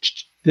 Badass.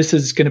 This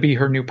is going to be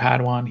her new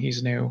Padawan.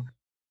 He's new.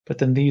 But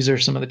then these are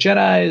some of the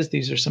Jedis.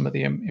 These are some of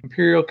the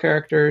Imperial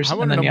characters. I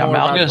want to know more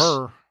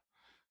about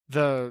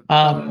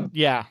her.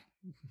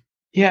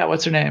 Yeah,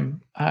 what's her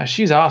name?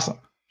 She's awesome.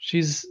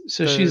 She's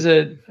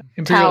a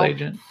Imperial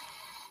agent.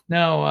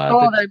 No.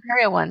 The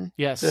Imperial one.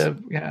 Yes.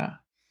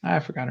 I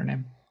forgot her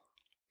name.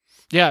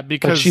 Yeah,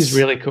 because she's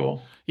really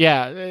cool.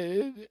 Yeah,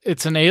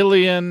 it's an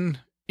alien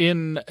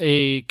in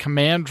a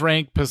command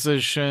rank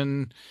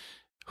position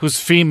who's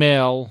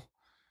female,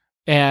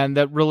 and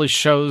that really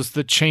shows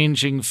the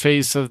changing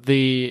face of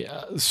the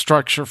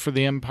structure for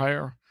the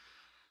Empire.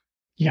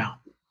 Yeah.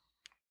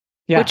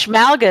 Which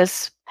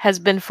Malgus has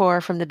been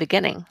for from the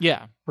beginning.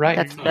 Yeah, right.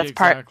 That's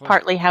exactly.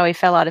 partly how he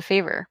fell out of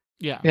favor.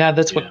 Yeah,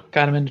 that's what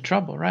got him into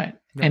trouble, right?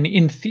 Yeah. And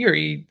in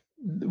theory,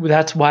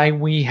 that's why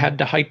we had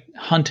to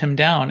hunt him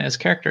down as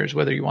characters,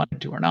 whether you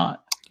wanted to or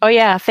not. Oh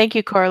yeah, thank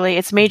you, Corley.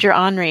 It's Major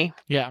Henri.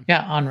 Yeah,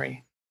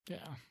 Henri.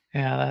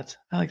 Yeah,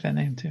 I like that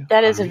name too.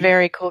 That is a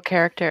very cool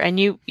character. And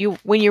you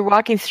when you're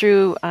walking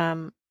through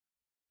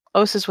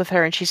Osis with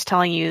her, and she's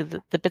telling you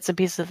the bits and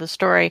pieces of the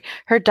story,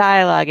 her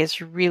dialogue is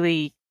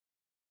really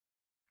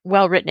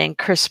well written and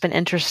crisp and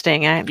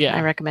interesting.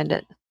 I recommend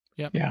it.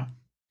 Yep.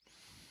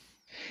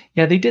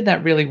 Yeah, they did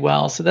that really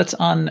well. So that's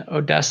on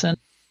Odessin.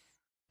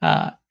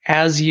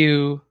 As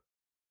you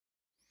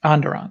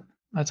Onderon.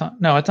 It's on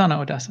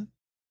Odessin.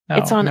 No,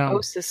 it's on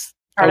Osis.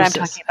 I'm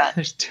talking about.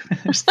 There's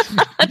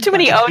too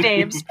many O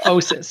names.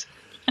 Osis.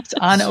 It's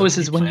on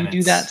Osis when you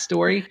do that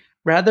story.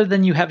 Rather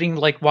than you having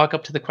walk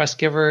up to the quest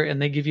giver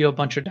and they give you a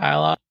bunch of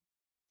dialogue,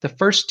 the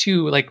first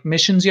two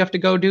missions you have to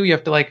go do, you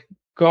have to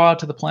go out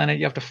to the planet,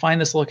 you have to find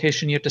this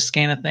location, you have to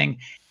scan a thing.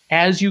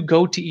 As you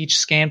go to each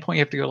scan point,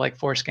 you have to go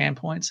 4 scan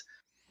points.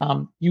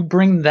 You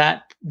bring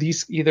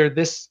either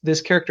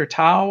this character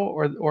Tau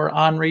or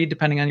Henri,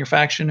 depending on your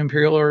faction,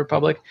 Imperial or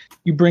Republic,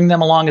 you bring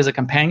them along as a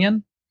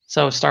companion.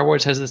 So Star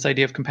Wars has this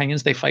idea of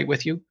companions. They fight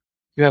with you.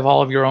 You have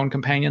all of your own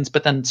companions,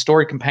 but then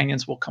story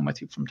companions will come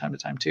with you from time to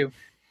time too.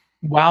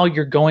 While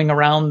you're going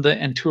around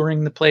and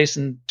touring the place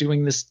and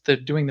doing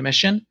the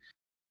mission,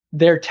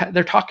 they're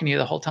talking to you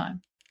the whole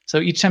time. So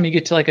each time you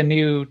get to a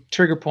new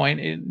trigger point,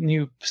 a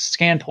new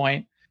scan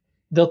point,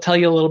 they'll tell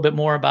you a little bit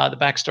more about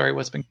the backstory,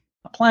 what's been on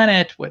the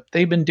planet, what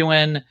they've been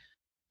doing.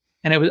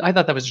 And I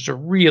thought that was just a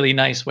really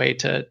nice way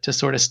to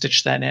sort of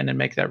stitch that in and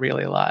make that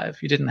really alive.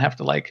 You didn't have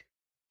to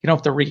you don't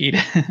have to read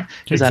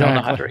because I don't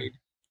know how to read.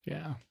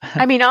 Yeah.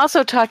 I mean,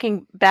 also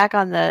talking back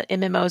on the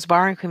MMOs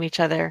borrowing from each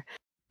other,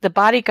 the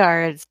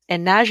bodyguards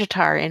and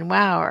Najatar in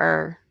WoW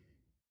are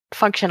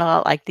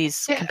functional like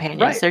these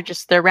companions.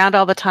 Right. They're around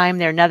all the time.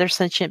 They're another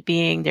sentient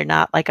being. They're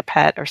not like a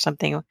pet or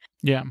something.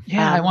 Yeah.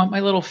 Yeah. I want my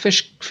little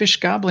fish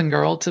goblin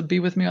girl to be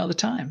with me all the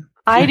time.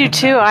 I do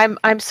too.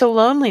 I'm so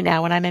lonely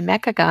now when I'm in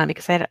Mechagon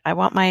because I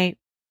want my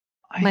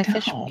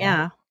fish.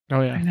 Yeah.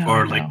 Oh yeah.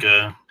 Or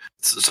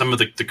some of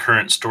the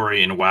current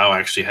story in WoW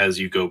actually has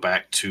you go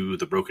back to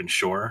the Broken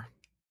Shore.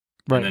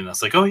 Right. And then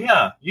it's oh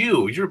yeah,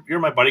 you're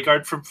my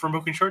bodyguard from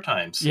Broken Shore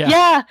times. Yeah.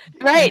 Yeah.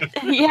 Right.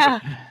 Yeah.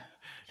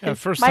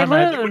 First my time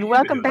loon,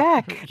 welcome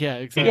back. Yeah.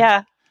 Exactly.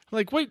 Yeah.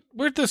 Wait,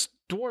 where'd this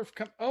dwarf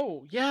come?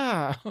 Oh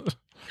yeah.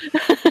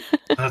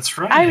 That's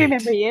right. I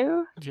remember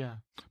you. Yeah.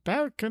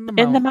 Back in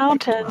the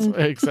mountains.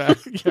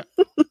 Exactly. Yeah.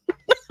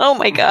 Oh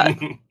my god.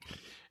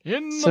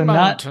 In the So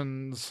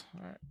mountains.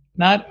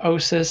 not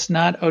Osis,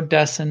 not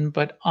Odessin,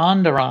 but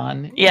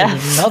Onderon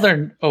Yes. is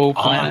another O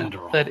planet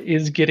Onderon. that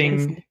is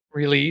getting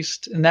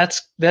released, and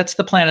that's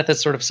the planet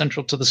that's sort of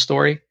central to the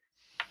story.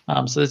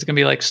 So there's going to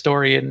be like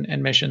story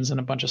and missions and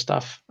a bunch of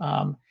stuff.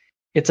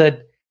 It's a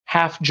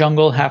half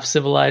jungle, half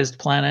civilized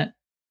planet.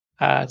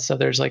 So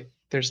there's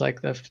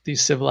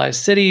these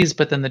civilized cities,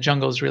 but then the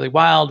jungle is really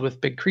wild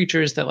with big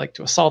creatures that like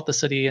to assault the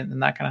city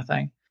and that kind of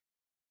thing.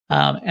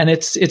 And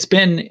it's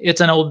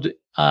an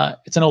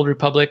old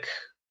Republic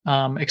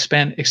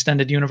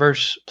extended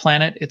universe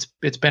planet.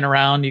 It's been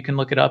around. You can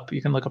look it up.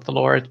 You can look up the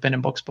lore. It's been in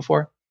books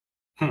before.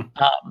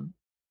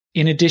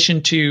 In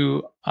addition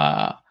to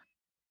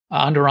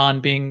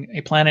Onderon being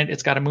a planet,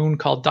 it's got a moon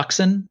called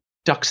Duxin.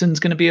 Duxin's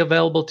going to be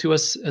available to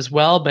us as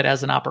well, but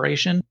as an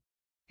operation.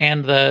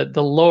 And the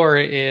lore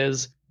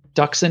is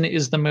Duxin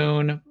is the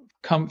moon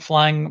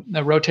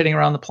rotating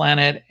around the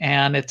planet,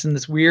 and it's in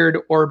this weird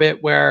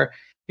orbit where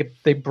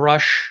they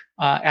brush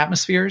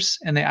atmospheres,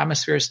 and the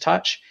atmospheres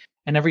touch.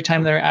 And every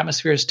time their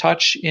atmospheres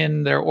touch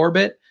in their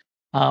orbit,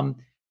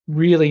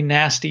 really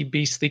nasty,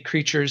 beastly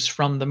creatures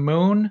from the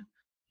moon,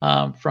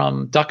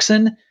 from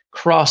Duxin,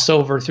 cross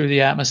over through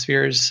the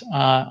atmospheres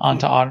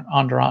onto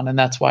Onderon, and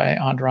that's why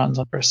Onderon's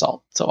under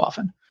assault so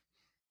often.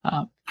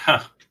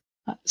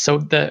 So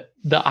the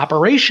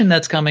operation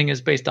that's coming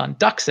is based on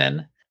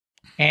Duxin,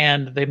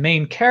 and the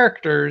main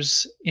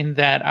characters in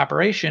that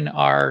operation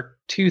are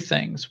two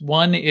things.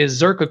 One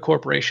is Zerka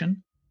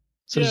Corporation.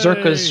 So Yay.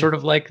 Zerka is sort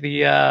of like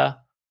your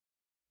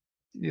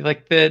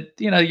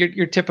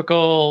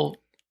typical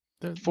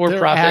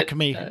for-profit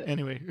Acme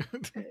anyway.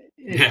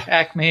 Yeah.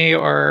 Acme,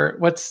 or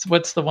what's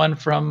the one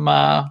from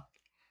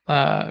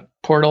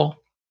Portal?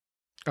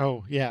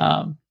 Oh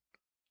yeah.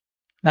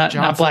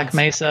 Not Black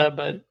Mesa,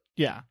 but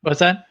yeah. what's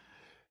that?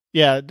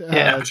 Yeah,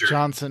 Aperture.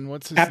 Johnson.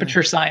 What's his Aperture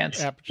name? Science.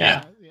 Aperture.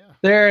 Yeah. Yeah.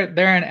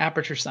 They're in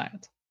Aperture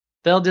Science.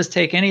 They'll just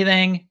take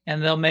anything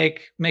and they'll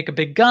make a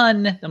big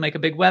gun. They'll make a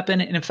big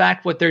weapon. And in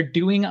fact, what they're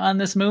doing on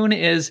this moon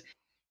is,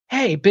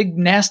 hey, big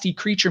nasty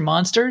creature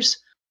monsters.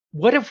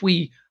 What if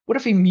we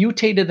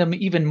mutated them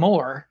even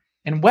more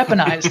and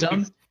weaponized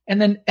them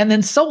and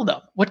then sold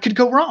them? What could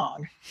go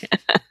wrong?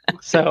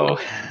 so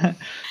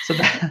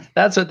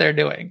that's what they're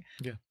doing.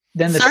 Yeah.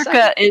 Then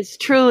Zerka is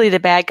truly the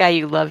bad guy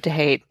you love to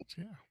hate.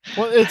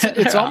 Well, it's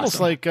They're almost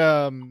awesome. like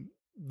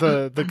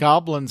the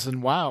goblins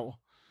in WoW.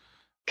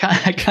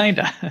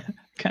 Kinda.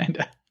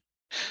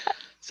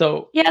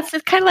 So Yes,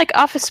 it's kind of like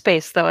Office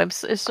Space, though.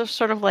 It's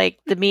sort of like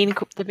the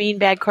mean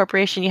bad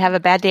corporation. You have a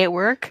bad day at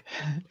work,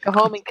 go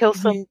home and kill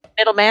some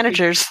middle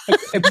managers.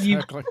 I believe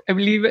Exactly.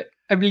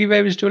 I believe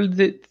I was told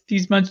that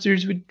these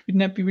monsters would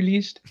not be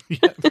released.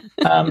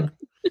 Yeah.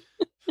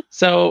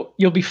 So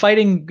you'll be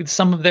fighting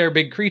some of their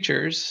big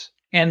creatures,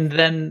 and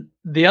then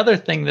the other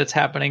thing that's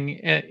happening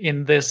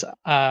in this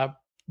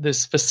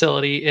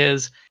facility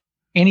is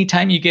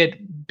anytime you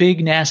get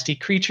big nasty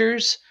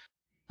creatures,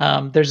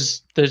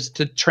 there's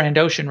the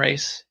Trandoshan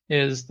race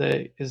is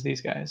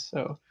these guys.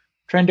 So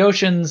part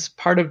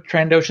of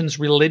Trandoshan's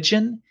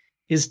religion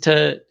is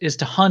to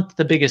hunt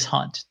the biggest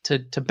hunt,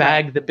 to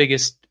bag the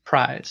biggest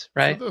prize,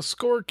 right? So the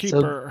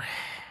scorekeeper.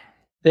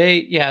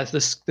 The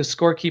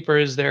scorekeeper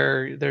is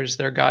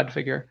their god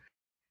figure,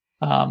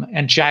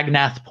 and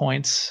Jagnath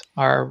points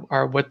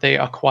are what they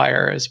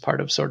acquire as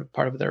part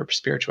of their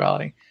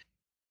spirituality.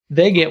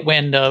 They get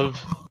wind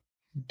of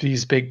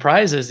these big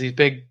prizes,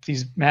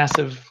 these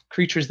massive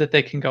creatures that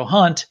they can go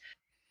hunt.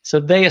 So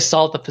they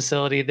assault the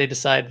facility. They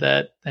decide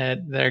that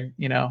they're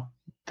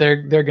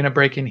going to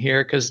break in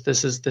here because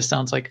this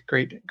sounds like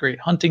a great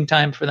hunting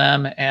time for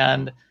them.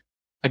 And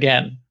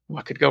again,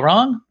 what could go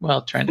wrong?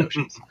 Well,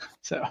 Trandoshans.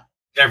 So.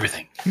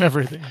 Everything.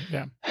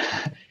 Yeah.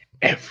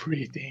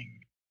 Everything.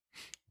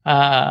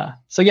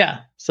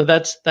 So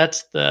that's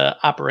the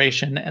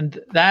operation, and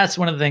that's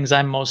one of the things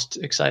I'm most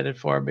excited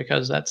for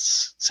because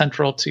that's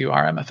central to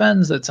our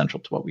MFNs. That's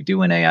central to what we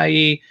do in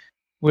AIE.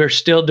 We're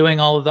still doing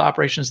all of the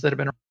operations that have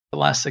been around for the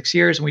last 6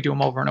 years, and we do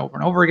them over and over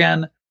and over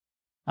again.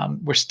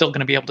 We're still going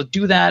to be able to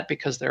do that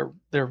because they're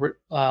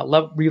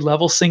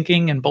re-level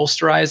syncing and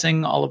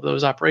bolsterizing all of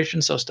those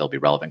operations, so still be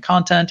relevant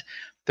content.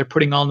 They're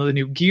putting on the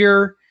new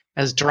gear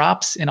as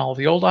drops in all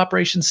the old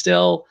operations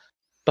still,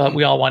 but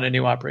we all want a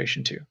new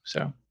operation too.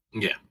 So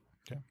yeah.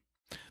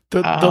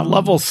 The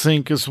level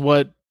sync is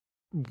what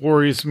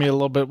worries me a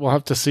little bit. We'll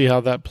have to see how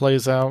that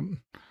plays out.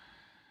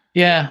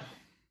 Yeah.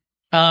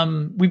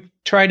 We've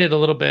tried it a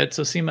little bit.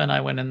 So Seema and I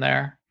went in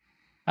there.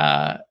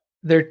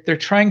 They're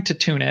trying to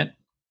tune it.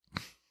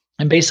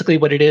 And basically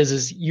what it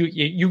is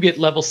you get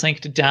level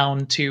synced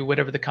down to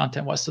whatever the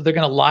content was. So they're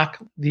going to lock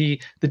the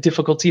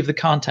difficulty of the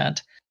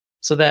content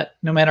so that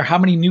no matter how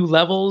many new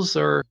levels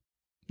or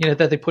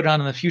that they put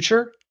on in the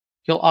future,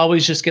 you'll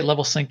always just get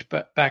level synced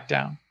back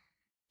down.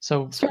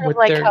 So Sort of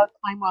like how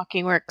time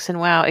walking works in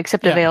WoW,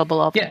 except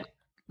available all the time.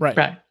 Right.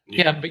 But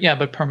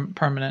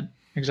permanent.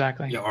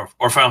 Exactly. Yeah,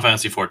 or Final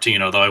Fantasy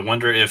 14, although I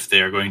wonder if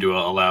they're going to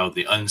allow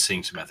the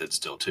unsynced method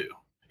still too.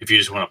 If you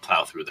just want to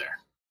plow through there.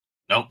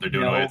 Nope, they're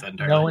doing away with that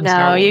entirely. No, in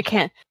Star No, you Wars.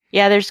 can't.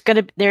 Yeah,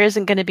 there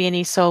isn't gonna be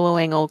any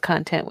soloing old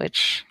content,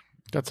 which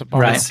That's a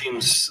bummer. Right. That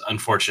seems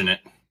unfortunate.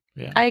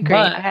 Yeah. I agree.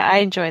 But- I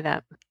enjoy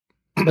that.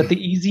 But the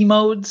easy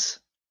modes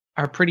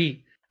are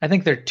pretty. I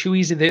think they're too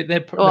easy.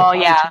 They Well,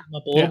 yeah. turn them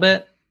up a little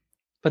bit.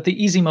 But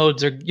the easy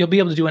modes are you'll be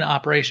able to do an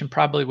operation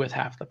probably with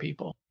half the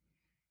people.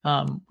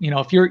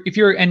 If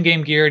you're end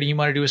game geared and you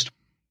want to do a story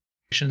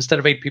instead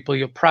of 8 people,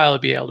 you'll probably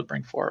be able to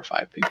bring 4 or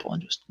 5 people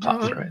and just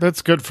talk through it.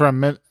 That's good for a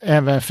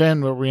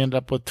MFN where we end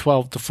up with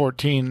 12 to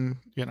 14.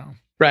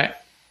 Right.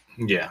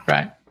 Yeah.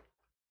 Right.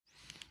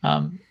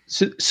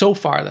 So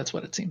far, that's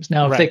what it seems.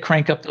 Now, if they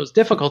crank up those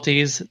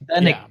difficulties,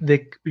 then they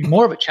could be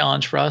more of a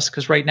challenge for us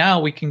because right now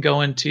we can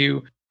go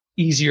into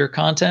easier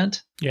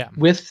content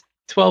with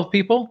 12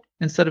 people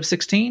instead of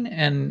 16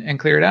 and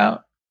clear it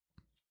out.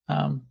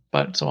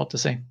 But so we'll have to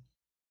see.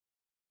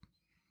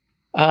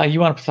 You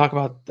want to talk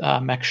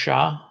about Mech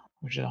Shah,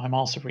 which I'm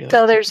also really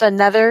So there's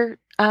another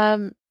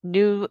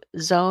new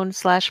zone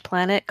 /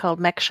 planet called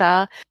Mech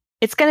Shah.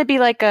 It's going to be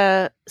like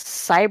a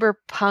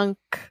cyberpunk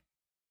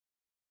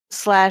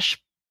 /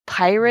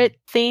 pirate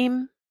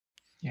theme.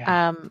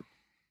 Yeah.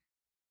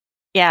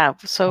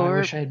 So I we're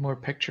wish I had more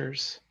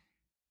pictures.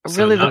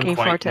 really not looking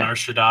quite forward to it. Nar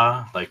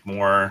Shaddaa, like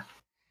more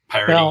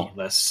piratey, Well,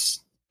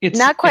 less. It's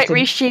Not quite it's a-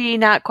 Rishi,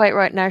 not quite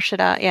Nar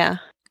Shaddaa. Yeah.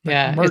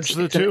 Yeah, merge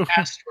the it's two. an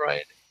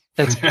asteroid.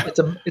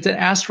 It's an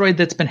asteroid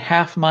that's been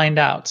half mined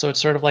out, so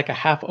it's sort of like a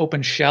half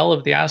open shell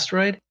of the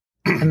asteroid,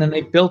 and then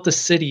they built a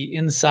city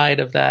inside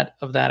of that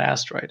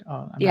asteroid.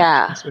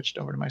 I switched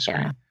over to my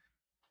screen.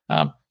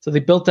 So they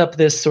built up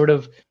this sort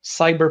of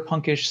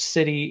cyberpunkish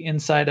city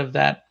inside of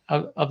that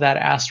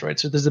asteroid.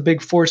 So there's a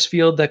big force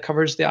field that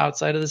covers the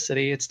outside of the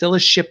city. It's still a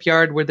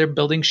shipyard where they're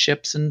building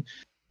ships, and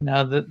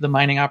the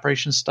mining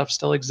operation stuff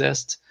still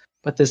exists.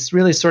 But this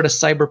really sort of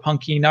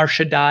cyberpunky, Nar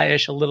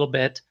Shaddaa-ish a little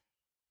bit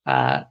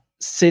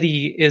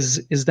city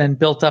is then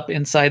built up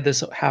inside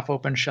this half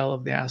open shell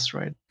of the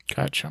asteroid.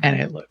 Gotcha. And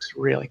it looks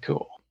really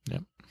cool.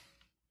 Yep.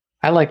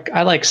 I like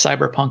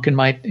cyberpunk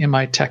in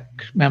my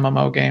tech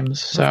MMO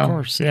games. So of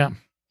course, yeah.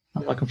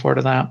 I'm looking forward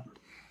to that.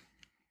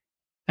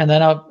 And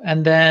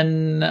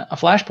then a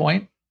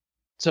Flashpoint.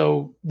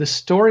 So the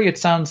story, it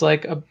sounds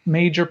like a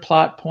major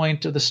plot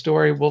point of the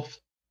story will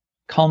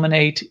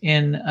culminate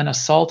in an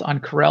assault on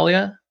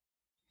Corellia.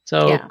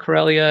 So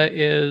Corellia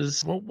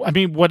is... Well, I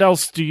mean, what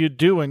else do you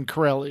do in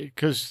Corellia?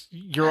 Because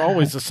you're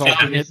always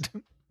assaulting it.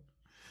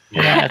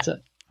 Yeah, it's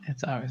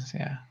always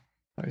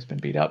been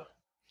beat up.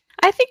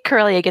 I think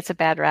Corellia gets a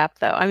bad rap,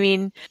 though. I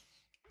mean,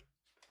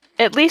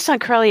 at least on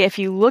Corellia, if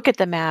you look at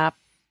the map,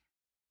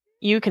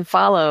 you can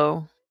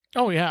follow.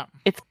 Oh, yeah.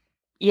 It's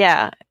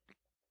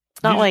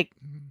not like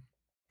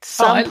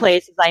some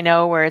places I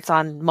know where it's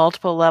on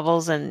multiple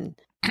levels and...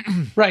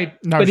 Right,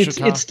 but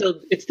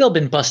it's still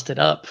been busted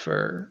up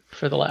for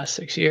the last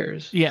 6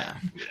 years. Yeah.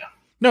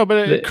 No,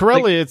 but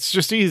Corellia, it's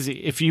just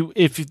easy. If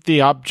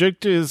the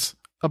object is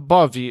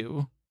above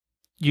you,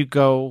 you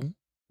go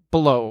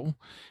below,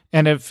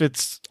 and if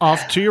it's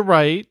off to your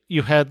right,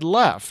 you head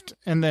left,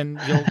 and then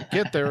you'll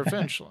get there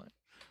eventually.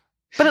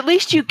 But at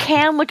least you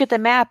can look at the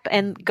map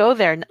and go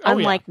there,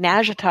 unlike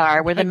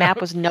Nazjatar, where the map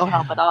was no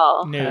help at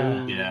all.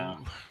 No.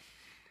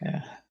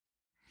 Yeah.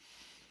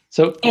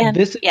 So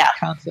this is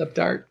concept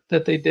art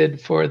that they did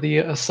for the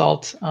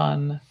assault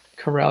on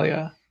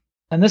Corellia.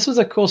 And this was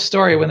a cool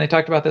story when they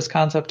talked about this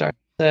concept art.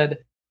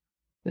 Said,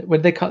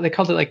 what they called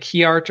it like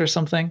key art or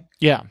something?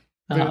 Yeah.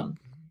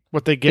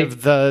 What they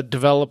give the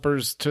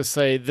developers to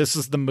say, this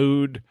is the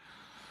mood.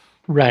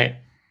 Right.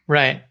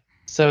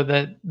 So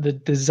that the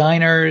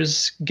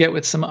designers get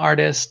with some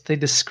artists, they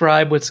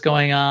describe what's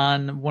going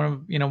on.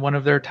 One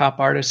of their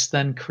top artists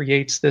then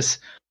creates this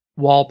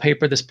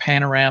wallpaper, this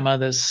panorama,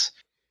 this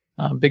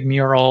big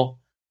mural,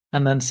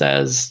 and then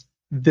says,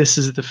 this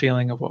is the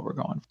feeling of what we're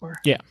going for.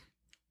 Yeah.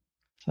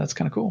 So that's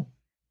kind of cool.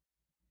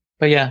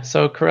 But yeah,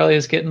 so Corellia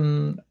is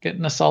getting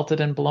assaulted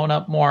and blown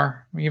up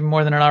even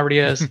more than it already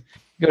is.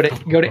 Go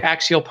to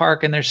Axial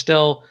Park, and there's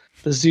still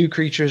the zoo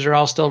creatures are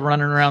all still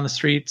running around the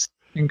streets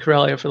in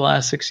Corellia for the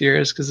last 6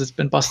 years because it's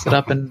been busted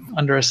up and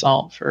under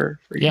assault for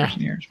years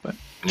and years. But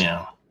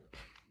yeah.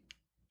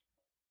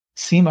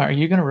 Seema, are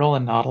you going to roll a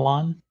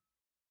Nautilon?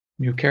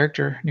 New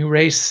character, new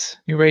race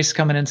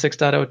coming in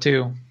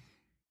 6.02.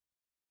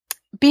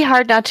 Be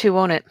hard not to,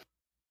 won't it?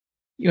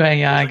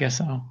 Yeah, I guess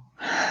so.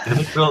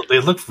 They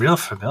look real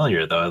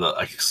familiar though.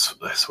 I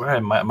swear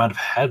I might have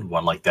had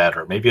one like that,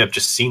 or maybe I've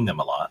just seen them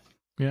a lot.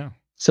 Yeah.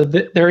 So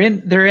there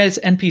is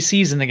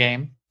NPCs in the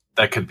game.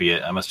 That could be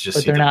it. I must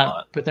just see them a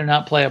lot. But they're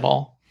not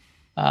playable.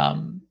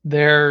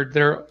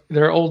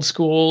 They're old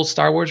school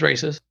Star Wars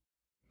races.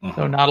 Mm-hmm.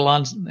 So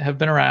Nautilons have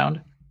been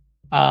around.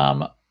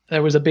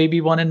 There was a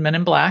baby one in Men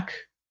in Black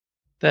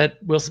that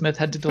Will Smith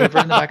had to deliver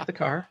in the back of the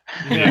car.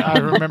 Yeah, I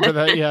remember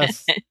that.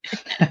 Yes.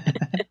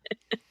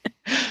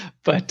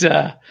 But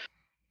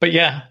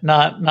yeah,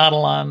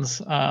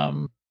 Nautilons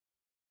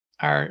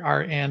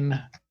are in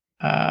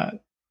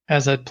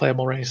as a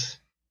playable race.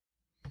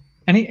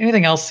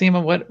 Anything else,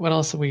 Seema? What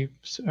else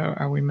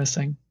are we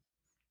missing?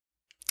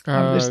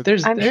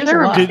 There's I'm a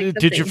sure. lot.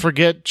 Did you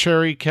forget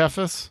Cherry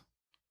Kefis?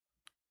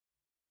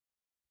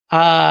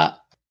 Where's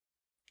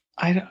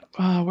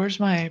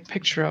my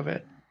picture of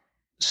it?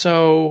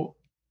 So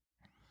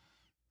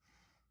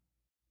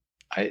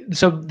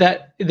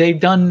that they've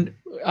done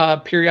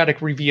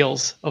periodic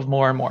reveals of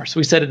more and more. So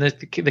we said in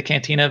the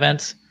Cantina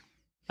events,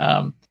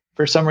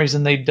 for some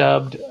reason they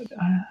dubbed.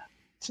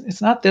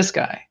 It's not this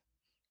guy,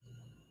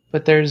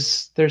 but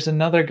there's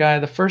another guy.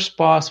 The first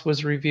boss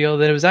was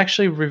revealed. It was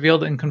actually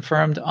revealed and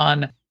confirmed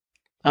on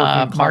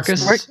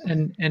Marcus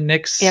and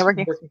Nick's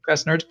Working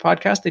Class Nerds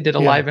podcast. They did a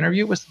live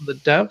interview with some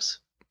of the devs.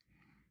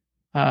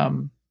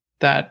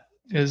 That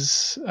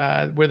is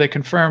where they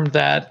confirmed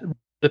that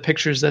the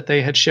pictures that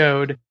they had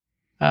showed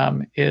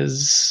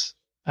is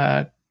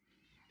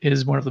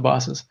one of the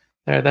bosses.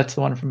 That's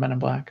the one from Men in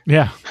Black.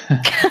 Yeah,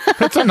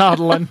 that's a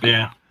Nautilin.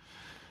 Yeah,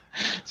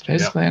 it's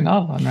basically a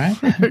Nautilin, right?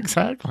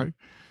 Exactly.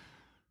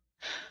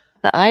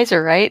 The eyes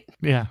are right.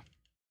 Yeah.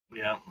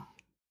 Yeah.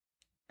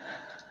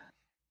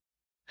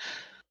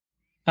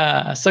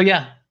 So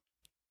yeah,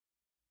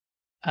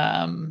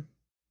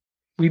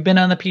 we've been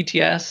on the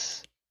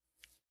PTS.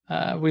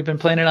 We've been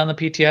playing it on the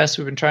PTS.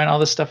 We've been trying all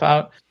this stuff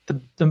out.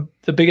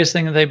 The biggest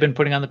thing that they've been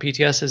putting on the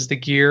PTS is the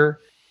gear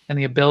and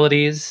the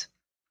abilities.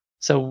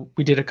 So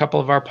we did a couple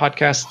of our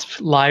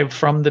podcasts live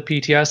from the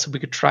PTS, so we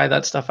could try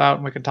that stuff out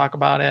and we could talk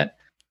about it.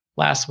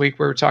 Last week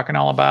we were talking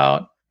all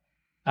about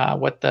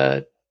what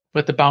the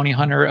bounty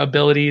hunter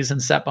abilities and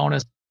set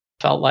bonus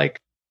felt like.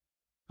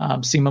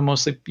 Seema,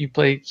 mostly you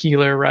play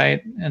healer,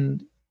 right?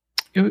 And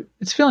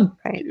it's feeling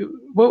right.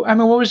 Well, I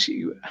mean, what was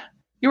you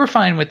were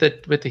fine with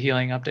the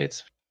healing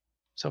updates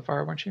so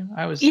far, weren't you?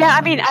 I was. Yeah,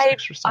 I mean,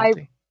 extra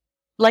salty.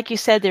 Like you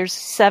said, there's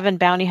 7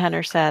 bounty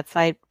hunter sets.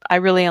 I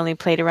really only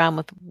played around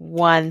with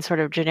one sort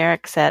of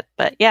generic set,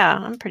 but yeah,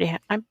 I'm pretty.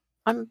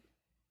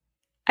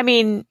 I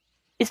mean,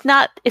 it's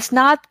not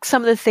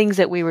some of the things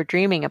that we were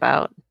dreaming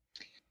about.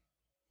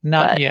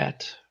 Not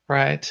yet,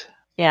 right?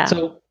 Yeah.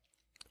 So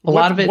a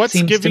lot of it what's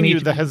seems giving to me you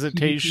to the be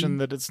hesitation PvP.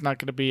 that it's not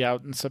going to be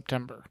out in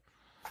September?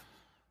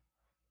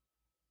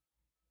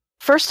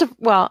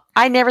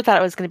 I never thought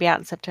it was going to be out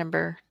in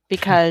September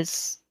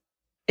because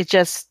it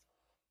just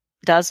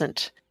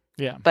doesn't.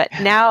 Yeah. But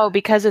now,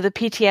 because of the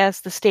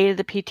PTS, the state of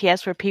the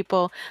PTS, where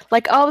people,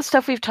 like all the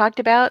stuff we've talked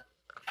about,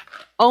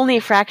 only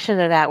a fraction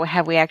of that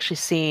have we actually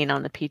seen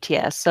on the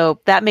PTS.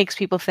 So that makes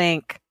people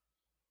think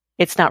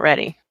it's not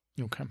ready.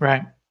 Okay.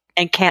 Right.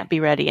 And can't be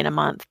ready in a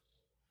month.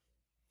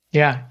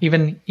 Yeah.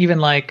 Even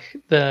like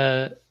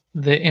the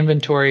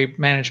inventory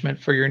management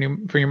for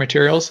your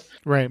materials.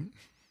 Right.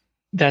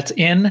 That's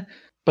in,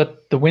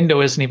 but the window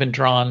isn't even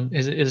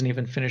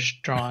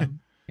finished drawn.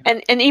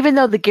 And even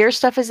though the gear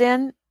stuff is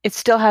in, it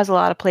still has a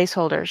lot of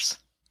placeholders.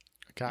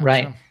 Gotcha.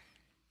 Right.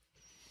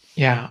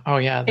 Yeah. Oh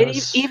yeah.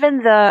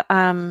 Even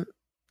the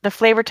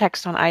flavor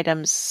text on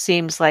items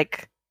seems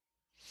like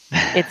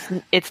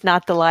it's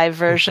not the live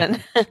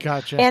version.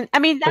 Gotcha. And I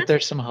mean, but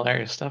there's some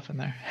hilarious stuff in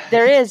there.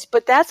 There is,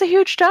 but that's a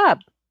huge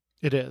job.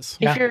 It is.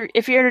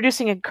 If you're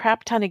introducing a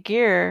crap ton of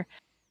gear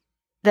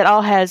that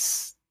all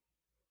has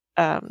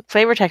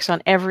flavor text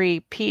on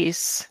every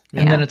piece,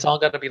 and then it's all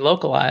got to be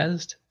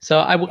localized. So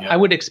I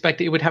would expect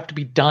it would have to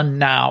be done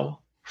now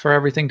for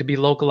everything to be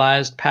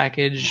localized,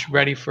 packaged,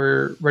 ready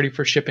for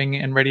shipping,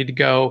 and ready to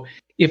go.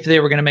 If they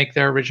were going to make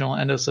their original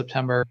end of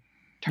September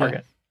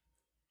target,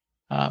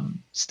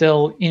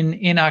 still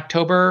in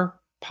October,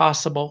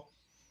 possible.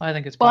 I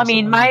think it's possible. Well,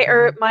 I mean,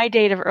 my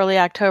date of early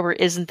October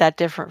isn't that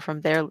different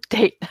from their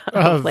date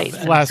of late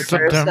last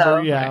September. So.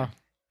 Yeah.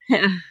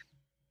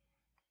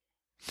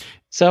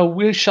 So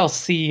we shall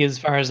see as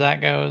far as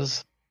that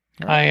goes.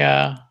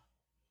 Right.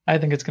 I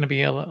think it's going to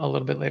be a little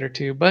bit later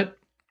too, but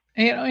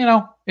you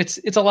know,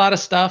 it's a lot of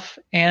stuff,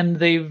 and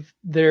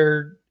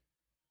they're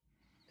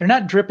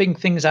not dripping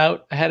things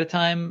out ahead of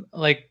time.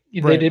 Like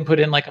they did put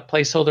in like a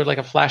placeholder, like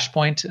a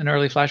flashpoint, an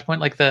early flashpoint,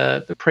 like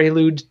the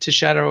prelude to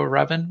Shadow of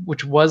Revan,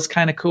 which was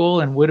kind of cool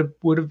and would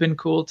have been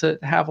cool to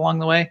have along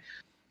the way.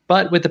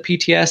 But with the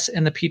PTS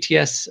and the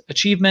PTS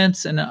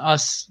achievements and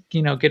us,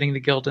 getting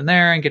the guild in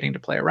there and getting to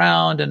play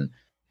around, and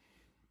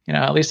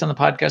at least on the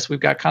podcast,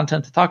 we've got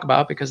content to talk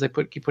about because they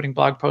keep putting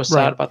blog posts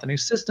out about the new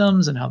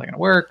systems and how they're going to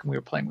work. And we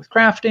were playing with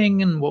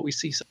crafting and what we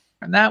see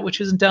in that, which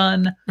isn't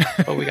done,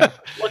 but we got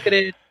to look at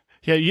it.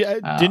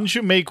 Yeah, didn't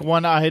you make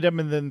one item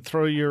and then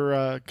throw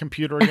your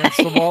computer against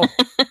the wall?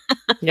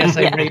 Yes,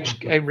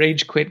 I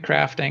rage quit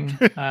crafting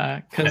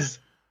because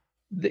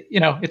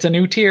it's a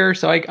new tier,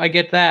 so I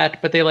get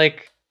that, but they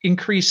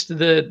increased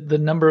the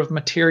number of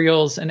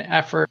materials and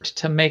effort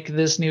to make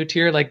this new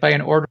tier by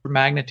an order of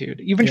magnitude,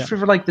 even for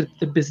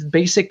the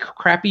basic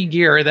crappy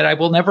gear that I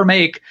will never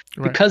make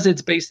because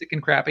it's basic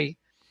and crappy.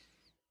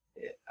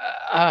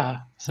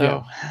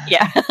 Gotcha.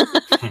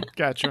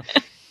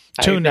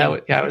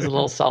 I was a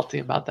little salty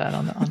about that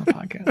on the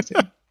podcast.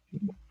 Yeah.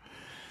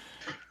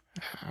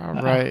 All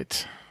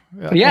right.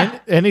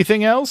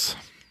 Anything else?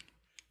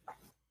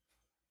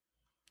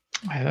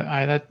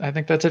 I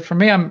think that's it for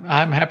me. I'm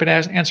happy to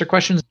answer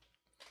questions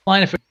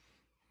online if you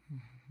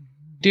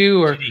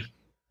do. Or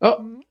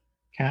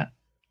Cat.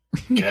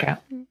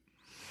 Cat.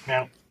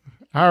 Yeah.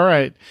 All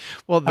right.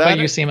 Well, How about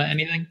you, Seema?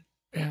 Anything?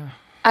 Yeah.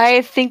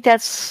 I think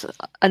that's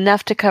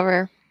enough to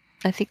cover.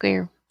 I think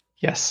we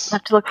Yes.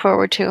 have to look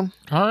forward to.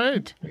 All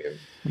right.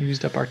 We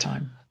used up our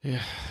time.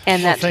 Yeah.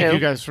 And that Thank too. you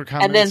guys for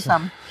coming. And then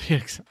some.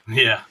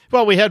 Yeah.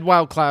 Well, we had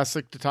WoW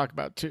Classic to talk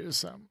about too,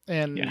 so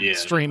and Yeah,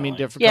 streaming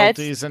definitely.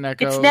 difficulties and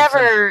echoes.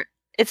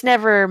 It's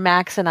never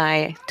Max and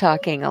I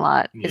talking a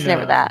lot. It's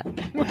never that.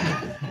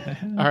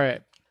 All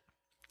right.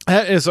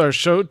 That is our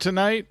show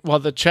tonight. While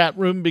the chat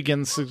room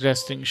begins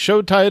suggesting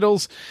show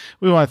titles,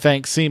 we want to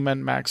thank Seema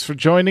and Max for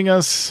joining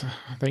us.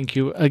 Thank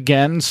you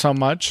again so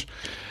much.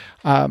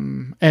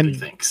 And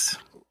Thanks.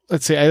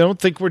 let's see, I don't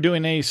think we're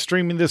doing any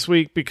streaming this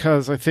week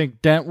because I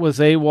think Dent was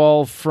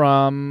AWOL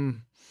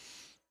from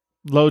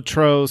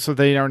Lotro, so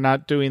they are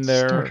not doing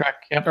their Star Trek,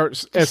 yep. or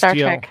STO. Star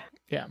Trek.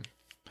 Yeah.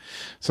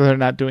 So they're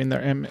not doing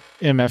their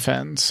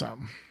MFN. So,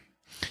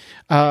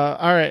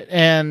 all right.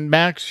 And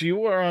Max,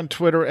 you are on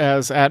Twitter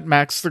as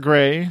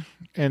 @MaxTheGray,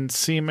 and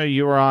Seema,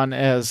 you are on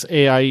as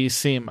AIE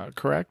Seema,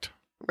 correct?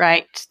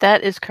 Right.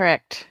 That is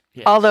correct.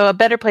 Yes. Although a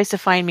better place to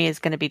find me is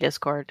going to be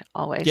Discord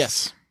always.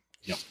 Yes.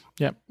 Yep.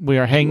 Yep. We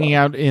are hanging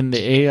out in the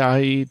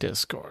AIE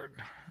Discord.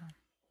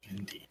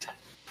 Indeed.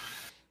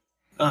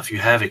 Well, if you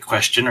have a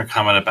question or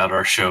comment about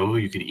our show,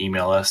 you can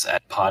email us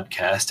at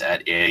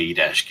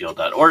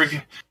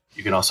podcast@aie-guild.org.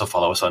 You can also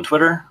follow us on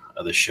Twitter.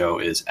 The show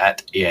is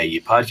at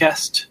AIE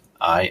Podcast.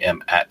 I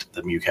am at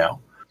the Mewcow.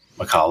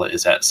 Makala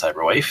is at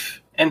Cyberwife.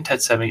 And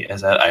Tetsemi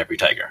is at Ivory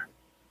Tiger.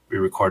 We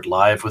record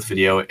live with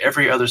video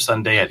every other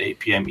Sunday at 8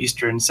 p.m.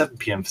 Eastern, 7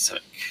 p.m.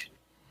 Pacific.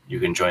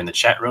 You can join the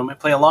chat room and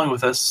play along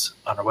with us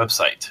on our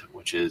website,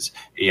 which is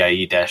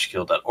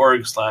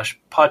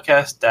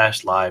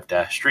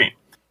aie-guild.org/podcast-live-stream.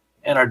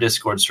 And our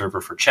Discord server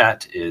for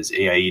chat is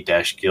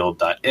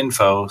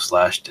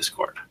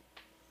aie-guild.info/discord.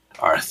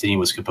 Our theme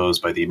was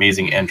composed by the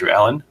amazing Andrew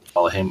Allen.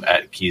 Follow him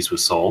at Keys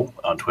with Soul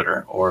on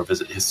Twitter or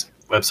visit his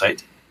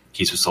website,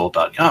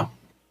 keyswithsoul.com.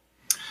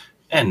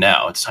 And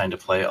now it's time to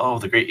play all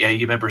of the great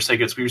AIE member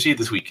segments we received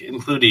this week,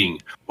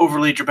 including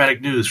Overly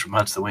Dramatic News from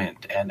Hunts the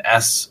Wind and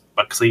Ask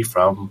Buxley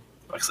from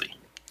Buxley.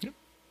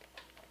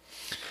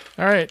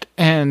 All right.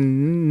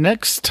 And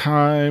next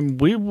time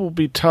we will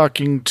be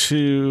talking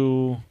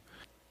to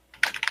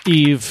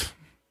Eve.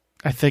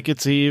 I think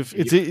it's Eve.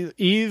 It's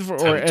Eve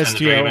or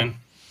STO.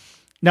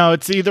 No,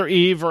 it's either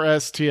Eve or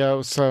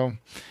STO. So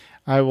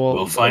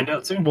we'll find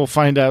out soon. We'll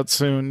find out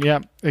soon. Yeah,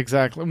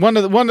 exactly. One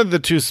of the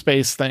two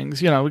space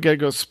things. We got to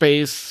go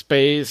space,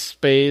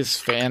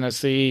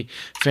 fantasy.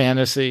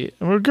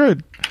 We're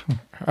good.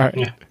 All right.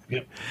 Yeah.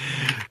 Yep.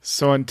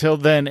 So until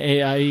then,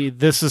 AIE,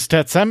 this is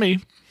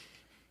Tetsemi.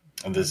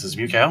 And this is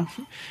Mewcow.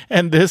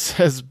 And this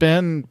has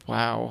been,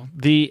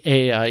 the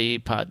AIE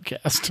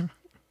Podcast.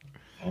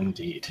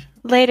 Indeed.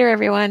 Later,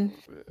 everyone.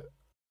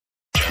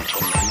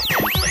 Gentlemen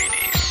and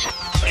ladies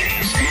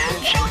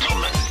and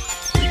gentlemen,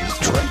 please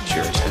direct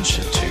your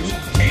attention to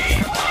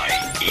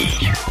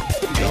AIE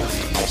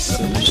Building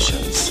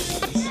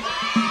Solutions.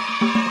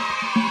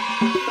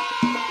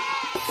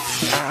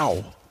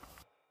 Ow.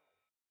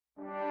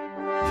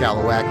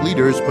 Caloac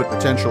leaders put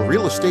potential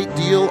real estate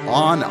deal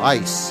on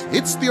ice.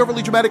 It's the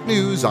Overly Dramatic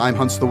News. I'm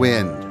Hunts the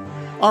Wind.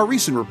 Our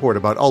recent report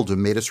about Uldum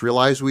made us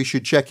realize we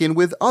should check in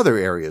with other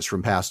areas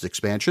from past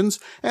expansions,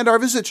 and our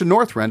visit to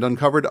Northrend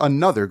uncovered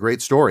another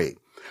great story.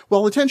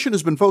 While attention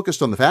has been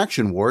focused on the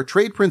faction war,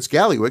 Trade Prince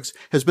Gallywix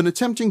has been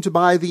attempting to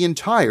buy the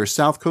entire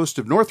south coast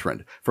of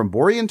Northrend, from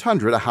Borean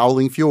Tundra to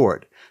Howling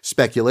Fjord.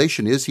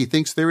 Speculation is he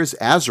thinks there is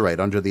azurite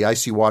under the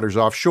icy waters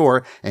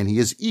offshore, and he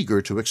is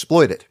eager to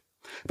exploit it.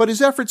 But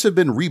his efforts have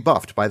been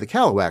rebuffed by the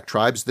Caloac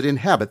tribes that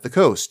inhabit the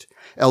coast.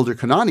 Elder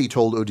Kanani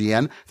told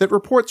ODN that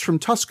reports from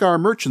Tuskar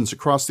merchants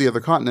across the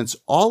other continents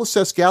all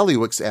assess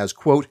Gallywix as,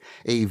 quote,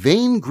 a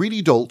vain,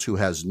 greedy dolt who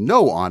has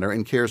no honor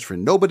and cares for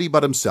nobody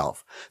but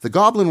himself. The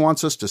goblin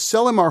wants us to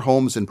sell him our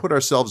homes and put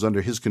ourselves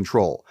under his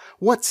control.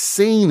 What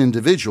sane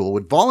individual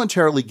would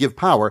voluntarily give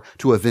power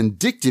to a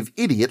vindictive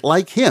idiot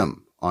like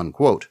him?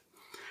 Unquote.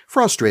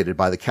 Frustrated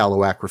by the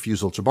Caloac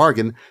refusal to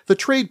bargain, the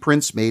trade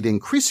prince made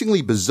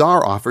increasingly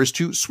bizarre offers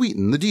to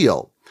sweeten the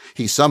deal.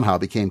 He somehow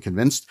became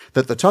convinced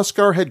that the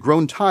Tuskar had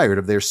grown tired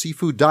of their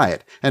seafood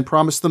diet and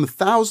promised them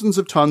thousands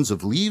of tons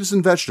of leaves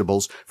and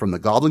vegetables from the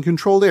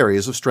goblin-controlled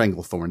areas of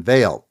Stranglethorn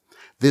Vale.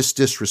 This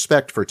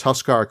disrespect for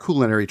Tuskar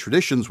culinary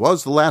traditions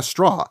was the last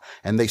straw,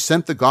 and they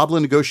sent the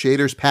goblin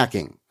negotiators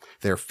packing.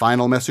 Their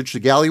final message to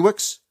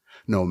Gallywix?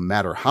 No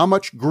matter how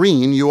much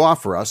green you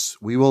offer us,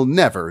 we will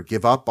never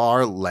give up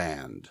our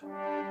land.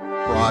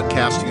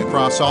 Broadcasting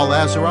across all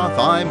Azeroth,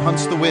 I'm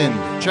Hunts the Wind.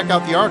 Check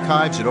out the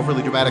archives at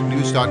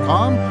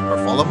overlydramaticnews.com or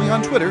follow me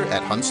on Twitter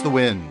at Hunts the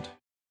Wind.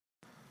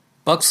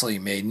 Buxley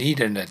may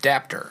need an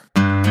adapter.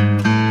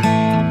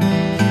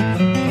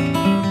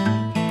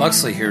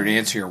 Buxley here to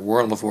answer your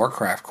World of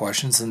Warcraft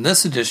questions in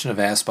this edition of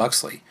Ask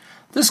Buxley.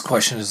 This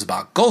question is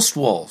about ghost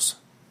wolves.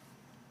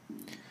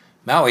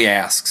 Maui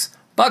asks,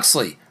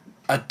 Buxley,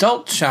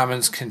 adult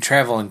shamans can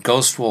travel in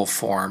ghost wolf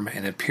form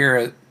and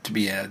appear to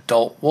be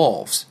adult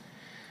wolves.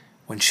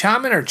 When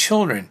shaman are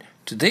children,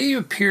 Do they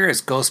appear as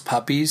ghost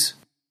puppies?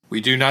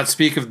 We do not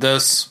speak of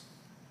this.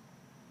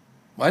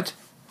 What?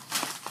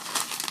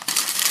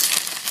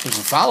 There's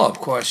a follow-up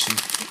question.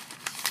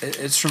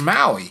 It's from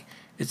Maui.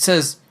 It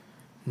says,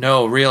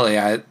 no, really,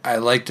 I'd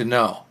like to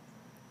know.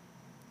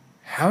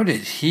 How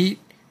did he...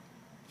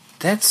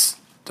 That's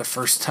the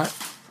first time...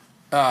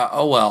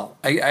 oh, well,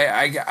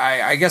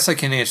 I guess I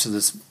can answer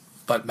this.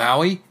 But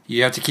Maui,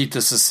 you have to keep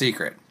this a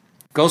secret.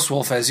 Ghost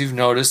Wolf, as you've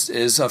noticed,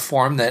 is a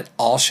form that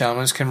all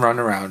shamans can run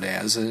around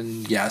as.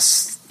 And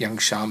yes, young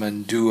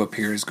shaman do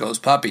appear as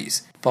ghost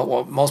puppies. But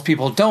what most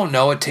people don't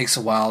know, it takes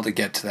a while to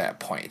get to that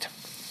point.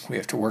 We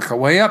have to work our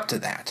way up to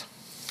that.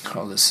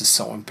 Oh, this is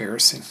so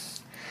embarrassing.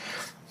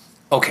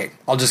 Okay,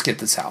 I'll just get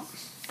this out.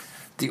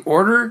 The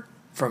order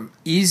from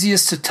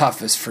easiest to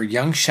toughest for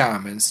young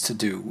shamans to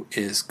do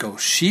is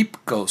ghost sheep,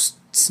 ghost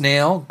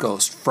snail,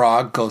 ghost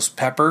frog, ghost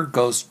pepper,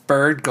 ghost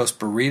bird, ghost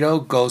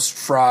burrito, ghost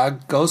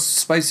frog, ghost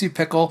spicy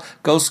pickle,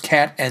 ghost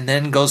cat, and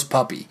then ghost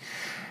puppy.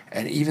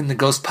 And even the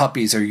ghost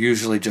puppies are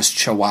usually just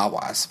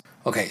chihuahuas.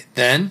 Okay,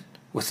 then,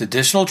 with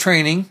additional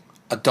training,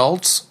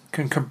 adults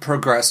can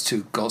progress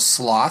to ghost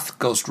sloth,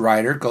 ghost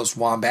rider, ghost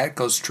wombat,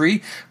 ghost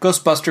tree,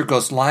 ghost buster,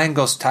 ghost lion,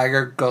 ghost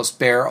tiger, ghost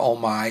bear, oh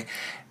my,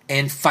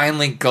 and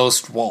finally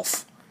ghost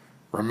wolf.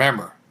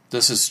 Remember,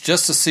 this is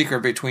just a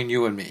secret between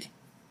you and me.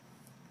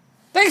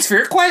 Thanks for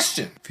your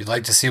question. If you'd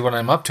like to see what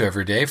I'm up to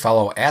every day,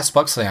 follow Ask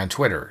Buxley on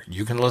Twitter.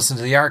 You can listen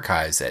to the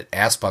archives at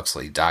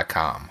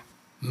AskBuxley.com.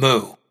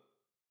 Moo.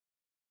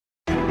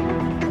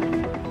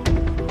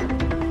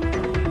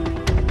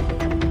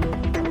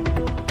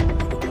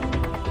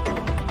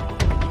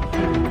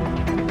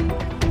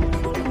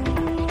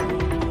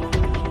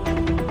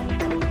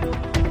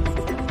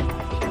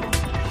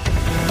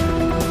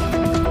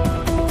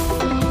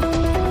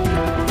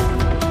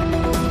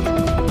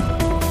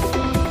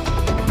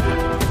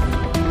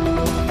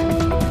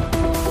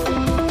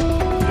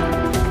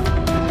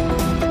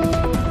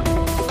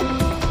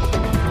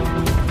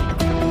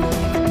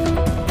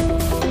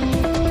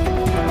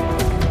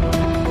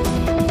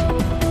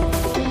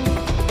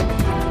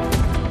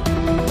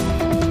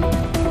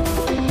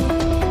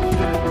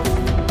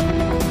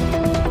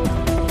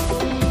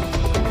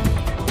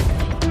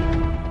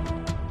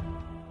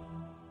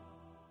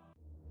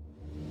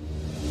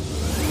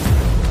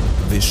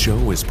 This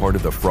show is part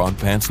of the Frog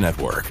Pants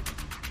Network.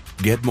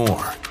 Get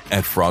more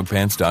at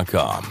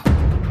frogpants.com.